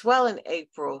as well in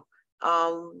April.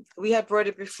 We had brought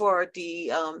it before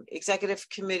the executive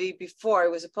committee before.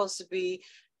 It was supposed to be,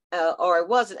 or it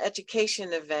was an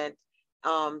education event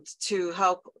to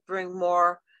help bring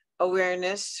more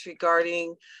awareness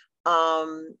regarding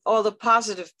all the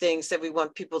positive things that we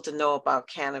want people to know about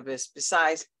cannabis,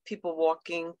 besides people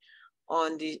walking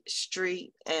on the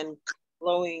street and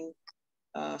blowing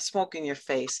smoke in your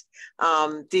face.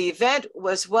 The event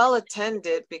was well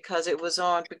attended because it was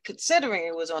on, considering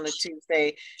it was on a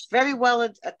Tuesday, very well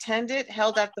attended,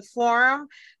 held at the Forum.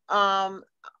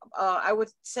 I would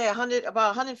say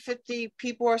about 150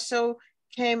 people or so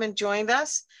came and joined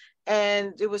us.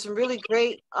 And it was a really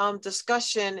great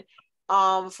discussion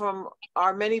from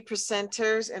our many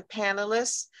presenters and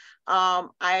panelists.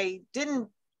 I didn't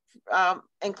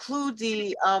include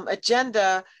the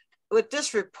agenda with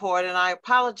this report, and I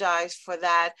apologize for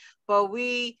that, but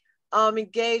we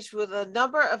engaged with a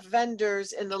number of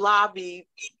vendors in the lobby,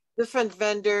 different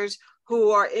vendors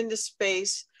who are in the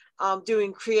space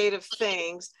doing creative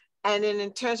things. And then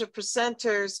in terms of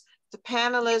presenters, the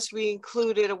panelists we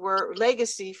included were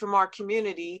Legacy from our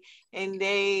community, and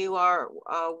they were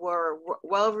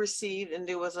well received, and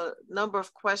there was a number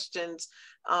of questions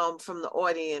from the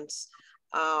audience.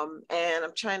 And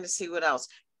I'm trying to see what else.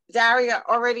 Daria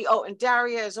already, and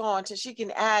Daria is on, so she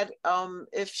can add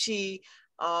if she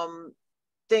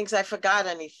thinks I forgot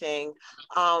anything.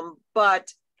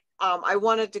 But I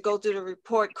wanted to go through the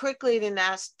report quickly and then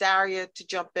ask Daria to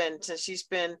jump in, since she's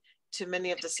been to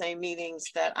many of the same meetings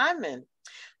that I'm in.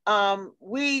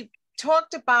 We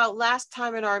talked about last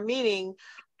time in our meeting,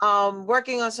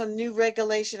 working on some new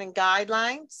regulation and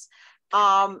guidelines.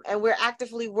 And we're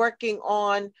actively working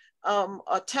on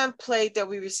a template that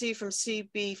we received from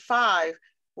CB5.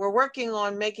 We're working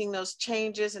on making those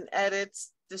changes and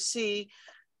edits to see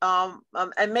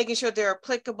and making sure they're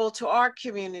applicable to our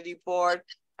community board.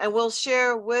 And we'll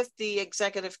share with the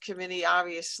executive committee,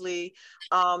 obviously,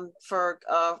 for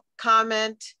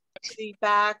comment,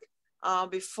 feedback,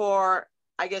 before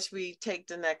I guess we take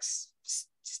the next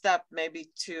step, maybe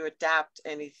to adapt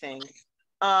anything.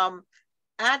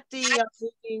 At the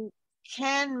meeting,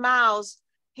 Ken Miles,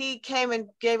 he came and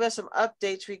gave us some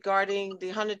updates regarding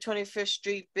the 125th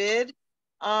Street bid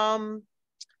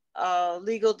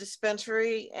legal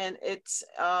dispensary and its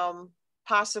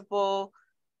possible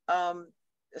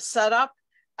setup.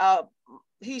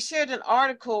 He shared an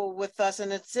article with us,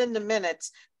 and it's in the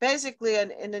minutes. Basically,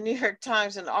 in the New York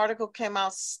Times, an article came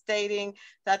out stating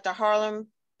that the Harlem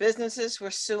businesses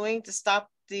were suing to stop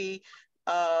the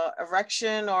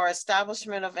erection or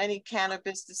establishment of any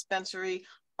cannabis dispensary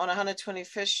on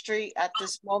 125th Street at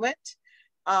this moment.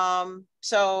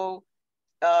 So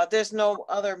there's no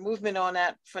other movement on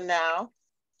that for now.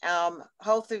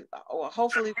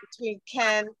 Hopefully between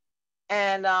Ken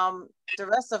and the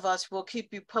rest of us will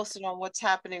keep you posted on what's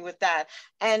happening with that.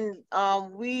 And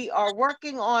we are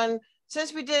working on,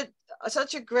 since we did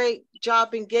such a great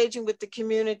job engaging with the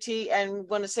community, and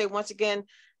want to say once again,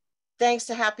 thanks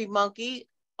to Happy Monkey,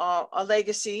 a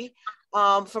legacy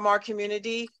from our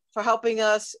community, for helping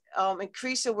us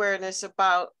increase awareness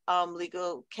about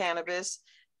legal cannabis.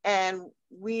 And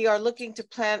we are looking to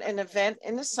plan an event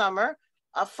in the summer,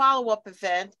 a follow-up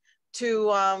event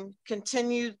to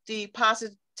continue the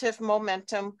positive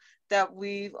momentum that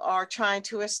we are trying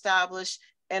to establish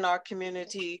in our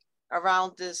community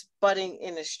around this budding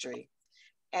industry.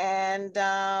 And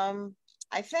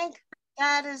I think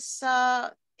that is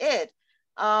it.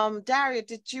 Daria,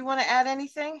 did you want to add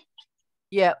anything?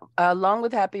 Yeah, along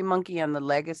with Happy Monkey and the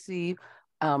legacy,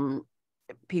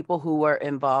 people who were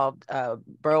involved,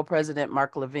 Borough President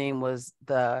Mark Levine was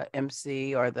the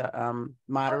MC or the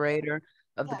moderator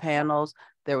of the panels.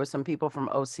 There were some people from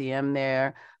OCM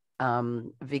there.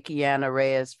 Vicky Anna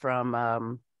Reyes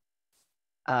from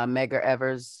Medgar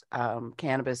Evers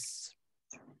cannabis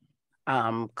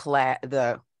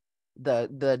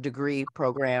the degree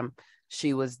program,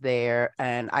 she was there.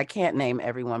 And I can't name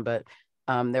everyone, but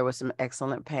there were some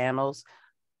excellent panels.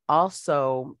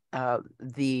 Also,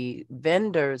 the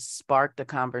vendors sparked a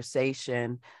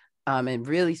conversation and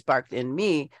really sparked in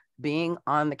me, being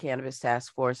on the Cannabis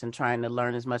Task Force and trying to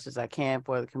learn as much as I can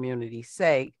for the community's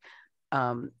sake.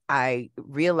 I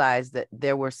realized that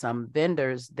there were some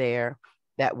vendors there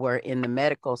that were in the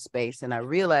medical space. And I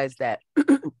realized that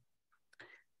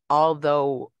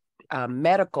although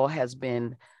medical has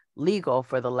been legal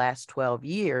for the last 12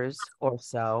 years or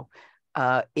so,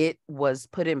 it was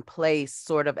put in place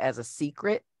sort of as a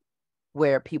secret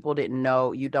where people didn't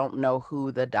know, you don't know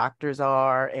who the doctors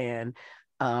are, and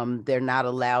they're not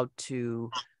allowed to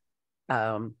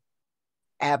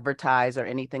advertise or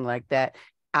anything like that.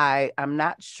 I'm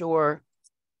not sure,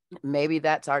 maybe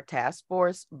that's our task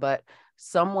force, but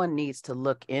someone needs to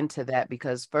look into that,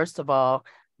 because first of all,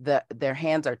 their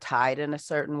hands are tied in a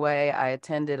certain way. I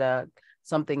attended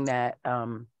something that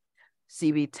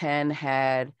CB10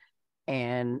 had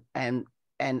and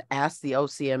asked the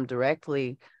OCM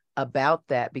directly about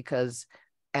that, because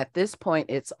at this point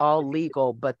it's all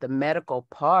legal, but the medical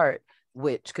part,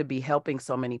 which could be helping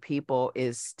so many people,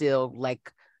 is still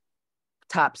like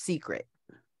top secret.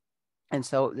 And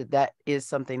so that is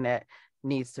something that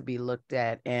needs to be looked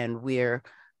at, and we're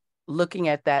looking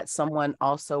at that. Someone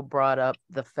also brought up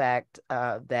the fact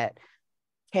that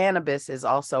cannabis is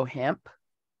also hemp,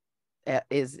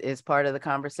 is part of the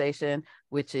conversation,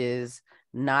 which is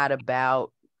not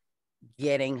about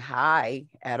getting high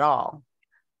at all.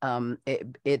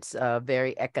 It's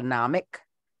very economic,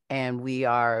 and we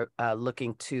are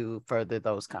looking to further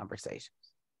those conversations.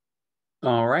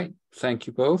 All right, thank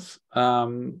you both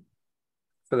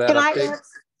for that Can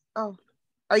update.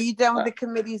 Are you done with the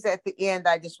committees at the end?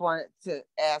 I just wanted to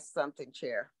ask something,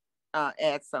 Chair.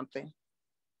 Add something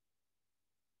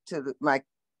to my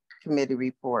committee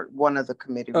report, one of the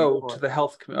committee reports. To the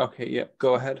health committee. Okay, yeah,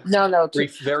 go ahead. No, very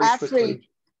quickly.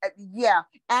 Yeah,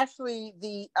 actually,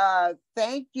 the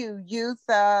thank you, Youth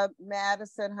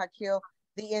Madison Hakil.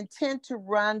 The intent to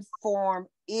run form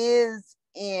is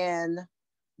in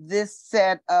this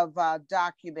set of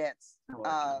documents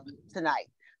tonight.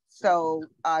 So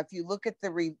if you look at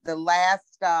the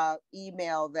last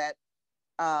email that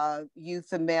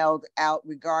Youth mailed out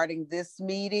regarding this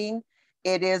meeting,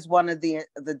 it is one of the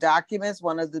documents,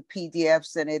 one of the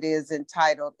PDFs, and it is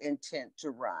entitled Intent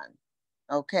to Run.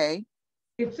 Okay.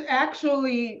 It's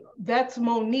actually, that's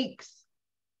Monique's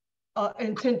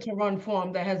intent to run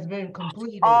form that has been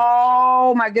completed.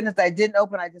 Oh my goodness, I didn't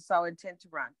open, I just saw intent to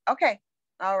run. Okay,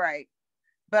 all right.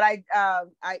 But I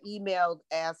emailed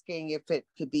asking if it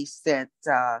could be sent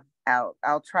out.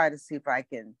 I'll try to see if I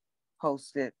can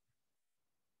post it.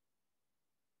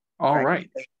 All right.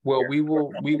 Well, we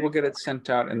will get it sent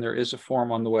out, and there is a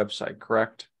form on the website,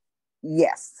 correct?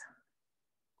 Yes.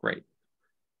 Great.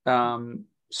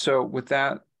 So with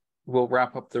that, we'll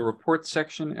wrap up the report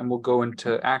section and we'll go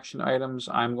into action items.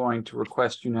 I'm going to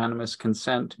request unanimous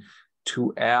consent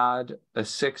to add a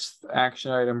 6th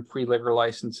action item, pre-liquor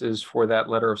licenses, for that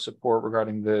letter of support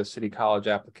regarding the City College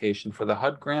application for the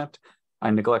HUD grant.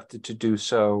 I neglected to do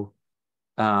so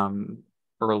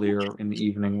earlier in the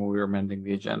evening when we were amending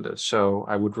the agenda. So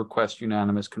I would request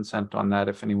unanimous consent on that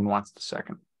if anyone wants to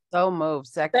second. So moved.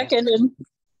 Second.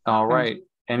 All right.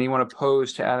 Anyone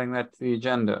opposed to adding that to the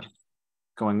agenda?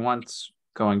 Going once,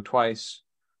 going twice.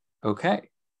 Okay.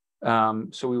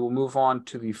 So we will move on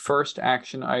to the first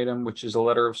action item, which is a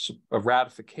letter of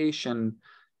ratification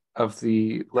of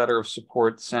the letter of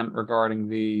support sent regarding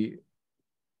the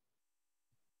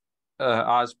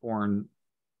Osborne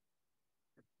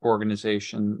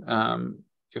organization.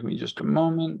 Give me just a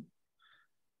moment.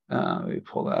 Let me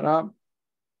pull that up.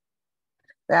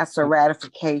 That's a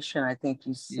ratification, I think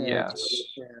you said. Yes.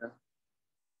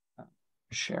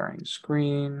 Sharing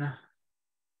screen.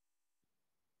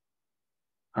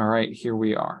 All right, here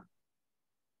we are.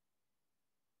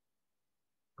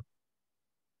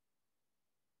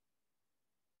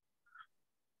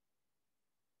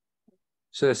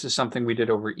 So this is something we did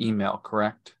over email,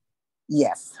 correct?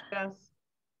 Yes. Yes.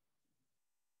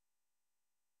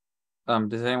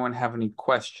 Does anyone have any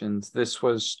questions? This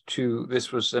was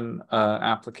an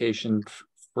application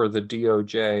for the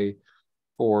DOJ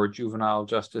for juvenile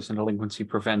justice and delinquency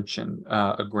prevention,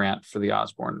 a grant for the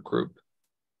Osborne Group.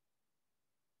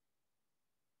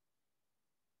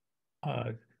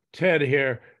 Ted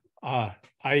here.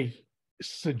 I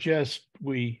suggest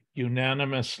we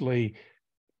unanimously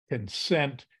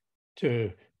consent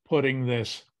to putting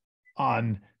this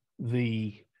on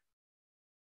the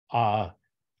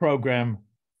program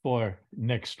for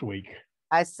next week.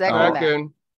 I second that.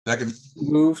 Second.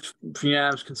 Moved for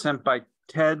unanimous consent by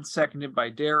Ted, seconded by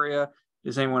Daria.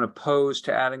 Is anyone opposed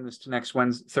to adding this to next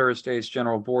Thursday's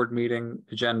general board meeting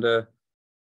agenda?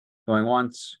 Going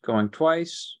once, going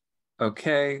twice.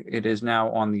 Okay, it is now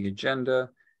on the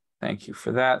agenda. Thank you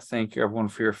for that. Thank you everyone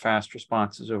for your fast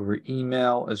responses over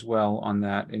email as well on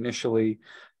that initially.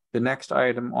 The next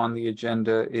item on the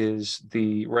agenda is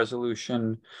the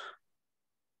resolution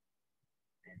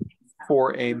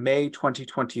for a May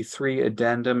 2023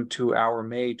 addendum to our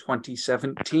May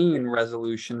 2017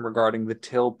 resolution regarding the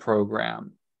TIL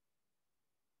program.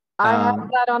 I have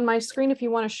that on my screen if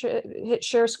you want to hit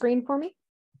share screen for me.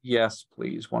 Yes,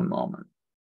 please. One moment.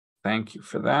 Thank you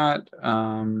for that.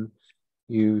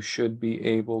 You should be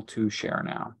able to share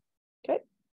now. Okay.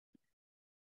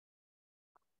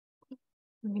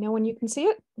 Let me know when you can see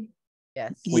it.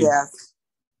 Yes. Yes.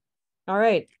 All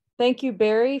right. Thank you,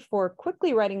 Barry, for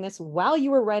quickly writing this while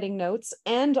you were writing notes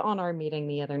and on our meeting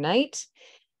the other night.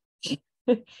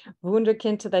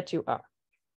 Wunderkind that you are.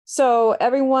 So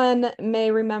everyone may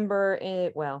remember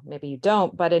it, well, maybe you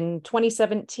don't, but in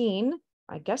 2017,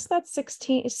 I guess that's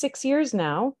 6 years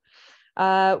now,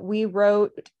 we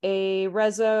wrote a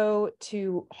reso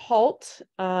to halt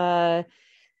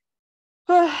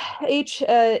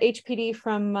HPD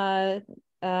from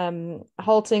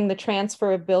halting the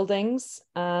transfer of buildings,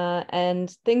 and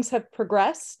things have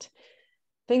progressed.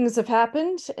 Things have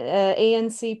happened.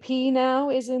 ANCP now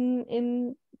is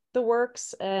in the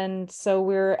works, and so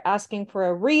we're asking for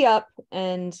a re-up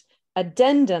and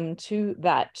addendum to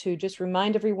that to just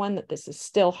remind everyone that this is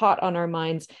still hot on our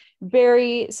minds.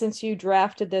 Barry, since you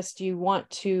drafted this, do you want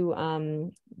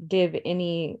to give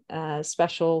any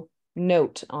special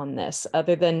note on this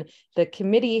other than the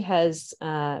committee has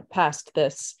passed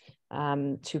this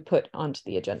to put onto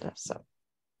the agenda? So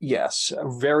yes,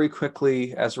 very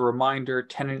quickly, as a reminder,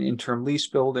 tenant interim lease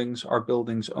buildings are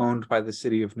buildings owned by the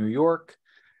city of New York.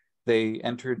 The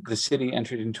city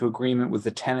entered into agreement with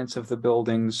the tenants of the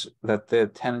buildings that the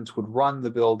tenants would run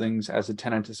the buildings as a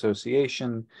tenant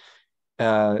association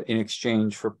in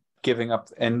exchange for giving up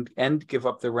and give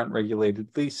up their rent regulated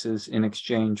leases in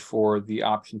exchange for the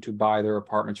option to buy their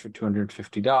apartments for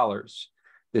 $250.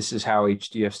 This is how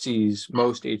most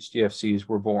HDFCs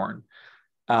were born.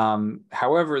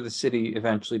 However, the city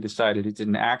eventually decided it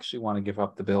didn't actually want to give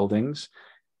up the buildings,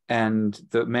 and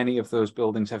many of those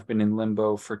buildings have been in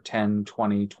limbo for 10,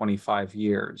 20, 25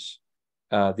 years.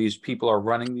 These people are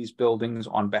running these buildings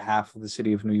on behalf of the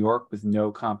city of New York with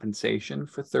no compensation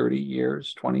for 30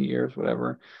 years, 20 years,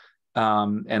 whatever.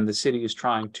 And the city is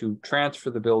trying to transfer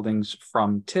the buildings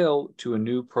from TIL to a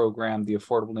new program, the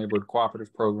Affordable Neighborhood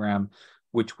Cooperative Program,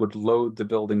 which would load the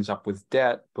buildings up with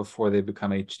debt before they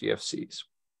become HDFCs.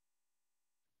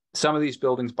 Some of these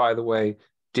buildings, by the way,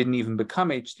 didn't even become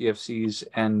HDFCs.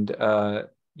 And, I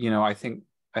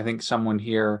think someone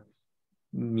here,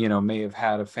 may have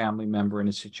had a family member in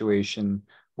a situation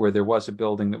where there was a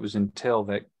building that was in TIL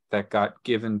that got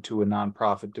given to a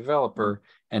nonprofit developer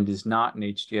and is not an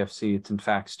HDFC. It's in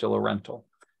fact still a rental.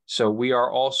 So we are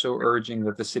also urging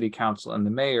that the city council and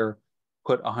the mayor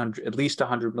put at least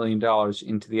 $100 million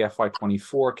into the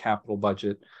FY24 capital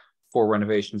budget for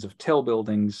renovations of TIL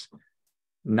buildings,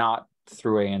 not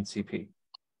through ANCP.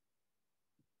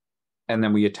 And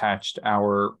then we attached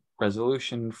our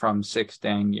resolution from 6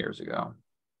 dang years ago.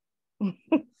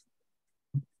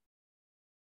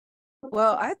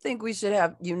 Well, I think we should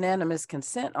have unanimous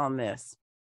consent on this.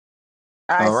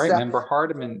 All right, Member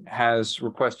Hardiman has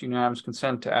requested unanimous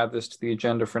consent to add this to the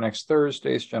agenda for next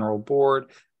Thursday's general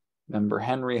board. Member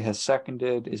Henry has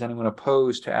seconded. Is anyone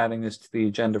opposed to adding this to the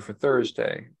agenda for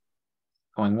Thursday?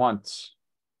 Going once,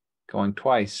 going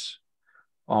twice.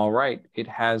 All right, it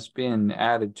has been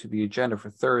added to the agenda for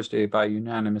Thursday by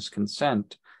unanimous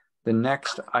consent. The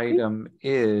next item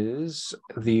is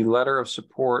the letter of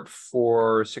support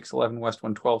for 611 West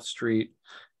 112th Street,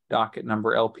 docket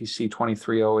number LPC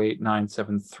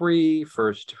 2308973 for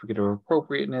a certificate of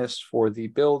appropriateness for the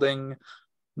building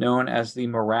known as the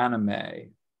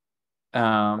Maranime.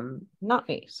 Not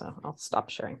me, so I'll stop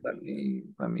sharing. Let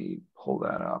me pull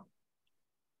that up.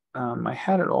 I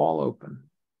had it all open.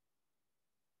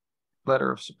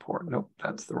 Letter of support. Nope,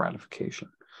 that's the ratification.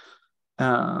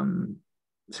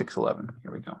 611.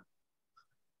 Here we go.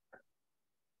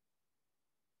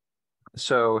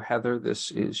 So Heather,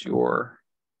 this is your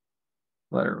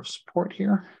letter of support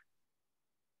here.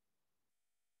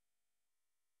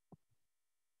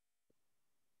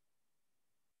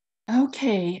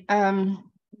 Okay,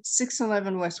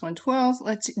 611 West 112.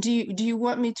 Do you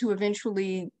want me to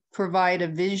eventually provide a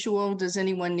visual? Does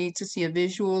anyone need to see a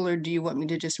visual, or do you want me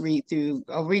to just read through?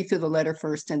 I'll read through the letter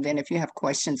first, and then if you have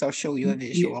questions, I'll show you a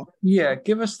visual. Yeah,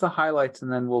 give us the highlights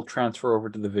and then we'll transfer over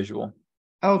to the visual.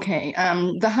 Okay,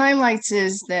 the highlights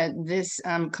is that this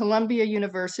Columbia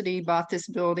University bought this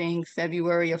building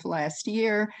February of last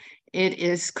year. It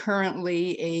is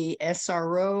currently a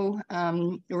SRO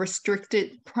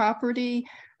restricted property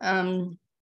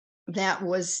that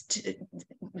was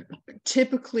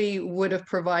typically would have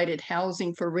provided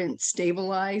housing for rent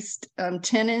stabilized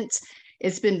tenants.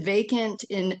 It's been vacant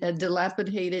in a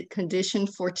dilapidated condition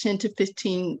for 10 to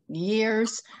 15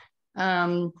 years.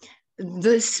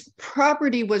 This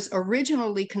property was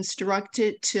originally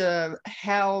constructed to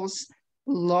house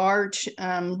large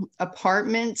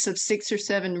apartments of 6 or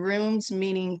 7 rooms,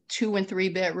 meaning 2 and 3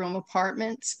 bedroom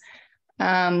apartments.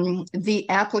 The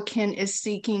applicant is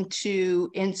seeking to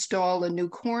install a new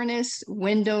cornice,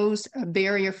 windows, a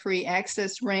barrier-free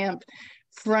access ramp,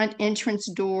 front entrance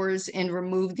doors, and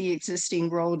remove the existing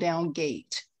roll-down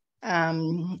gate.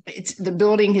 The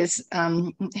building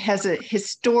has a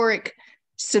historic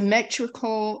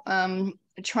symmetrical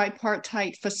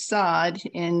tripartite facade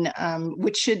in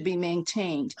which should be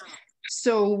maintained.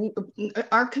 So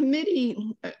our committee,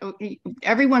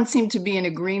 everyone seemed to be in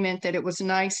agreement that it was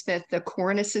nice that the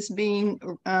cornice is being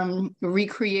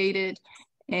recreated,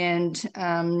 and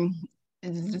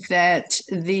that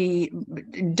the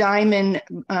diamond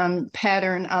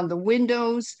pattern on the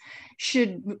windows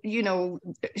should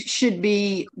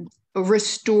be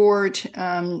restored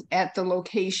at the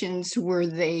locations where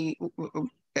they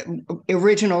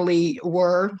originally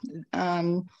were.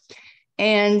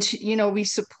 And we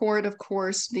support, of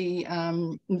course, the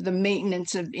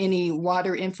maintenance of any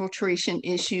water infiltration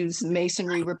issues,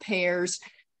 masonry repairs,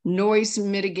 noise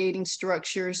mitigating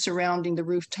structures surrounding the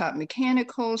rooftop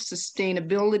mechanicals,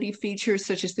 sustainability features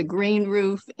such as the green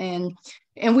roof, and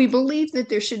we believe that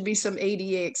there should be some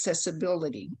ADA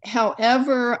accessibility.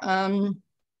 However,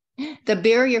 the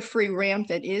barrier-free ramp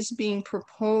that is being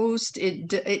proposed, it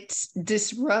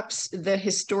disrupts the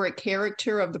historic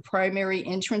character of the primary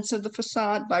entrance of the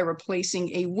facade by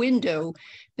replacing a window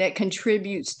that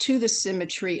contributes to the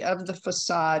symmetry of the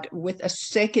facade with a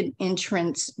second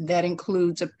entrance that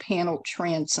includes a paneled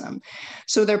transom.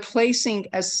 So they're placing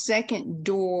a second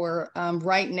door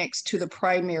right next to the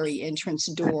primary entrance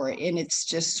door, and it's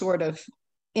just sort of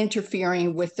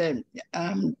interfering with the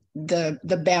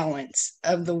balance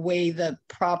of the way the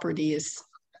property is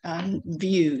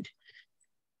viewed.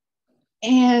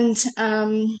 And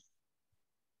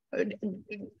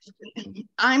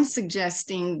I'm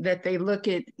suggesting that they look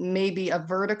at maybe a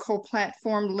vertical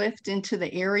platform lift into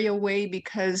the areaway,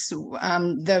 because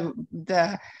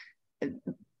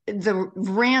the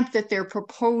ramp that they're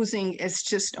proposing is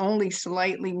just only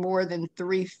slightly more than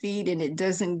 3 feet, and it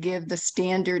doesn't give the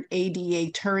standard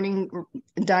ADA turning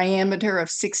diameter of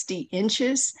 60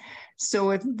 inches. So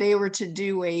if they were to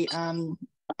do a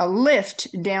lift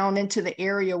down into the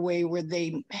areaway where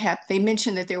they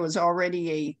mentioned that there was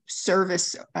already a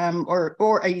service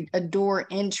or a door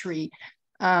entry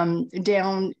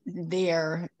down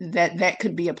there, that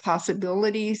could be a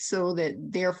possibility, so that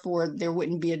therefore there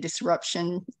wouldn't be a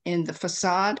disruption in the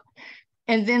facade.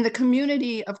 And then the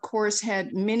community, of course,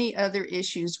 had many other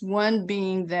issues, one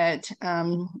being that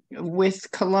with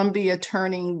Columbia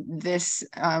turning this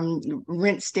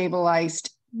rent stabilized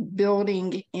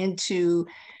building into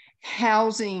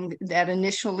housing that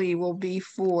initially will be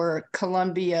for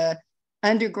Columbia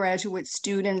undergraduate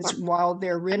students while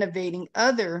they're renovating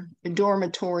other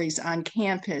dormitories on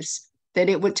campus, that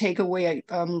it would take away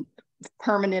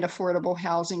permanent affordable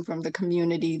housing from the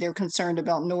community. They're concerned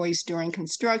about noise during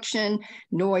construction,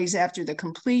 noise after the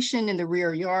completion in the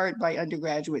rear yard by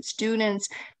undergraduate students.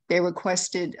 They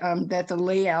requested that the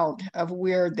layout of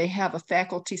where they have a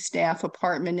faculty staff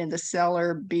apartment in the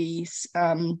cellar be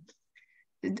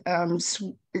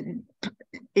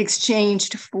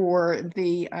exchanged for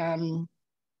the,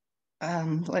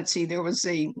 let's see, there was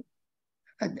a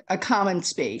common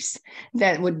space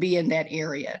that would be in that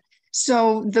area.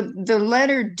 So the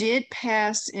letter did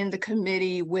pass in the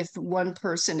committee with one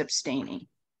person abstaining.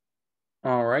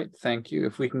 All right, thank you.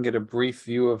 If we can get a brief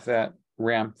view of that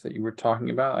ramp that you were talking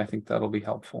about, I think that'll be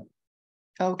helpful.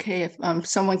 Okay, if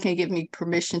someone can give me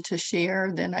permission to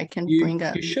share, then I can bring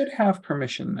up. You should have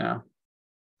permission now.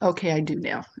 Okay, I do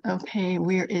now. Okay,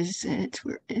 where is it?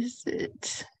 Where is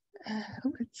it?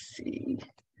 Let's see.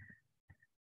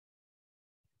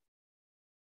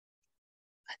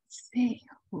 Let's see.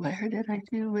 Where did I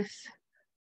do with?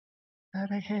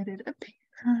 Thought I had it up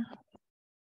here.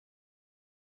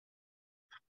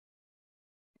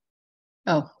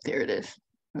 Oh, there it is.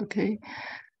 Okay.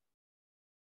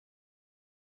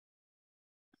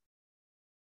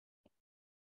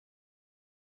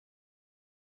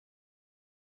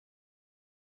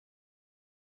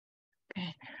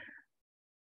 Okay.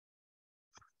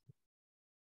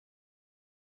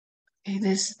 Okay,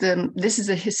 this is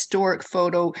a historic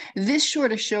photo. This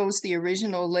sort of shows the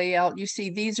original layout. You see,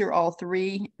 these are all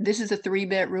three. This is a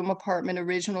 3-bedroom apartment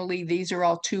originally. These are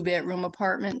all 2-bedroom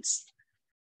apartments.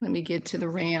 Let me get to the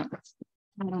ramp.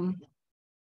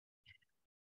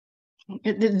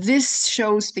 This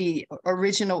shows the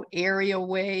original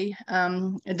areaway.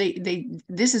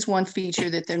 This is one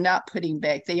feature that they're not putting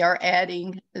back. They are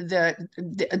adding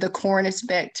the cornice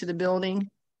back to the building.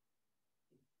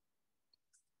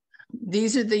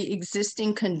 These are the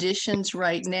existing conditions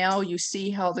right now. You see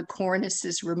how the cornice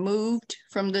is removed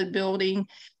from the building.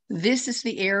 This is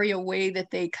the areaway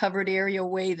covered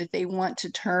areaway that they want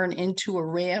to turn into a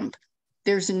ramp.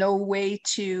 There's no way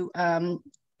to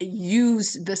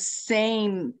use the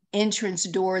same entrance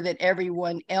door that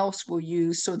everyone else will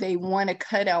use. So they want to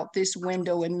cut out this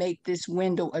window and make this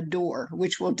window a door,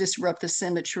 which will disrupt the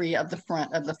symmetry of the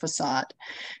front of the facade.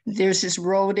 There's this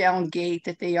roll down gate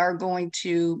that they are going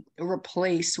to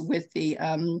replace with the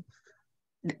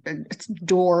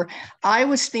door. I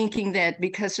was thinking that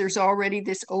because there's already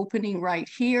this opening right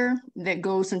here that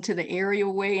goes into the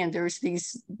areaway, and there's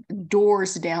these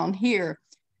doors down here,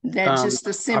 that just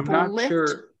a simple I'm not lift.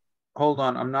 sure. Hold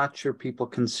on, I'm not sure people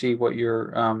can see what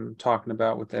you're talking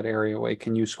about with that areaway.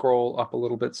 Can you scroll up a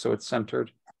little bit so it's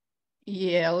centered?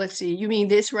 Yeah, let's see. You mean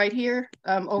this right here?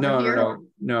 Over here?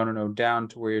 No. Down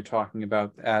to where you're talking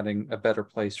about adding a better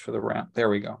place for the ramp. There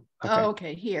we go. Okay. Oh,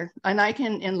 okay, here. And I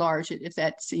can enlarge it if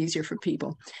that's easier for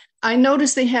people. I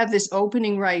noticed they have this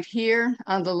opening right here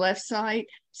on the left side.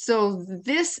 So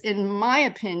this, in my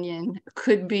opinion,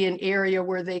 could be an area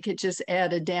where they could just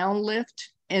add a down lift.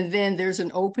 And then there's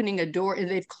an opening, a door, and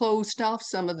they've closed off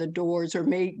some of the doors or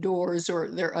made doors, or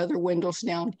there are other windows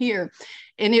down here.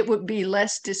 And it would be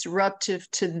less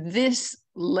disruptive to this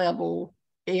level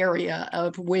area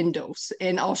of windows.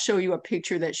 And I'll show you a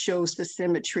picture that shows the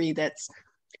symmetry that's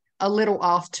a little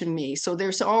off to me. So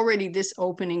there's already this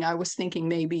opening. I was thinking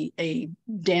maybe a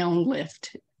down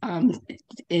lift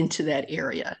into that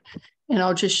area. And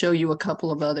I'll just show you a couple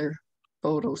of other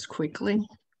photos quickly.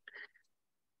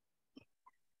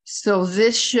 So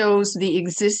this shows the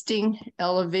existing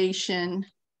elevation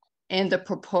and the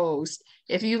proposed.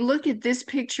 If you look at this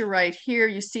picture right here,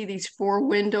 you see these 4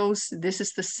 windows. This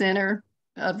is the center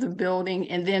of the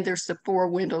building, and then there's the 4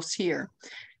 windows here.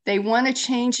 They want to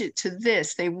change it to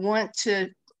this. They want to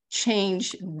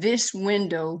change this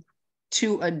window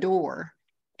to a door.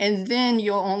 And then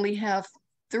you'll only have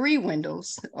 3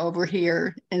 windows over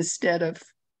here instead of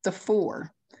the 4.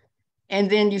 And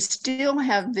then you still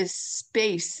have this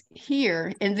space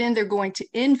here. And then they're going to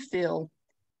infill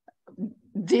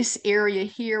this area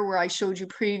here where I showed you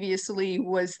previously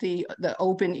was the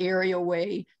open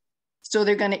areaway. So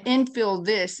they're going to infill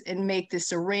this and make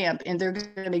this a ramp, and they're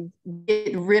going to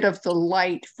get rid of the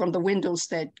light from the windows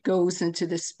that goes into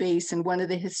the space. And one of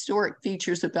the historic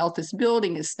features about this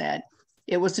building is that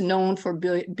it was known for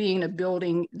being a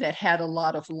building that had a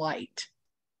lot of light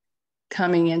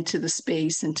coming into the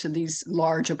space, into these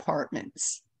large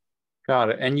apartments. Got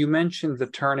it. And you mentioned the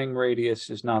turning radius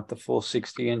is not the full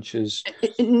 60 inches.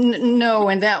 No,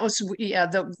 and that was, yeah,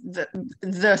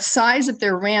 the size of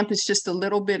their ramp is just a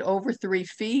little bit over 3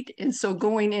 feet. And so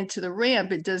going into the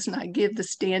ramp, it does not give the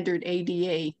standard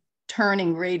ADA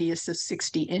turning radius of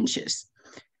 60 inches.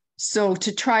 So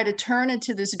to try to turn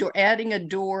into this door, adding a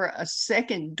door, a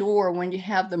second door when you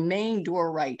have the main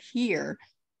door right here,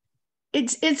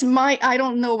 it's my, I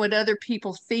don't know what other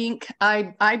people think.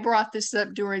 I brought this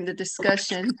up during the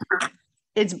discussion.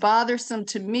 it's bothersome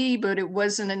to me, but it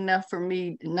wasn't enough for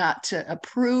me not to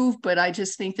approve. But I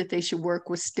just think that they should work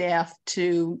with staff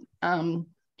to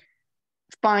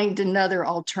find another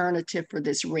alternative for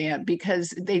this ramp,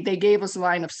 because they gave us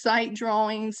line of sight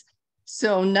drawings.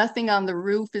 So nothing on the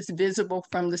roof is visible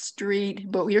from the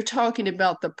street, but we're talking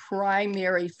about the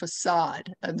primary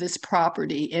facade of this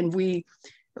property. And we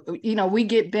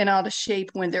get bent out of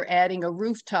shape when they're adding a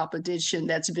rooftop addition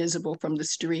that's visible from the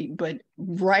street, but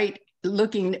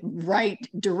looking right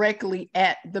directly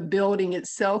at the building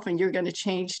itself, and you're going to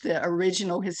change the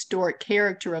original historic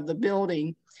character of the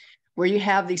building, where you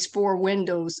have these 4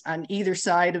 windows on either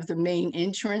side of the main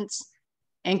entrance,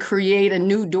 and create a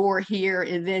new door here,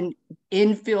 and then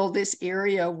infill this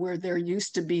area where there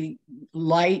used to be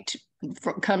light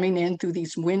coming in through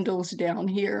these windows down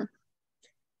here.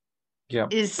 Yeah,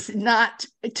 is not,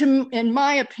 in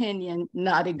my opinion,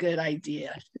 not a good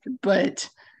idea. But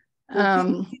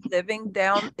living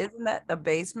down, isn't that the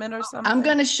basement or something? I'm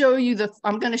going to show you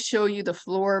the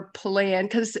floor plan,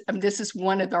 because this is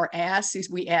one of our asks.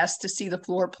 We asked to see the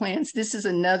floor plans. This is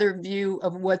another view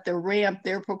of what the ramp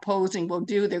they're proposing will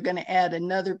do. They're going to add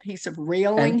another piece of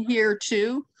railing here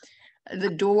too. The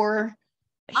door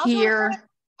here.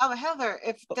 Heather,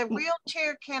 if the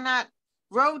wheelchair cannot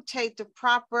rotate the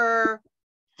proper,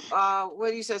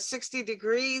 what do you say, 60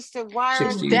 degrees, to wire?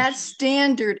 That's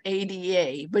standard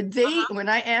ADA, but when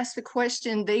I asked the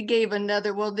question, they gave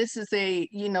another, well, this is a,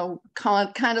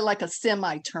 kind of like a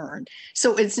semi-turn.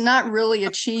 So it's not really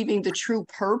achieving the true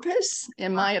purpose,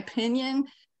 in my opinion.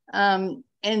 And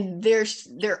there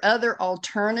are other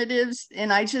alternatives,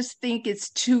 and I just think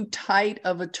it's too tight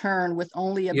of a turn with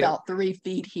only about 3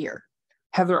 feet here.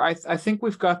 Heather, I think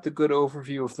we've got the good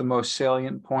overview of the most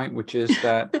salient point, which is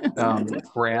that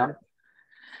ramp.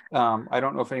 I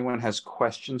don't know if anyone has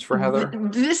questions for Heather.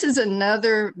 This is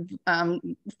another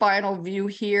final view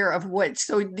here of what,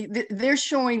 so they're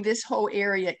showing this whole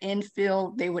area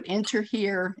infill. They would enter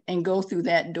here and go through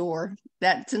that door.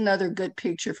 That's another good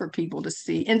picture for people to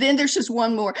see. And then there's just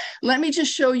one more. Let me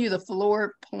just show you the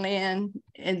floor plan,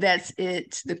 and that's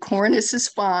it. The cornice is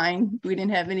fine. We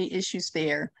didn't have any issues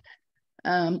there.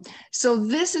 So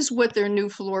this is what their new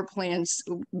floor plans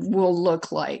will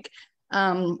look like.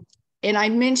 And I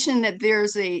mentioned that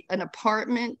there's an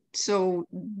apartment. So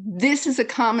this is a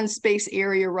common space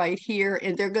area right here,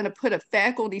 and they're going to put a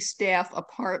faculty staff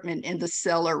apartment in the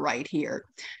cellar right here.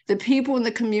 The people in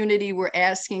the community were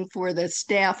asking for the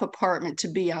staff apartment to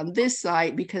be on this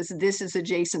side because this is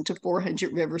adjacent to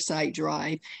 400 Riverside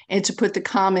Drive, and to put the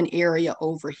common area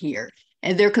over here.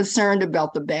 And they're concerned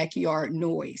about the backyard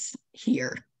noise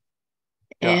here.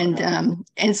 Yeah.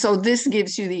 And so this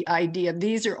gives you the idea.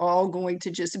 These are all going to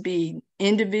just be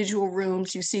individual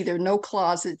rooms. You see there are no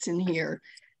closets in here.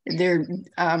 They're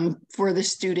for the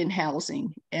student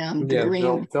housing.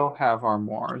 They'll have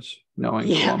armoires, knowing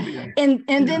Columbia. And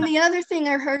then the other thing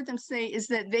I heard them say is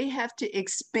that they have to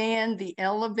expand the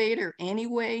elevator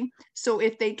anyway. So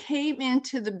if they came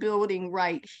into the building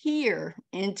right here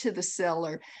into the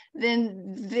cellar,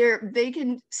 then they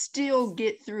can still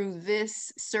get through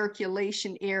this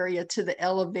circulation area to the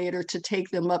elevator to take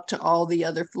them up to all the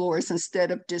other floors, instead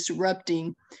of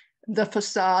disrupting the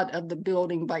facade of the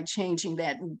building by changing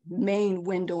that main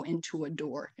window into a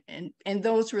door. And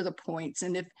those were the points.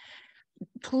 And if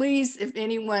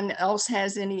anyone else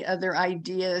has any other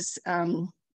ideas, I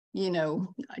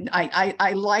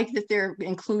like that they're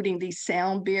including these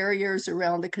sound barriers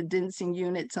around the condensing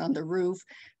units on the roof.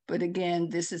 But again,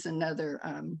 this is another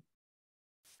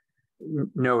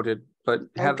noted. But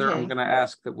Heather, I'm going to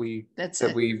ask that we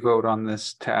vote on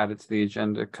this to add it to the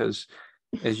agenda, because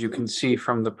as you can see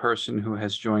from the person who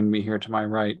has joined me here to my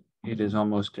right, it is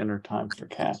almost dinner time for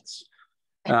cats.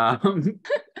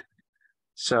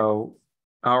 So,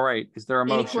 all right. Is there a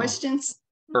motion? Any questions?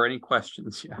 Or any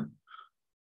questions? Yeah.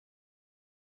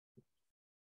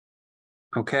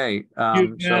 Okay.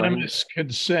 Unanimous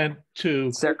consent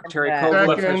to Secretary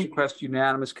Kovalev request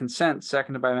unanimous consent,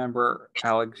 seconded by Member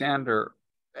Alexander.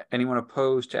 Anyone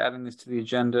opposed to adding this to the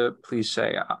agenda? Please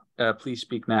please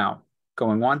speak now.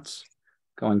 Going once.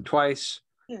 Going twice.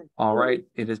 All right.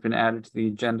 It has been added to the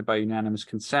agenda by unanimous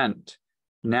consent.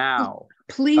 Now,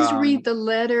 please read the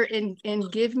letter and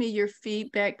give me your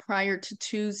feedback prior to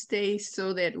Tuesday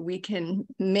so that we can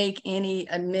make any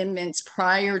amendments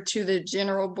prior to the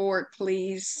general board,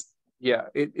 please. Yeah,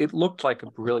 it looked like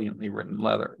a brilliantly written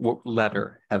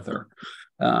letter, Heather.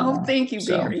 Thank you,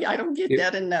 Barry. I don't get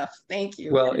that enough. Thank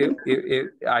you. Well,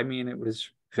 it was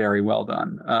very well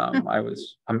done.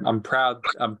 I'm proud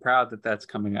that that's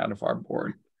coming out of our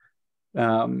board.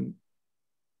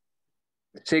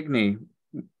 Signe,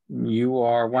 You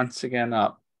are once again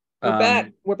up. We're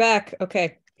back. We're back.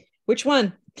 Okay. Which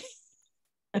one?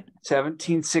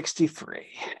 1763.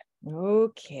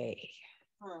 Okay.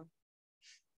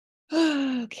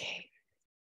 Okay.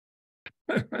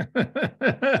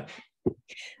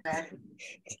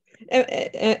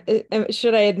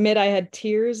 Should I admit I had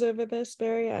tears over this,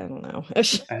 Barry? I don't know. I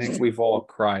think we've all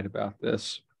cried about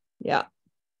this. Yeah.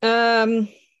 All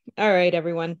right,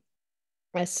 everyone.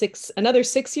 Another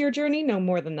 6-year journey, no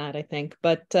more than that, I think.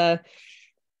 But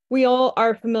we all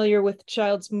are familiar with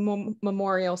Child's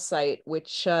Memorial Site,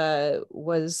 which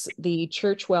was the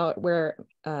church where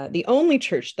the only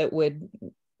church that would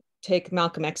take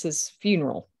Malcolm X's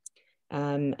funeral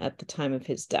at the time of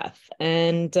his death.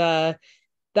 And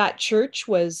that church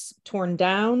was torn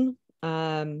down.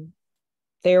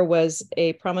 There was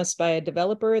a promise by a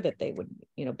developer that they would,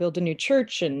 build a new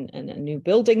church and a new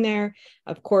building there.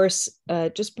 Of course,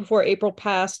 just before April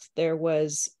passed, there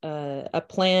was a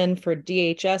plan for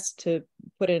DHS to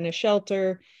put in a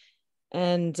shelter,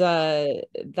 and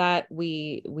that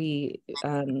we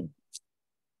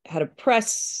had a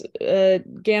press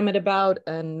gamut about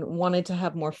and wanted to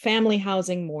have more family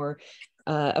housing, more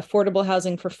affordable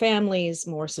housing for families,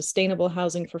 more sustainable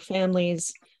housing for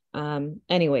families.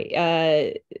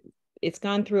 Anyway, it's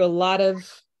gone through a lot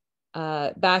of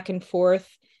back and forth.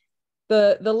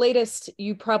 The latest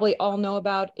you probably all know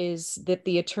about is that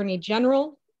the Attorney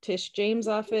General, Tish James'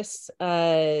 office,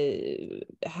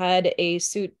 had a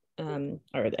suit or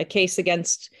a case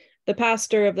against the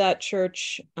pastor of that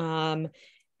church.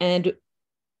 And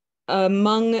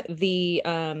among the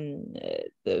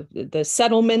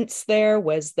settlements there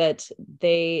was that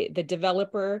the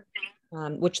developer,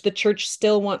 which the church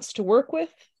still wants to work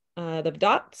with, the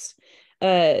Dots,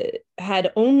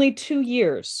 had only 2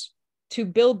 years to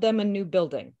build them a new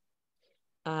building.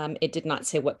 It did not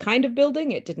say what kind of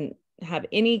building. It didn't have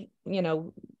any,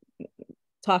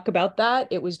 talk about that.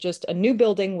 It was just a new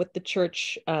building with the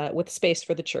church, with space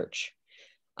for the church.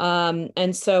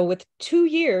 And so with 2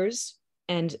 years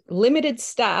and limited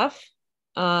staff,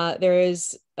 there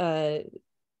is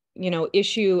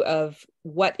issue of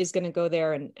what is going to go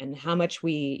there and how much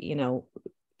we,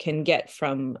 can get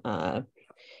from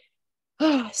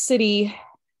city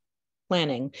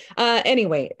planning.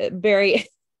 Anyway, Barry,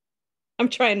 I'm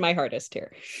trying my hardest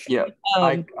here. Yeah,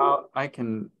 I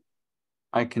can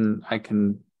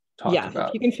talk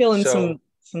about. You can fill in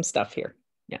some stuff here.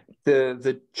 Yeah.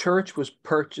 The church was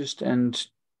purchased and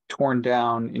torn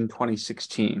down in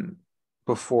 2016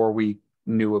 before we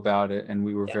knew about it, and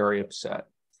we were very upset.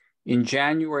 In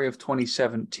January of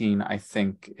 2017, I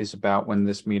think, is about when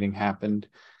this meeting happened.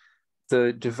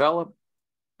 The developers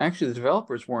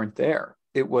weren't there.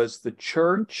 It was the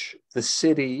church, the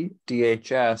city,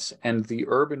 DHS, and the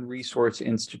Urban Resource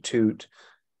Institute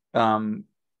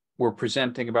were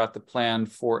presenting about the plan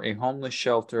for a homeless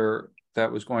shelter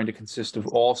that was going to consist of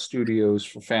all studios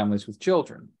for families with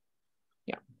children.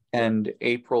 Yeah. And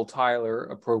April Tyler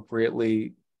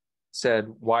appropriately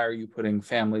said, why are you putting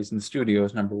families in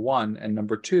studios, number one? And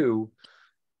number two,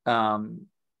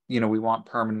 we want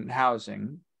permanent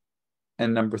housing.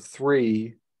 And number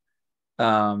three,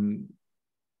 that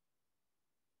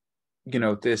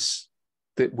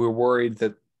we're worried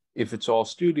that if it's all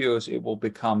studios, it will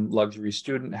become luxury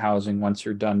student housing once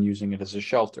you're done using it as a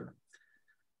shelter.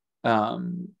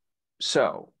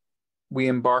 So we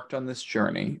embarked on this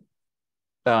journey.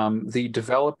 The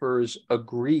developers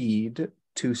agreed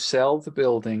to sell the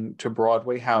building to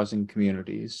Broadway housing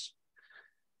communities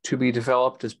to be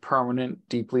developed as permanent,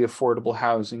 deeply affordable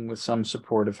housing with some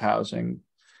supportive housing,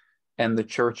 and the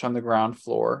church on the ground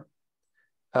floor.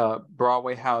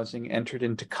 Broadway Housing entered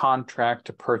into contract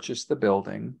to purchase the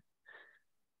building.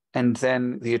 And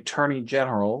then the Attorney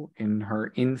General, in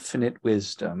her infinite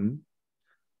wisdom,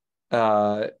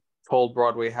 told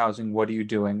Broadway Housing, what are you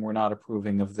doing? We're not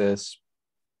approving of this.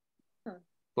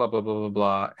 Blah, blah, blah, blah,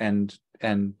 blah.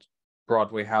 And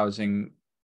Broadway Housing,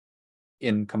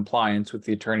 in compliance with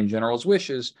the Attorney General's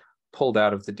wishes, pulled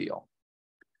out of the deal.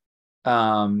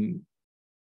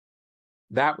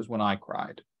 That was when I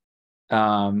cried.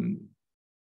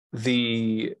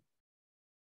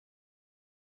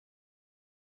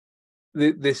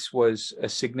 This was a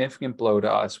significant blow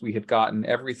to us. We had gotten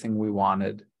everything we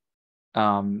wanted.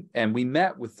 And we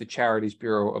met with the Charities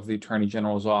Bureau of the Attorney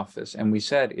General's office, and we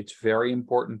said it's very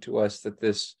important to us that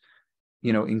this,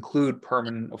 include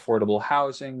permanent affordable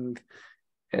housing,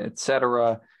 et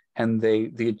cetera. And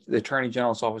the Attorney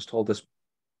General's office told us,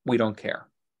 we don't care.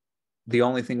 The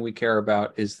only thing we care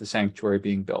about is the sanctuary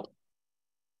being built.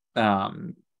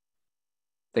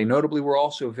 They notably were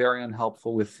also very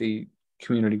unhelpful with the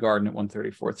community garden at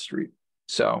 134th Street.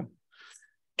 So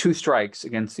 2 strikes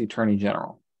against the Attorney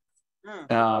General.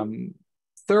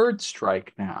 Third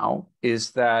strike now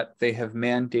is that they have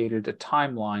mandated a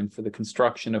timeline for the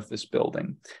construction of this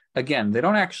building. Again, they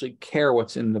don't actually care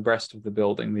what's in the rest of the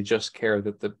building. They just care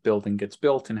that the building gets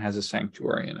built and has a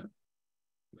sanctuary in it.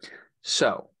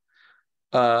 So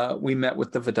we met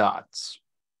with the Vedats.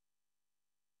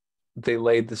 They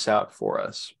laid this out for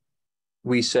us.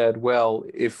 We said, well,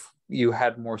 if you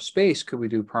had more space, could we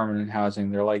do permanent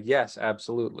housing? They're like, yes,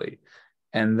 absolutely.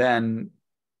 And then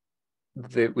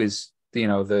it was,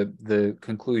 the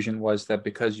conclusion was that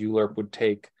because ULURP would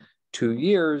take 2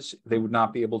 years, they would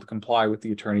not be able to comply with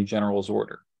the Attorney General's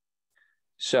order.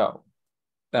 So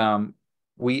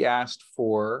we asked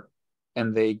for,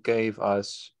 and they gave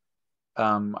us,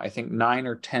 I think 9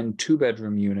 or 10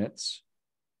 2-bedroom units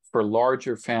for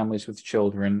larger families with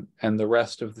children, and the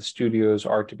rest of the studios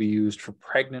are to be used for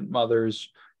pregnant mothers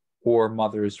or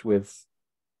mothers with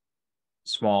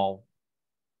small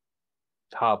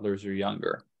toddlers or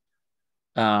younger.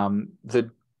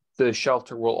 The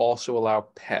shelter will also allow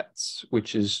pets,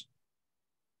 which is,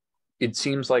 it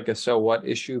seems like a so what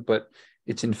issue, but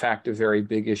it's in fact a very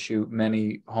big issue.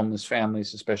 Many homeless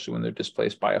families, especially when they're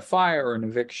displaced by a fire or an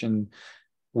eviction,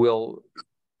 will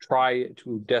try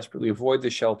to desperately avoid the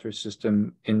shelter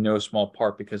system in no small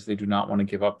part because they do not want to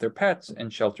give up their pets,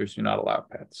 and shelters do not allow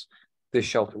pets. This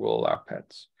shelter will allow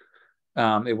pets.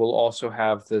 It will also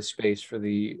have the space for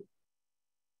the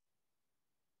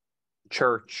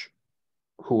church,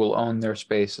 who will own their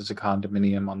space as a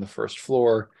condominium on the first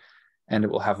floor, and it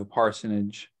will have a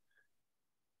parsonage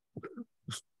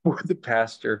for the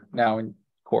pastor, now in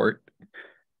court.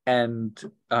 And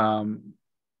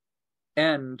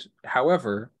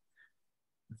however,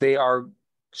 they are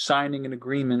signing an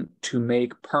agreement to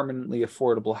make permanently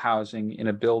affordable housing in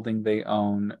a building they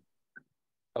own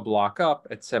a block up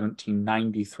at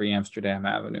 1793 Amsterdam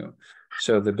Avenue.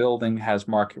 So the building has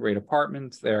market rate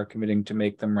apartments. They are committing to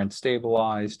make them rent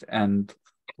stabilized and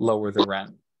lower the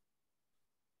rent.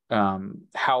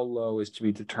 How low is to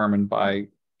be determined by,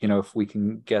 if we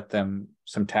can get them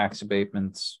some tax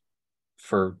abatements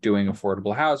for doing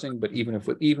affordable housing, but even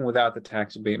without the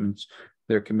tax abatements,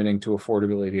 they're committing to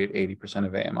affordability at 80%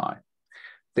 of AMI.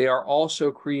 They are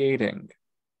also creating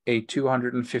a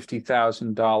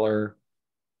 $250,000,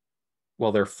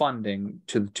 well, they're funding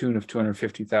to the tune of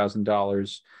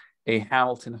 $250,000, a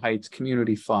Hamilton Heights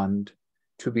Community Fund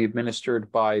to be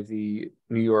administered by the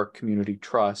New York Community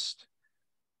Trust,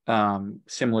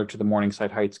 similar to the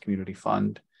Morningside Heights Community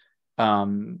Fund,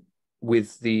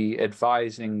 with the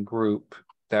advising group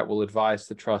that will advise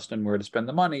the trust on where to spend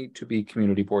the money to be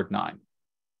Community Board 9.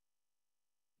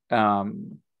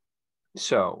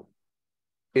 So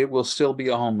it will still be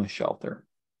a homeless shelter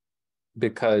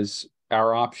because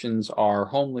our options are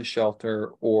homeless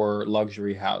shelter or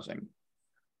luxury housing.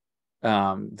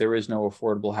 There is no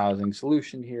affordable housing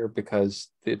solution here because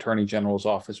the Attorney General's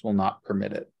office will not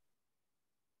permit it.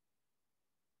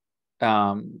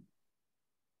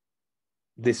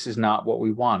 This is not what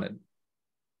we wanted.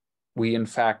 We, in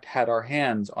fact, had our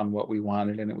hands on what we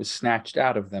wanted, and it was snatched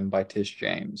out of them by Tish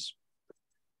James.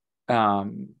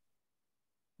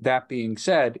 That being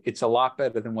said, it's a lot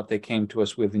better than what they came to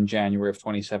us with in January of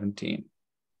 2017.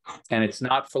 And it's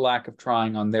not for lack of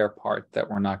trying on their part that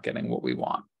we're not getting what we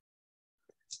want.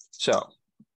 So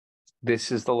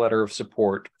this is the letter of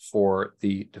support for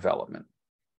the development.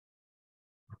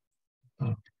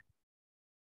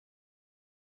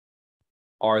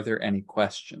 Are there any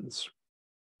questions?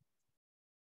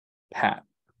 Pat.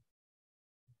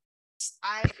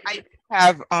 I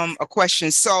have a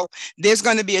question. So there's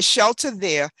going to be a shelter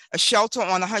there, a shelter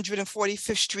on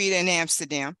 145th Street in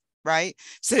Amsterdam, right?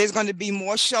 So there's going to be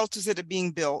more shelters that are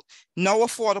being built, no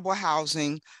affordable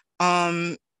housing.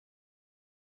 And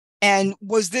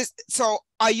was this, so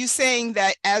are you saying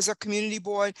that as a community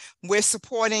board, we're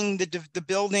supporting the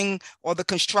building or the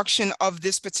construction of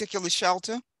this particular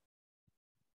shelter?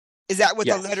 Is that what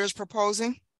the letter is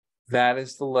proposing? That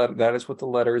is the letter. That is what the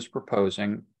letter is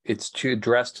proposing. It's to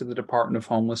address to the Department of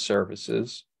Homeless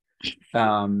Services.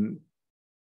 And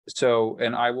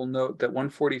I will note that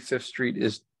 145th Street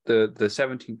is the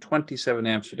 1727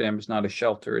 Amsterdam is not a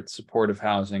shelter. It's supportive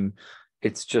housing.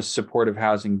 It's just supportive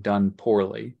housing done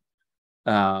poorly.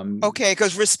 Okay,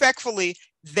 because respectfully,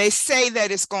 they say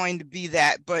that it's going to be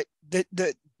that, but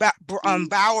the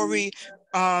Bowery,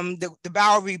 the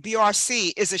Bowery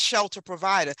BRC is a shelter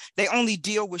provider. They only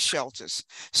deal with shelters.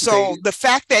 So the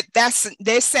fact that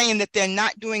they're saying that they're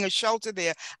not doing a shelter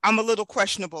there, I'm a little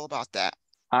questionable about that.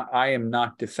 I am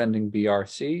not defending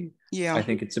BRC. Yeah, I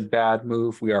think it's a bad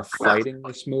move. We are fighting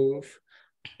this move,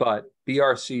 but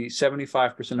BRC,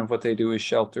 75% of what they do is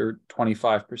shelter,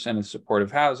 25% is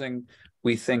supportive housing.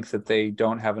 We think that they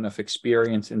don't have enough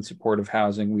experience in supportive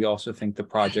housing. We also think the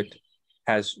project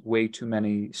has way too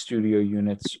many studio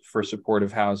units for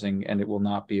supportive housing, and it will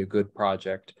not be a good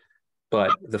project.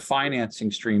 But the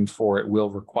financing stream for it will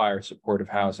require supportive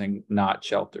housing, not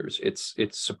shelters. It's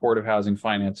supportive housing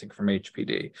financing from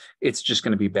HPD. It's just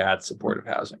going to be bad supportive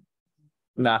housing.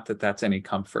 Not that that's any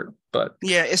comfort, but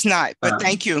yeah, it's not. But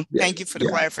thank you. Yeah, thank you for the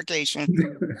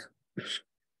clarification.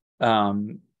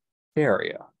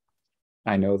 Area.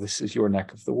 I know this is your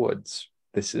neck of the woods.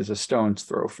 This is a stone's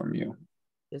throw from you.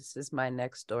 This is my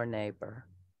next door neighbor.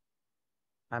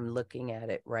 I'm looking at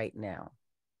it right now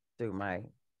through my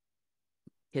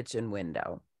kitchen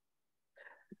window.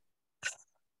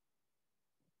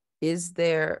 Is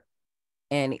there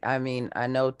any, I mean, I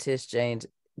know Tish James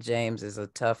is a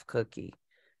tough cookie,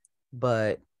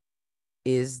 but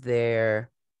is there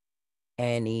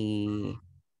any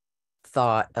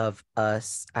thought of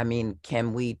us? I mean,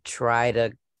 can we try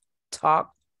to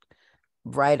talk,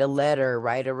 write a letter,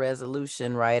 write a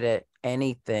resolution, write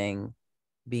anything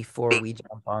before we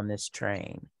jump on this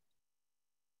train?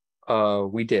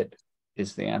 We did,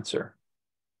 is the answer.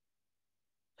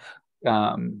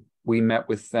 We met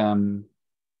with them,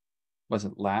 was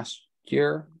it last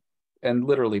year? And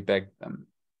literally begged them.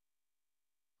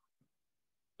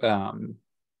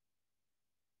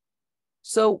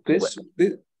 So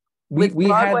we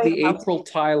had the April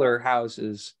Tyler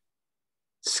houses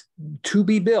to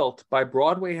be built by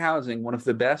Broadway Housing, one of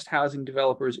the best housing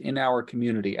developers in our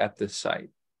community, at this site.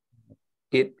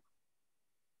 It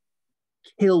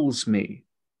kills me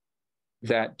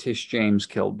that Tish James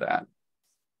killed that.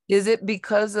 Is it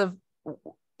because of,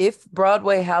 if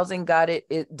Broadway Housing got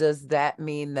it, does that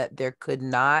mean that there could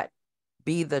not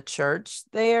be the church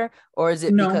there? Or is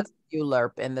it because of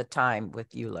ULURP and the time with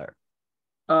ULURP?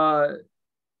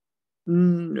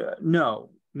 No.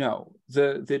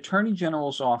 The Attorney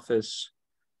General's office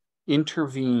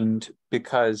intervened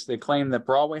because they claimed that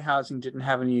Broadway Housing didn't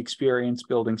have any experience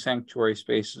building sanctuary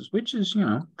spaces, which is,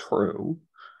 true.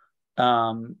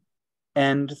 And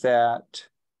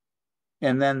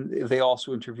then they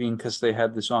also intervened because they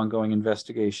had this ongoing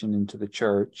investigation into the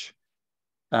church.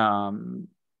 And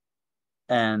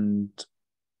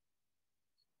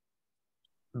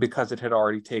because it had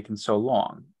already taken so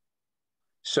long.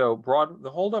 So the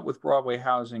holdup with Broadway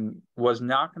Housing was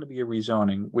not going to be a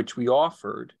rezoning, which we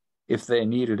offered if they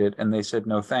needed it, and they said,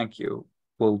 no, thank you,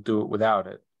 we'll do it without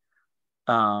it.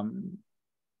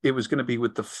 It was going to be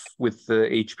with the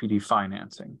HPD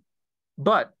financing.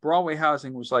 But Broadway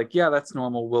Housing was like, yeah, that's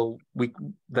normal.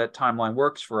 That timeline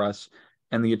works for us.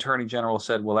 And the Attorney General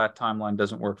said, well, that timeline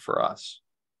doesn't work for us.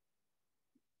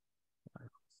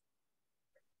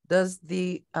 Does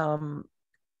the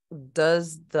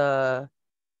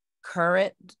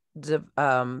current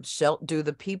do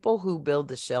the people who build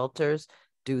the shelters,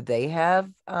 do they have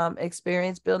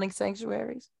experience building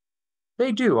sanctuaries?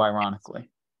 They do,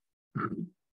 ironically.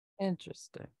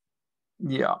 Interesting.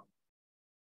 Yeah.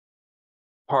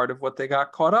 Part of what they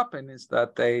got caught up in is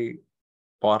that they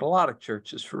bought a lot of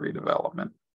churches for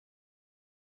redevelopment.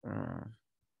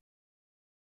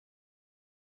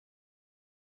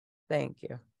 Thank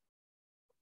you.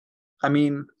 I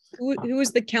mean, who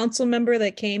was the council member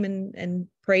that came and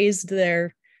praised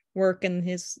their work and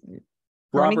his?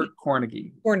 Robert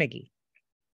Cornegie. Cornegie.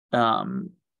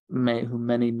 Who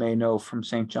many may know from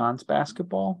St. John's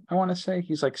basketball. I want to say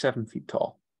he's like 7 feet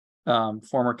tall.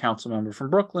 Former council member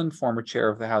from Brooklyn, former chair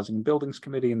of the Housing and Buildings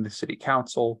Committee in the City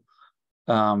Council.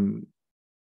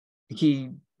 He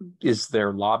is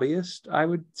their lobbyist, I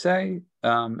would say,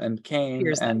 and came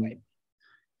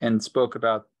and spoke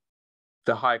about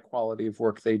the high quality of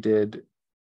work they did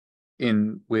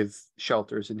with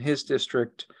shelters in his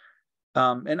district.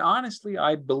 And honestly,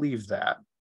 I believe that.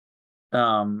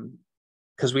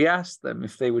 Because we asked them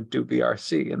if they would do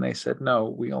BRC, and they said no.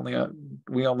 We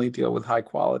only deal with high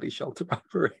quality shelter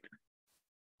operator.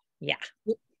 Yeah,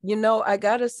 I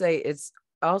gotta say it's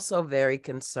also very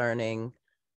concerning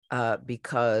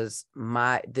because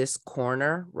this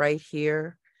corner right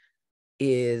here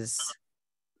is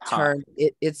turned.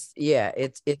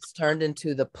 It's turned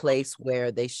into the place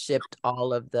where they shipped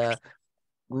all of the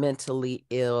mentally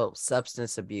ill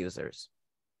substance abusers.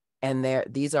 And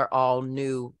these are all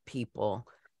new people,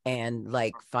 and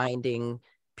like finding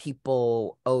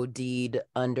people OD'd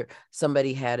under,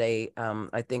 somebody had I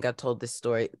think I told this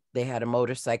story, they had a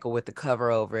motorcycle with the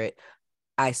cover over it.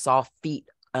 I saw feet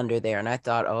under there and I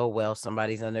thought, oh, well,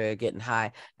 somebody's under there getting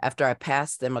high. After I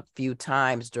passed them a few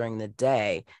times during the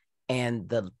day and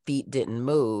the feet didn't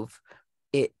move,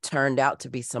 it turned out to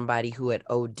be somebody who had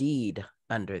OD'd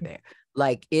under there.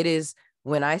 Like, it is,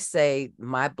 when I say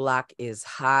my block is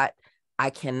hot, I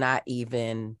cannot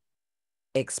even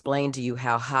explain to you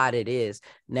how hot it is.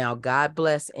 Now, God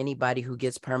bless anybody who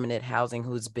gets permanent housing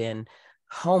who's been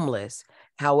homeless.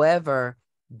 However,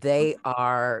 they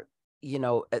are, you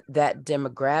know, that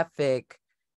demographic,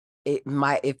 it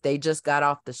might, if they just got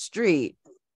off the street,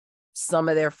 some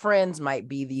of their friends might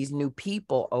be these new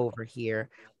people over here,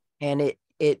 and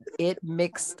it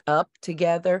mixed up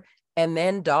together. And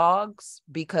then dogs,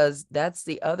 because that's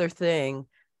the other thing,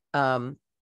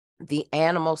 the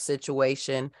animal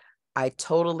situation, I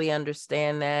totally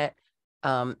understand that,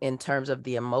 in terms of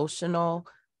the emotional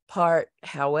part.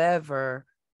 However,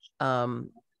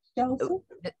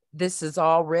 this is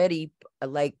already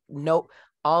like, no,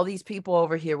 all these people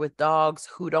over here with dogs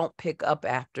who don't pick up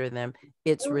after them.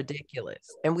 It's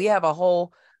ridiculous. And we have a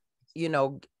whole, you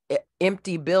know,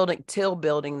 empty building, till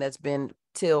building that's been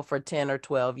till for 10 or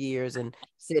 12 years and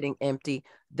sitting empty.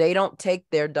 They don't take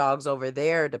their dogs over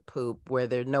there to poop where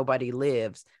there nobody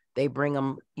lives. They bring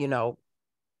them, you know,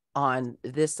 on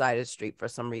this side of the street for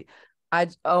some reason.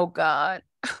 Oh God.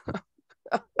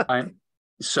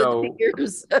 So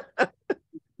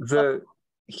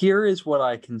here is what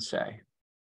I can say.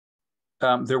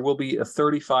 There will be a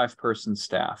 35-person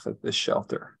staff at this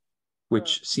shelter,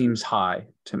 which seems high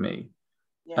to me.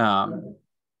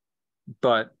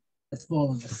 But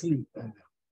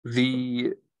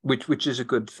which is a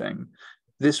good thing.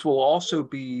 This will also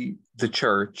be the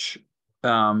church,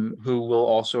 who will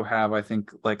also have, I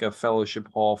think, like a fellowship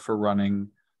hall for running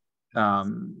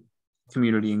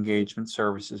community engagement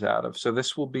services out of. So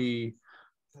this will be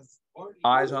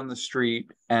eyes on the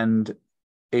street and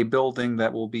a building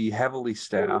that will be heavily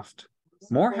staffed,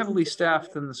 more heavily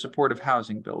staffed than the supportive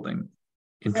housing building,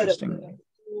 interestingly.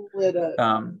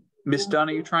 Miss Dunn,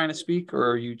 are you trying to speak,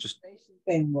 or are you just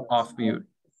off mute?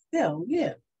 Still,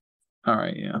 yeah. All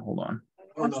right, yeah, hold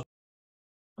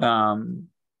on.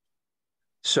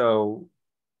 So,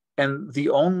 and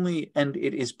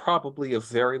it is probably of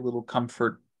very little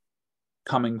comfort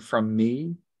coming from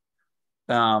me,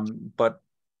 but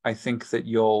I think that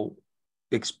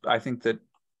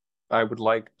I would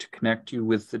like to connect you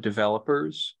with the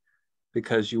developers,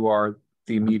 because you are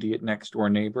the immediate next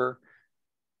door neighbor.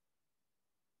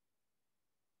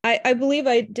 I believe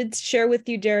I did share with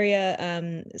you,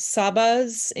 Daria,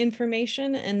 Saba's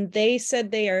information, and they said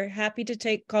they are happy to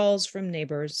take calls from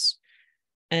neighbors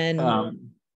and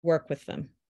work with them.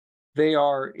 They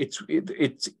are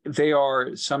they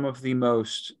are some of the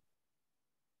most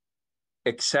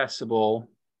accessible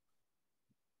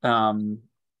and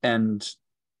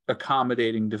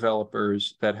accommodating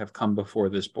developers that have come before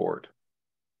this board,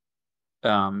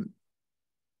 in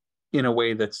a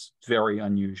way that's very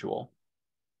unusual.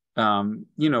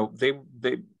 You know,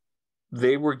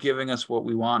 they were giving us what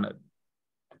we wanted,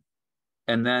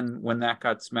 and then when that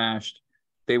got smashed,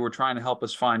 they were trying to help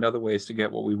us find other ways to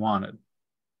get what we wanted.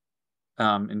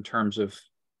 In terms of,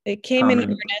 it came in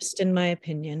earnest, in my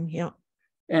opinion. Yeah.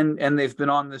 And they've been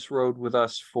on this road with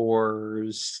us for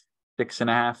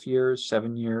 6.5 years,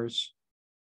 7 years.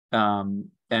 And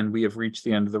we have reached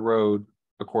the end of the road,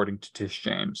 according to Tish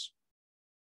James.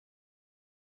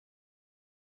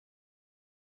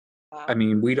 I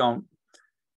mean, we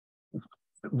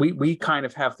kind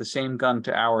of have the same gun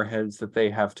to our heads that they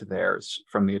have to theirs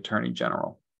from the Attorney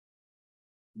General.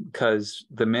 Because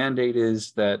the mandate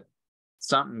is that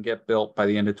something get built by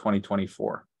the end of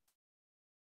 2024.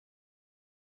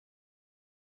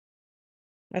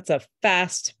 That's a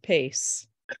fast pace.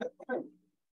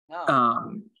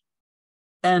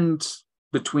 And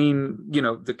between, you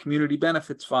know, the Community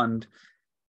Benefits Fund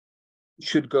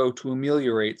should go to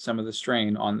ameliorate some of the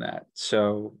strain on that.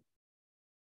 So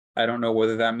I don't know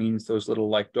whether that means those little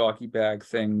like doggy bag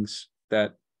things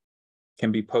that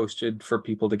can be posted for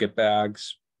people to get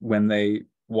bags when they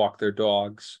walk their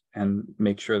dogs, and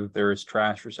make sure that there is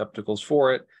trash receptacles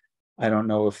for it. I don't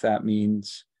know if that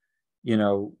means, you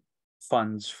know,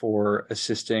 funds for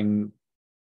assisting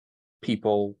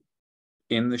people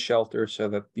in the shelter so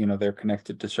that, you know, they're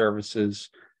connected to services.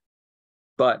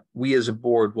 But we as a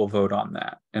board will vote on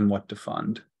that and what to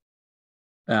fund.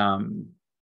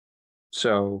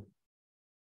 So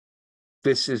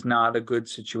this is not a good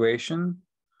situation.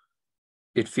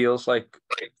 It feels like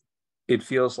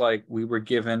we were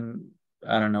given,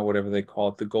 I don't know, whatever they call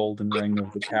it, the golden ring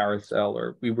of the carousel,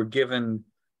 or we were given,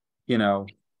 you know,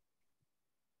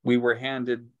 we were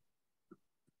handed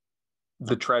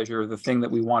the treasure, the thing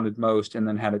that we wanted most, and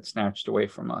then had it snatched away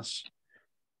from us.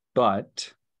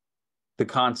 But the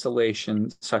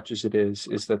consolation, such as it is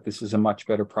that this is a much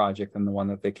better project than the one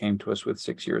that they came to us with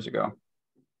 6 years ago.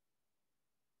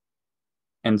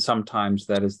 And sometimes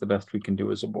that is the best we can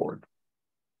do as a board.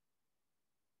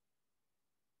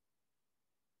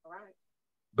 All right.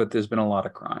 But there's been a lot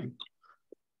of crying.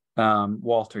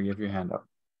 Walter, you have your hand up.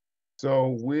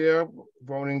 So we're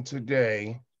voting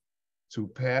today to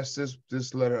pass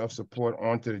this letter of support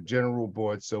onto the general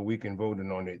board so we can vote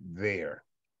on it there.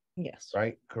 Yes.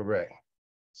 Right? Correct.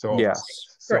 So yes.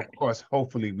 So of course,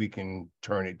 hopefully we can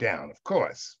turn it down. Of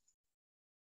course.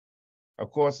 Of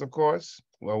course.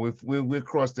 Well, we'll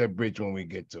cross that bridge when we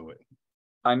get to it.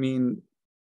 I mean,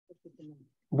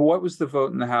 what was the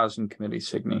vote in the housing committee,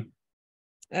 Signe?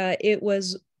 It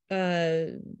was,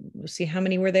 let's see, how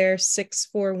many were there? 6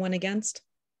 for, 1 against?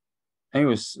 I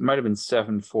think it might have been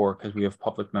 7-4 because we have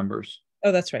public members.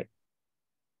 Oh, that's right.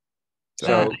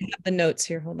 So I have the notes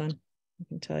here. Hold on. I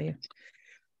can tell you.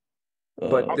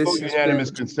 But this is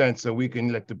unanimous consent, so we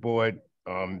can let the board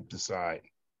decide.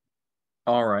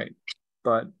 All right,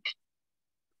 but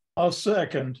I'll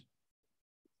second.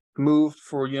 Moved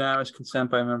for unanimous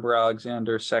consent by member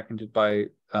Alexander, seconded by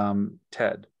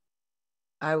Ted.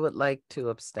 I would like to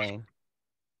abstain.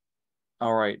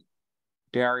 All right,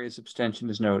 Daria's abstention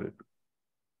is noted.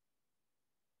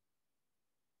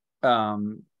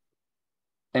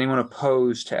 Anyone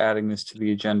opposed to adding this to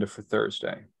the agenda for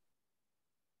Thursday?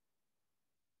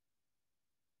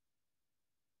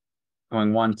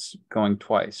 Going once, going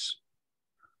twice.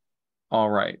 All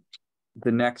right.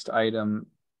 The next item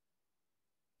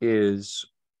is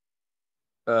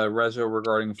a reso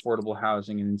regarding affordable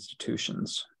housing and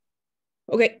institutions.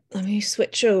 Okay, let me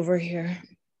switch over here.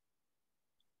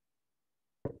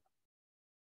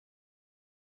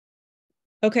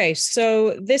 Okay,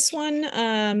 so this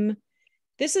one,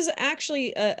 this is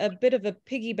actually a bit of a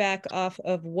piggyback off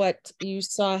of what you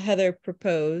saw Heather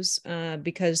propose,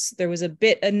 because there was a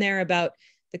bit in there about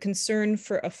the concern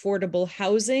for affordable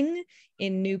housing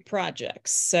in new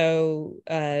projects. So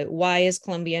why is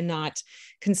Columbia not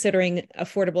considering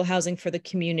affordable housing for the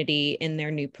community in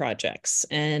their new projects?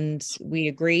 And we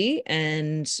agree.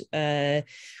 And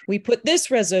we put this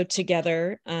reso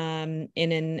together in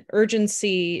an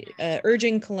urgency,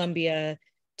 urging Columbia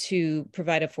to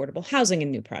provide affordable housing in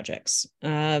new projects.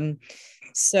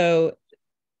 So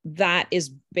that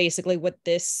is basically what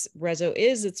this reso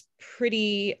is. It's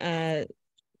pretty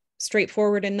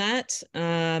straightforward in that.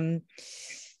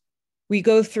 We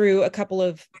go through a couple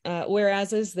of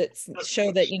whereases that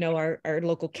show that, you know, our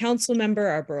local council member,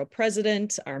 our borough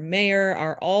president, our mayor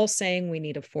are all saying we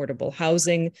need affordable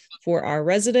housing for our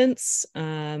residents.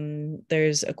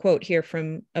 There's a quote here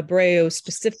from Abreu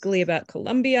specifically about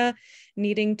Columbia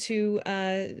needing to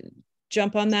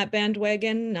jump on that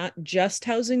bandwagon, not just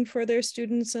housing for their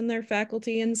students and their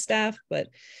faculty and staff, but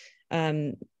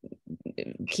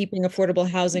keeping affordable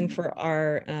housing for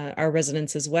our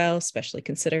residents as well, especially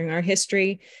considering our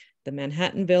history, the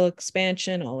Manhattanville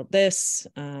expansion, all of this,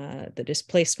 the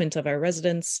displacement of our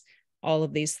residents, all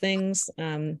of these things.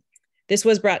 This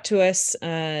was brought to us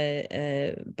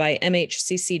by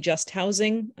MHCC Just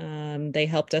Housing. They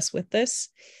helped us with this,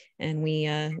 and we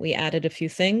added a few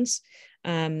things.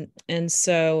 And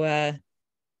so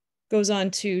goes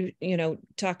on to, you know,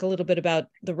 talk a little bit about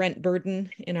the rent burden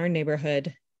in our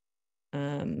neighborhood.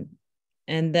 And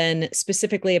then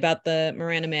specifically about the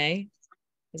Maraname.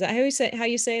 Is that how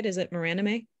you say it? Is it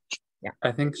Maraname? Yeah,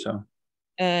 I think so.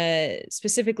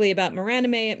 Specifically about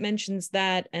Maraname, it mentions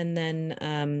that, and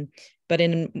then, but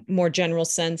in a more general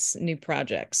sense, new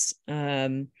projects.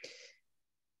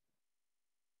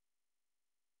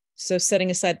 So setting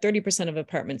aside 30% of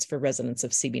apartments for residents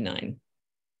of CB9.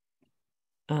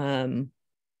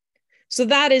 So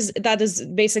that is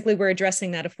basically, we're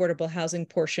addressing that affordable housing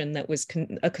portion that was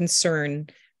a concern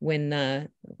when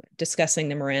discussing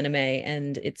the Maraname,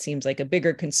 and it seems like a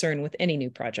bigger concern with any new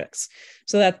projects.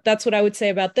 So that's what I would say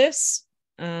about this.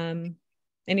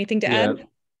 Anything to add?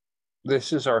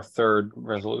 This is our third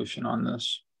resolution on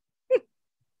this.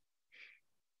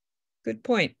 Good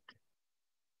point.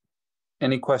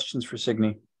 Any questions for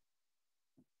Signe?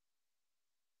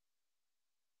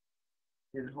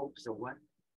 In hopes of what?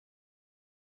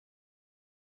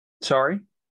 Sorry?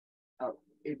 Oh,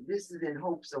 if this is in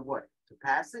hopes of what? To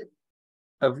pass it?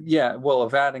 Of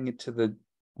adding it to the board.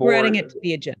 We're adding it to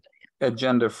the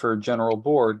agenda for general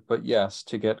board, but yes,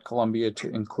 to get Columbia to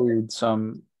include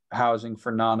some housing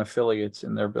for non-affiliates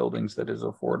in their buildings that is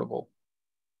affordable.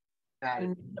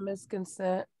 Unanimous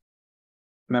consent.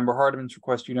 Member Hardiman's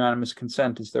request unanimous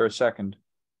consent. Is there a second?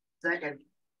 Second.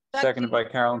 Seconded by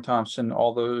Carolyn Thompson.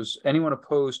 Anyone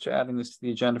opposed to adding this to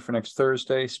the agenda for next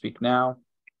Thursday, speak now.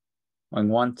 Going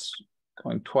once,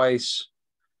 going twice.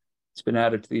 It's been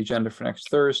added to the agenda for next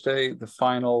Thursday. The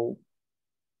final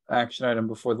action item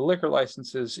before the liquor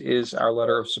licenses is our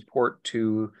letter of support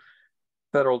to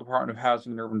Federal Department of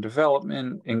Housing and Urban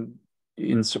Development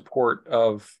in support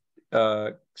of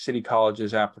City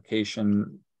College's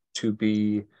application to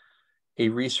be a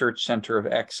research center of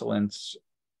excellence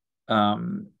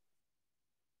for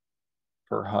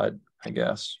HUD, I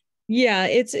guess.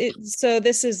 Yeah, so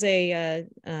this is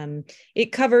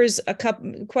it covers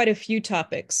quite a few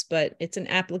topics, but it's an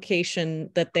application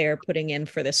that they're putting in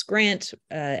for this grant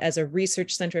as a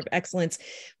research center of excellence.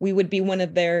 We would be one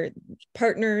of their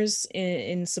partners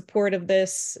in support of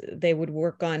this. They would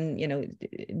work on,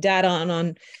 data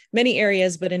on many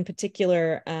areas, but in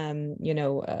particular,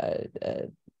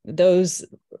 those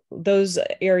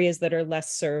areas that are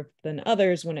less served than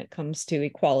others when it comes to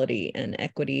equality and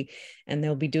equity. And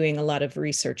they'll be doing a lot of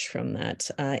research from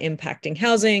that, impacting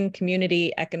housing,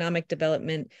 community, economic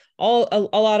development. A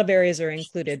lot of areas are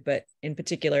included, but in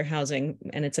particular housing,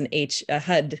 and it's a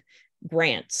HUD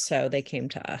grant, so they came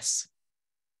to us.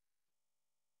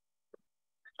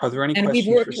 Are there any and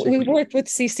questions? We've worked with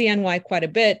CCNY quite a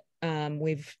bit.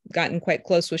 We've gotten quite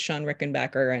close with Sean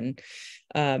Rickenbacker,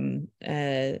 and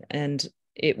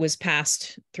it was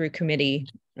passed through committee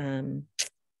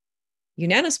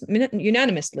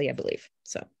unanimously, I believe.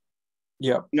 So,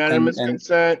 yep, unanimous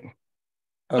consent.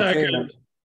 Okay,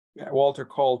 Walter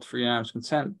called for unanimous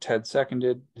consent. Ted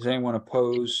seconded. Does anyone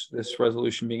oppose this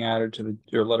resolution being added to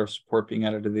your letter of support being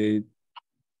added to the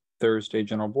Thursday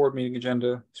general board meeting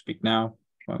agenda? Speak now.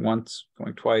 Going once,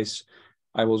 going twice.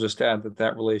 I will just add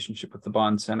that relationship with the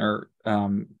Bond Center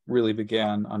really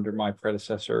began under my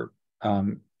predecessor,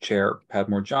 Chair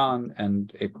Padmore John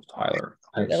and April Tyler.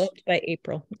 Developed by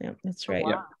April. Yeah, that's right.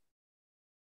 Yeah.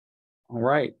 All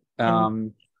right.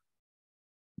 That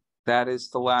is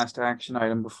the last action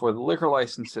item before the liquor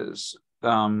licenses.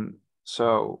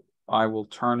 So I will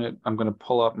turn it. I'm going to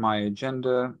pull up my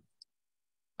agenda,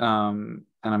 and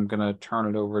I'm going to turn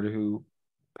it over to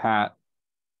Pat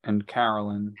and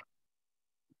Carolyn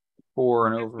for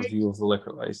an overview of the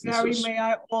liquor licenses. Gary, may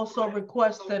I also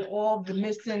request that all the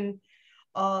missing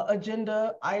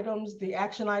agenda items, the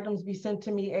action items, be sent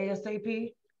to me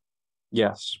ASAP?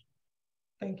 Yes.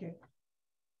 Thank you.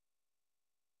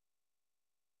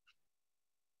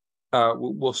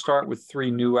 We'll start with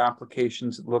 3 new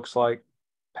applications, it looks like.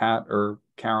 Pat or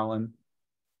Carolyn?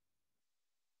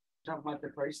 Talking about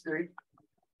the first 3?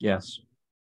 Yes.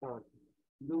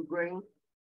 Blue Green,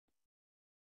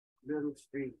 Little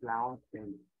Street Lounge,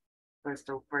 and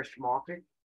Bristol Fresh Market.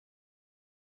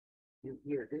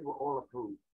 Yeah, they were all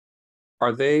approved.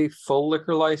 Are they full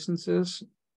liquor licenses?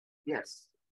 Yes.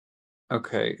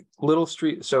 Okay, Little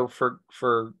Street. So for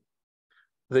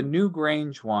the New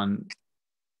Grange one,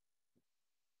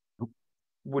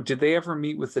 did they ever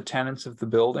meet with the tenants of the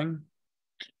building?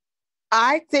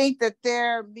 I think that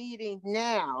they're meeting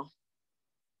now.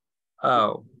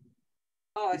 Oh.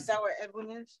 Oh, is that where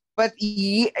Edwin is? But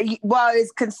well,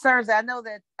 it's concerns. I know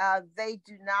that they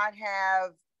do not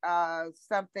have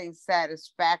something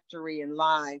satisfactory in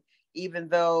line, even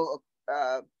though,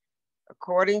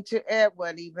 according to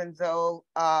Edwin, even though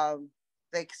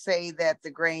they say that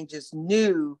the Grange is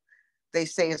new, they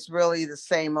say it's really the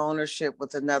same ownership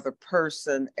with another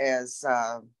person as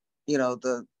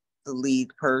the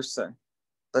lead person,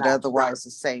 but otherwise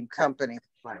the same company.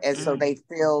 Right. And so they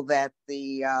feel that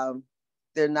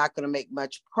they're not going to make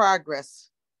much progress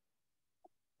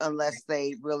unless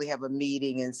they really have a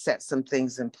meeting and set some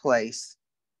things in place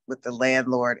with the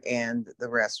landlord and the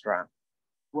restaurant.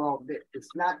 Well,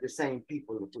 it's not the same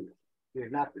people. They're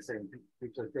not the same people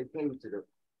because they came to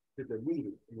the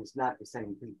meeting and it's not the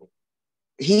same people.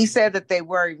 He said that they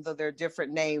were, even though they're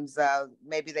different names.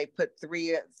 Maybe they put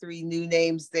three new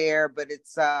names there, but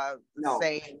it's the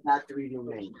same. It's not 3 new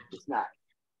names. It's not.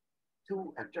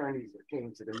 2 attorneys that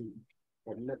came to the meeting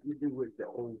had nothing to do with the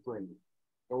old Grange.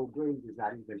 The old Grange is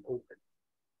not even open,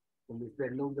 and there's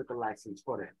been no liquor license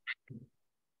for them.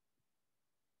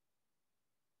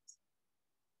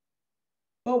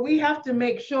 But we have to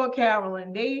make sure,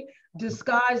 Carolyn, they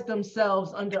disguise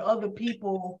themselves under other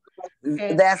people.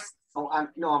 That's I'm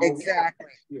exactly.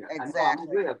 Yeah, exactly. I'm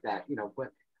aware of that,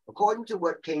 but according to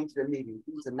what came to the meeting,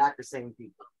 these are not the same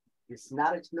people. It's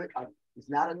not a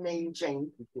name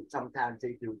change, because sometimes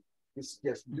they do. It's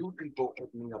just new people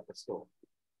opening up a store.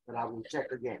 But I will check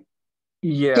again.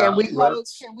 Yeah. Can we hold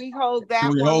that?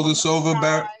 Can we hold this over,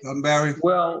 Barry?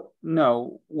 Well,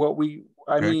 no.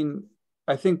 I mean,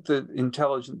 I think the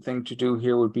intelligent thing to do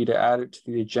here would be to add it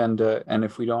to the agenda, and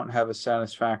if we don't have a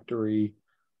satisfactory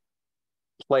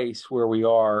place where we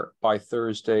are by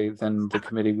Thursday, then the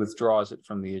committee withdraws it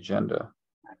from the agenda.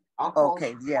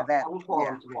 Okay, yeah, that. I'll call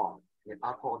him tomorrow. Yeah,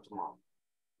 I'll call tomorrow.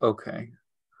 Okay.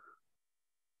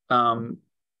 Little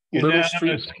Street.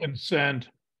 Unanimous consent.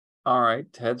 All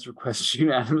right, Ted's requests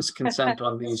unanimous consent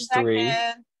on these three.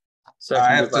 I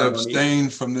Seconded have by to Monique. abstain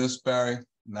from this, Barry,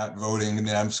 not voting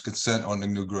unanimous consent on the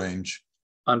New Grange.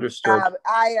 Understood.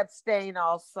 I abstain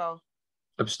also.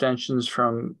 Abstentions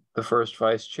from the first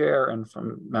vice chair and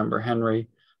from member Henry.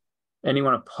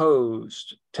 Anyone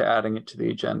opposed to adding it to the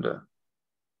agenda?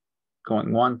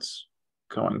 Going once,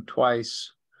 going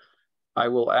twice. I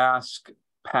will ask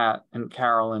Pat and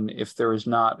Carolyn if there is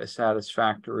not a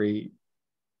satisfactory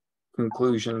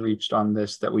conclusion reached on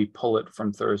this, that we pull it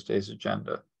from Thursday's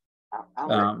agenda. I'll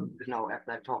let you know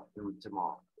after I talk to him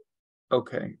tomorrow.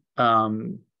 Okay.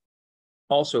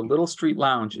 Also, Little Street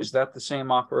Lounge, is that the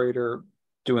same operator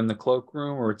doing the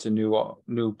cloakroom, or it's a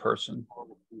new person?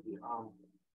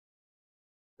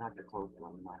 Not the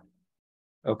cloakroom.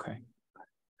 Okay.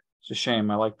 It's a shame.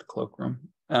 I like the cloakroom.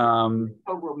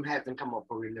 Cloakroom hasn't come up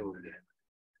for renewal yet.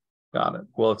 Got it.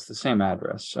 Well, it's the same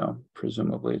address, so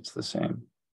presumably it's the same.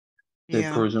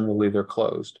 Yeah. Presumably they're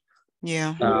closed.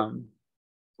 Yeah.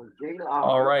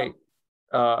 All right.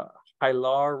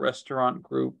 Hilar Restaurant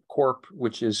Group Corp,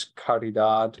 which is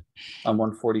Caridad on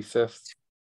 145th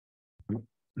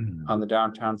on the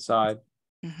downtown side.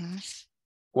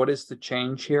 What is the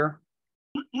change here?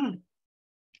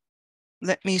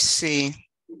 Let me see.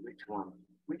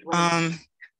 Which one?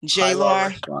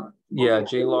 J-Lar. Yeah,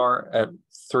 J-Lar at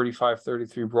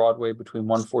 3533 Broadway between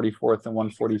 144th and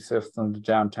 145th on the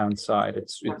downtown side.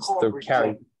 It's the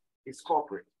carry. It's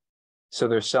corporate. So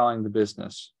they're selling the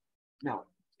business. No,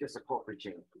 it's just a corporate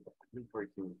change. New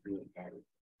person being added.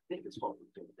 I think it's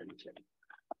corporate change. Let me check.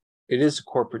 It is a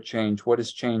corporate change. What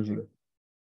is changing?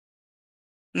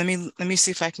 Let me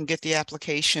see if I can get the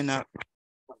application up.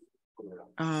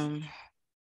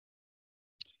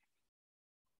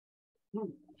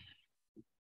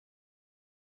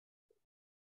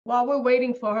 While we're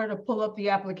waiting for her to pull up the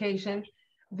application,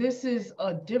 this is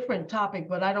a different topic,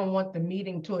 but I don't want the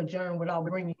meeting to adjourn without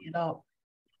bringing it up.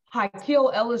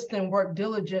 Hakeem Elliston worked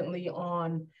diligently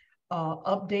on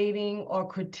updating or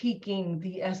critiquing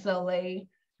the SLA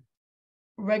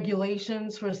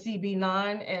regulations for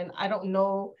CB9, and I don't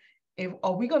know if,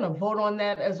 are we going to vote on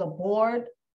that as a board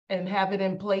and have it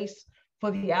in place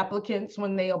for the applicants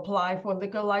when they apply for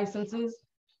liquor licenses?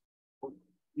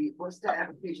 What's the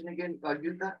application again?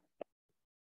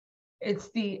 It's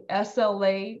the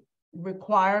SLA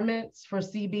requirements for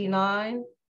CB9.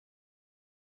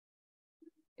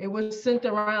 It was sent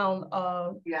around.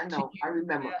 Yeah, I know. I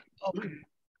remember.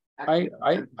 Okay.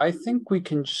 I think we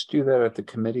can just do that at the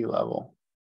committee level.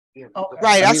 Okay.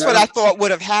 Right, that's what I thought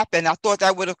would have happened. I thought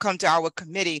that would have come to our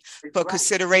committee for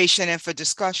consideration and for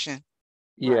discussion.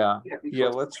 Yeah,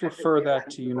 let's refer that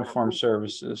to Uniform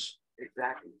Services.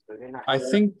 Exactly. So they're not. I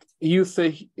think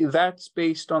that's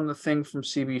based on the thing from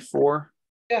CB4.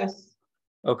 Yes.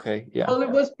 Okay, yeah. Well, it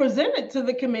was presented to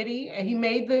the committee and he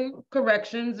made the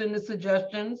corrections and the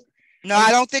suggestions. No,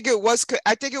 I don't think it was.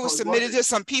 I think it was submitted to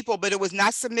some people, but it was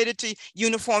not submitted to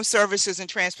Uniform Services and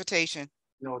Transportation.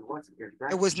 No, it wasn't.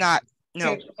 It was not.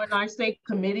 No. Okay, when I say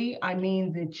committee, I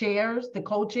mean the chairs, the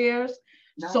co-chairs.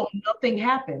 No. So nothing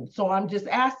happened. So I'm just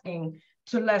asking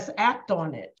to let's act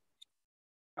on it.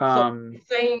 So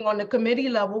saying on the committee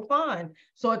level, fine.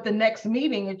 So at the next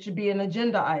meeting, it should be an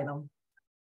agenda item.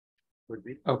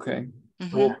 Okay.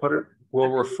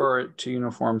 We'll refer it to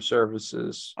Uniform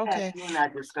Services. Okay. You and I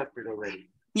discussed it already.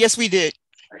 Yes, we did.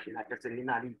 Like I said, you're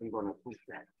not even going to push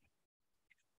that.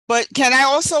 But can I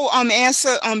also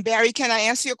answer, Barry, can I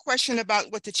answer your question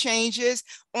about what the change is?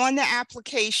 On the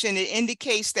application, it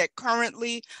indicates that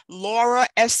currently Laura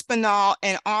Espinal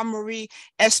and Amory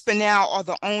Espinal are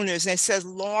the owners. And it says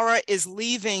Laura is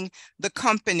leaving the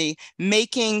company,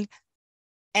 making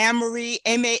Amory,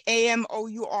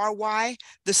 Amoury,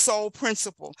 the sole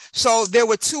principal. So there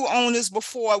were two owners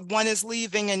before, one is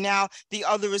leaving and now the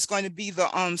other is going to be the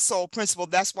sole principal.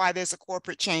 That's why there's a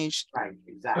corporate change. Right,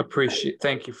 exactly.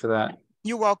 Thank you for that.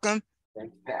 You're welcome.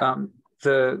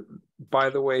 By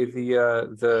the way,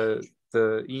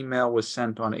 the email was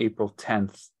sent on April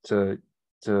 10th to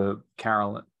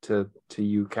Carolyn, to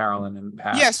you, Carolyn, and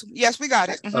Pat. Yes, we got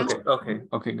it.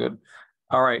 Okay, good.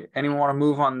 All right. Anyone want to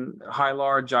move on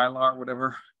Hilar, Jylar,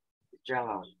 whatever?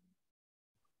 Jylar.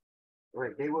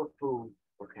 Right, they were approved.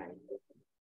 Okay.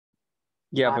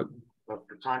 Yeah, but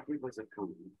the concrete was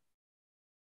approved.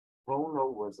 Bono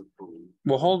was approved.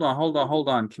 Well, hold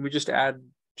on. Can we just add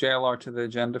JLR to the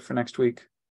agenda for next week?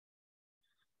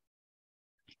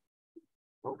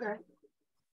 Okay.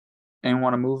 Anyone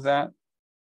want to move that?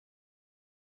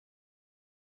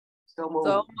 So moved.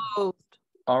 So moved.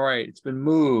 All right, it's been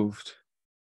moved.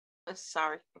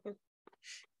 Sorry.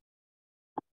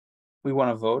 We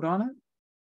want to vote on it?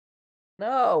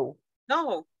 No.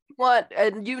 No. What?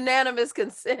 And unanimous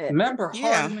consent. Member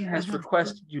Yeah. Hardiman has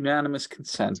requested unanimous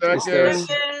consent. Second. Is there a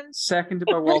Second. seconded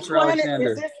by Which Walter one is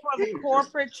Alexander? this for the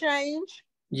corporate change?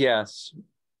 Yes.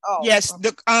 Oh, Yes,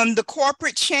 the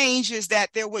corporate change is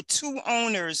that there were two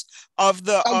owners of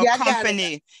the Oh, yeah, I got it.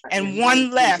 company, and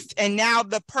one left, and now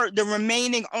the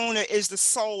remaining owner is the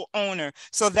sole owner.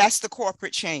 So that's the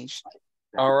corporate change.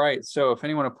 All right. So if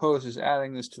anyone opposes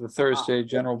adding this to the Thursday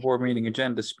general board meeting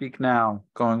agenda, speak now.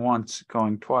 Going once,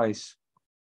 going twice.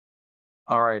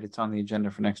 All right, it's on the agenda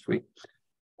for next week.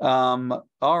 All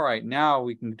right, now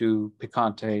we can do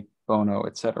Picante, Bono,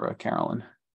 etc. Carolyn.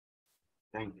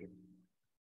 Thank you.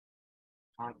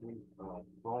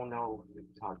 Bono, we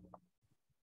talked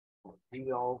about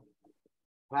Theo,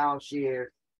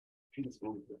 Plowshare,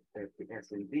 Peaceful at the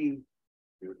SMB,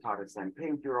 we were taught at San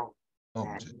Pedro,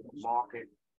 and the market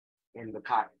in the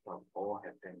cotton club all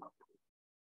have been up.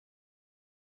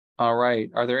 All right.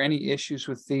 Are there any issues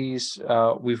with these?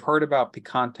 We've heard about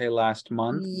Picante last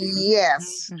month.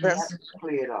 Yes. That's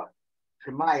cleared up,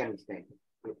 to my understanding.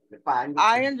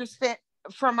 I understand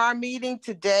from our meeting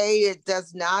today, it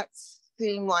does not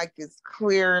seem like it's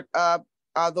cleared up,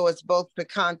 although it's both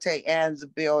Picante and the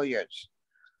billiards.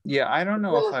 Yeah, I don't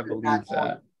know if I believe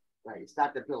that. Right, it's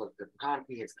not the bill, the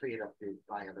county has cleared up the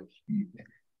violation.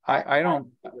 I don't.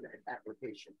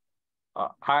 Application.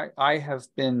 I have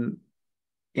been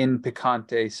in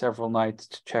Picante several nights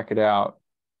to check it out,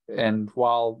 and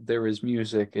while there is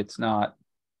music, it's not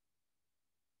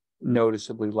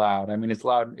noticeably loud. I mean, it's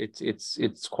loud.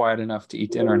 It's quiet enough to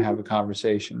eat dinner and have a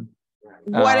conversation.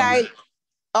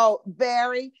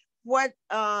 Barry, what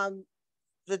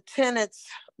the tenants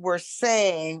were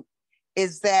saying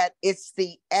is that it's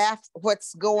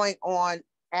what's going on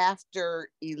after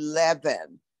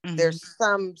 11. Mm-hmm. There's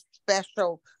some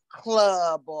special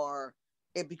club or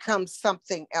it becomes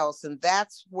something else. And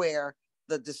that's where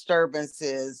the disturbance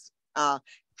is,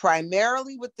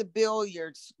 primarily with the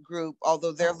billiards group,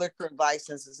 although their liquor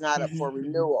license is not up for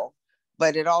renewal,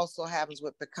 but it also happens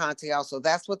with Picante also.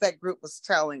 That's what that group was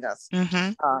telling us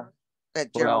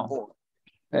at general board.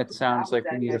 That sounds like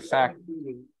we need a fact.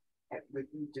 With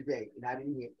you today, and I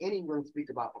didn't hear anyone speak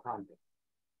about Picante.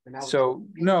 So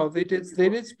no, they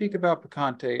did speak about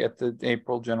Picante at the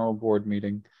April general board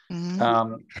meeting.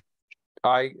 Mm-hmm.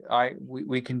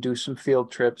 We can do some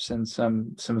field trips and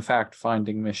some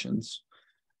fact-finding missions,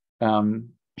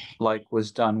 like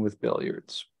was done with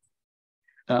billiards.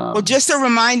 Well, just to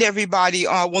remind everybody,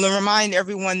 remind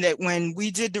everyone that when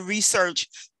we did the research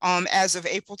as of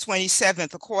April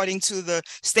 27th, according to the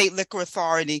State Liquor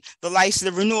Authority,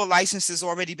 the renewal license has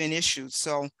already been issued.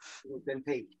 So it's been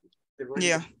paid.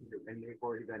 Yeah. And they've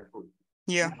already been approved.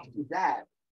 Yeah. That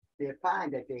they're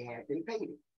fine that they paid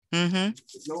it. Mm-hmm.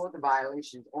 There's no other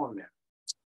violations on them.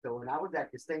 So when I was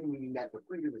at the same meeting that the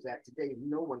Queen was at today,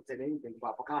 no one said anything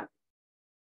about Picante.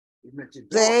 You mentioned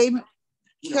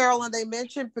Carolyn, they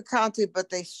mentioned Picante,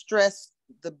 but they stressed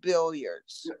the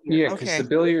billiards. Yeah, because the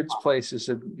billiards place is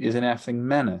an effing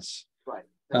menace. Right.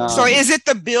 So is it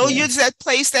the billiards that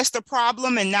place that's the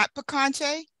problem and not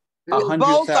Picante?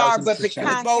 Both are, but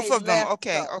Picante both of them. left,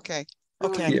 Okay.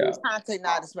 Yeah. Picante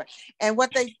not as much. And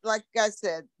what they, like I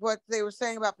said, what they were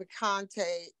saying about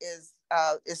Picante is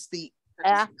the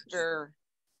after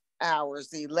hours,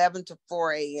 the 11 to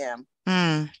 4 a.m.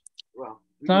 Well,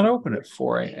 it's not open at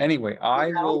 4 a.m. Anyway, I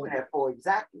will open at 4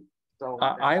 exactly. So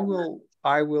I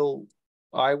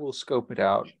will scope it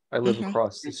out. I live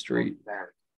across the street.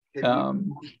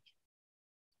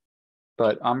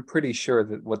 But I'm pretty sure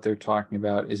that what they're talking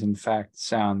about is in fact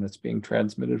sound that's being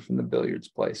transmitted from the billiards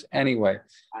place. Anyway,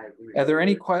 are there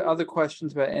any other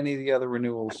questions about any of the other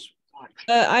renewals?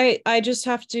 I just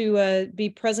have to be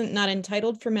present, not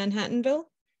entitled for Manhattanville.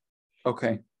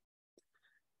 Okay.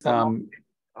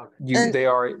 They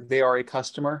are a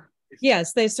customer?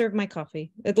 Yes, they serve my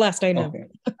coffee. At last I know. Okay.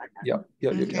 Yep.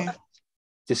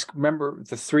 Just remember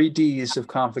the 3 Ds of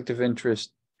conflict of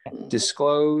interest: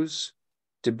 disclose,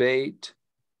 debate,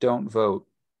 don't vote.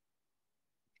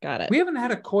 Got it. We haven't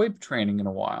had a COIB training in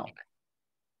a while.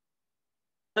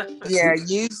 Yeah,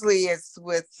 usually it's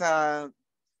with the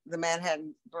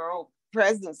Manhattan Borough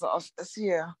President's Office.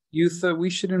 Yeah. Eutha, we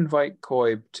should invite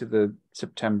COIB to the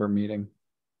September meeting.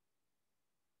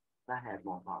 I had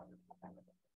more problems.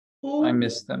 I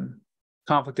miss them.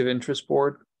 Conflict of Interest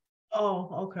Board.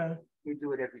 Oh, okay. We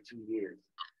do it every 2 years.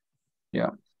 Yeah.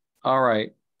 All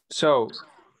right. So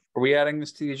are we adding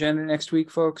this to the agenda next week,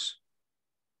 folks?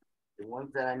 The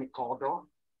ones that I called off?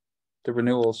 The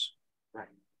renewals. Right.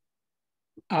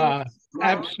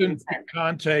 Absent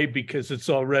Picante because it's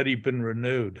already been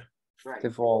renewed. Right.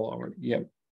 They've all already, yep.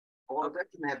 All of them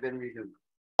have been renewed.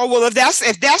 Oh, well, if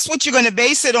that's what you're going to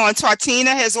base it on,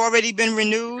 Tartina has already been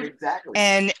renewed. Exactly.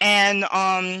 And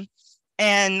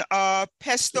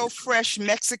Pesto Fresh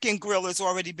Mexican Grill has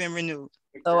already been renewed.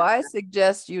 So I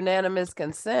suggest unanimous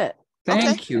consent.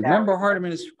 Thank you. Member Hardiman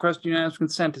has requested unanimous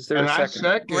consent. Is there And a I second?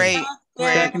 second. Great.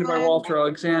 Seconded by Walter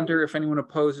Alexander. If anyone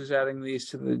opposes adding these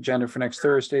to the agenda for next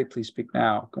Thursday, please speak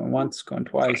now. Going once, going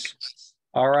twice.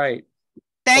 All right.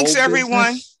 Thanks, Old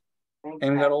everyone. business?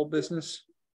 Anyone got old business?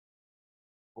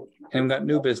 Anyone got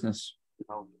new business?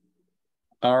 All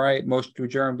right. Motion to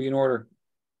adjourn be in order.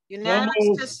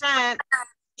 Unanimous consent.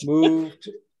 Moved.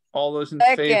 All those in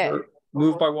favor.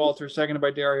 Moved by Walter, seconded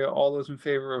by Dario. All those in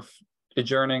favor of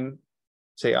adjourning,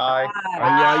 say aye.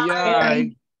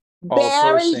 Aye. All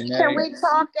opposed, say Barry, nay. can we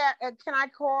talk can I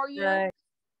call you?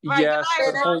 Yes,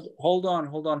 but hold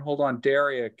on.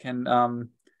 Daria, can I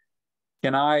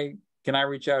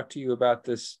reach out to you about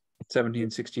this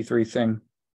 1763 thing?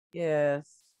 Yes.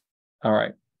 All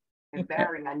right. And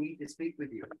Barry, I need to speak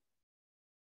with you.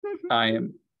 I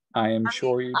am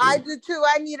sure you do. I do too.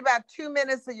 I need about 2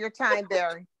 minutes of your time,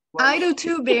 Barry. I do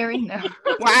too, Barry. No.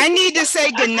 Well, I need to say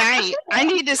goodnight. I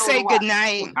need to say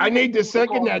goodnight. I need to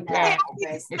second that, Pat.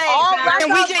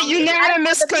 Can we get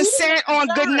unanimous consent on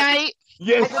goodnight?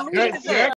 Yes, yes.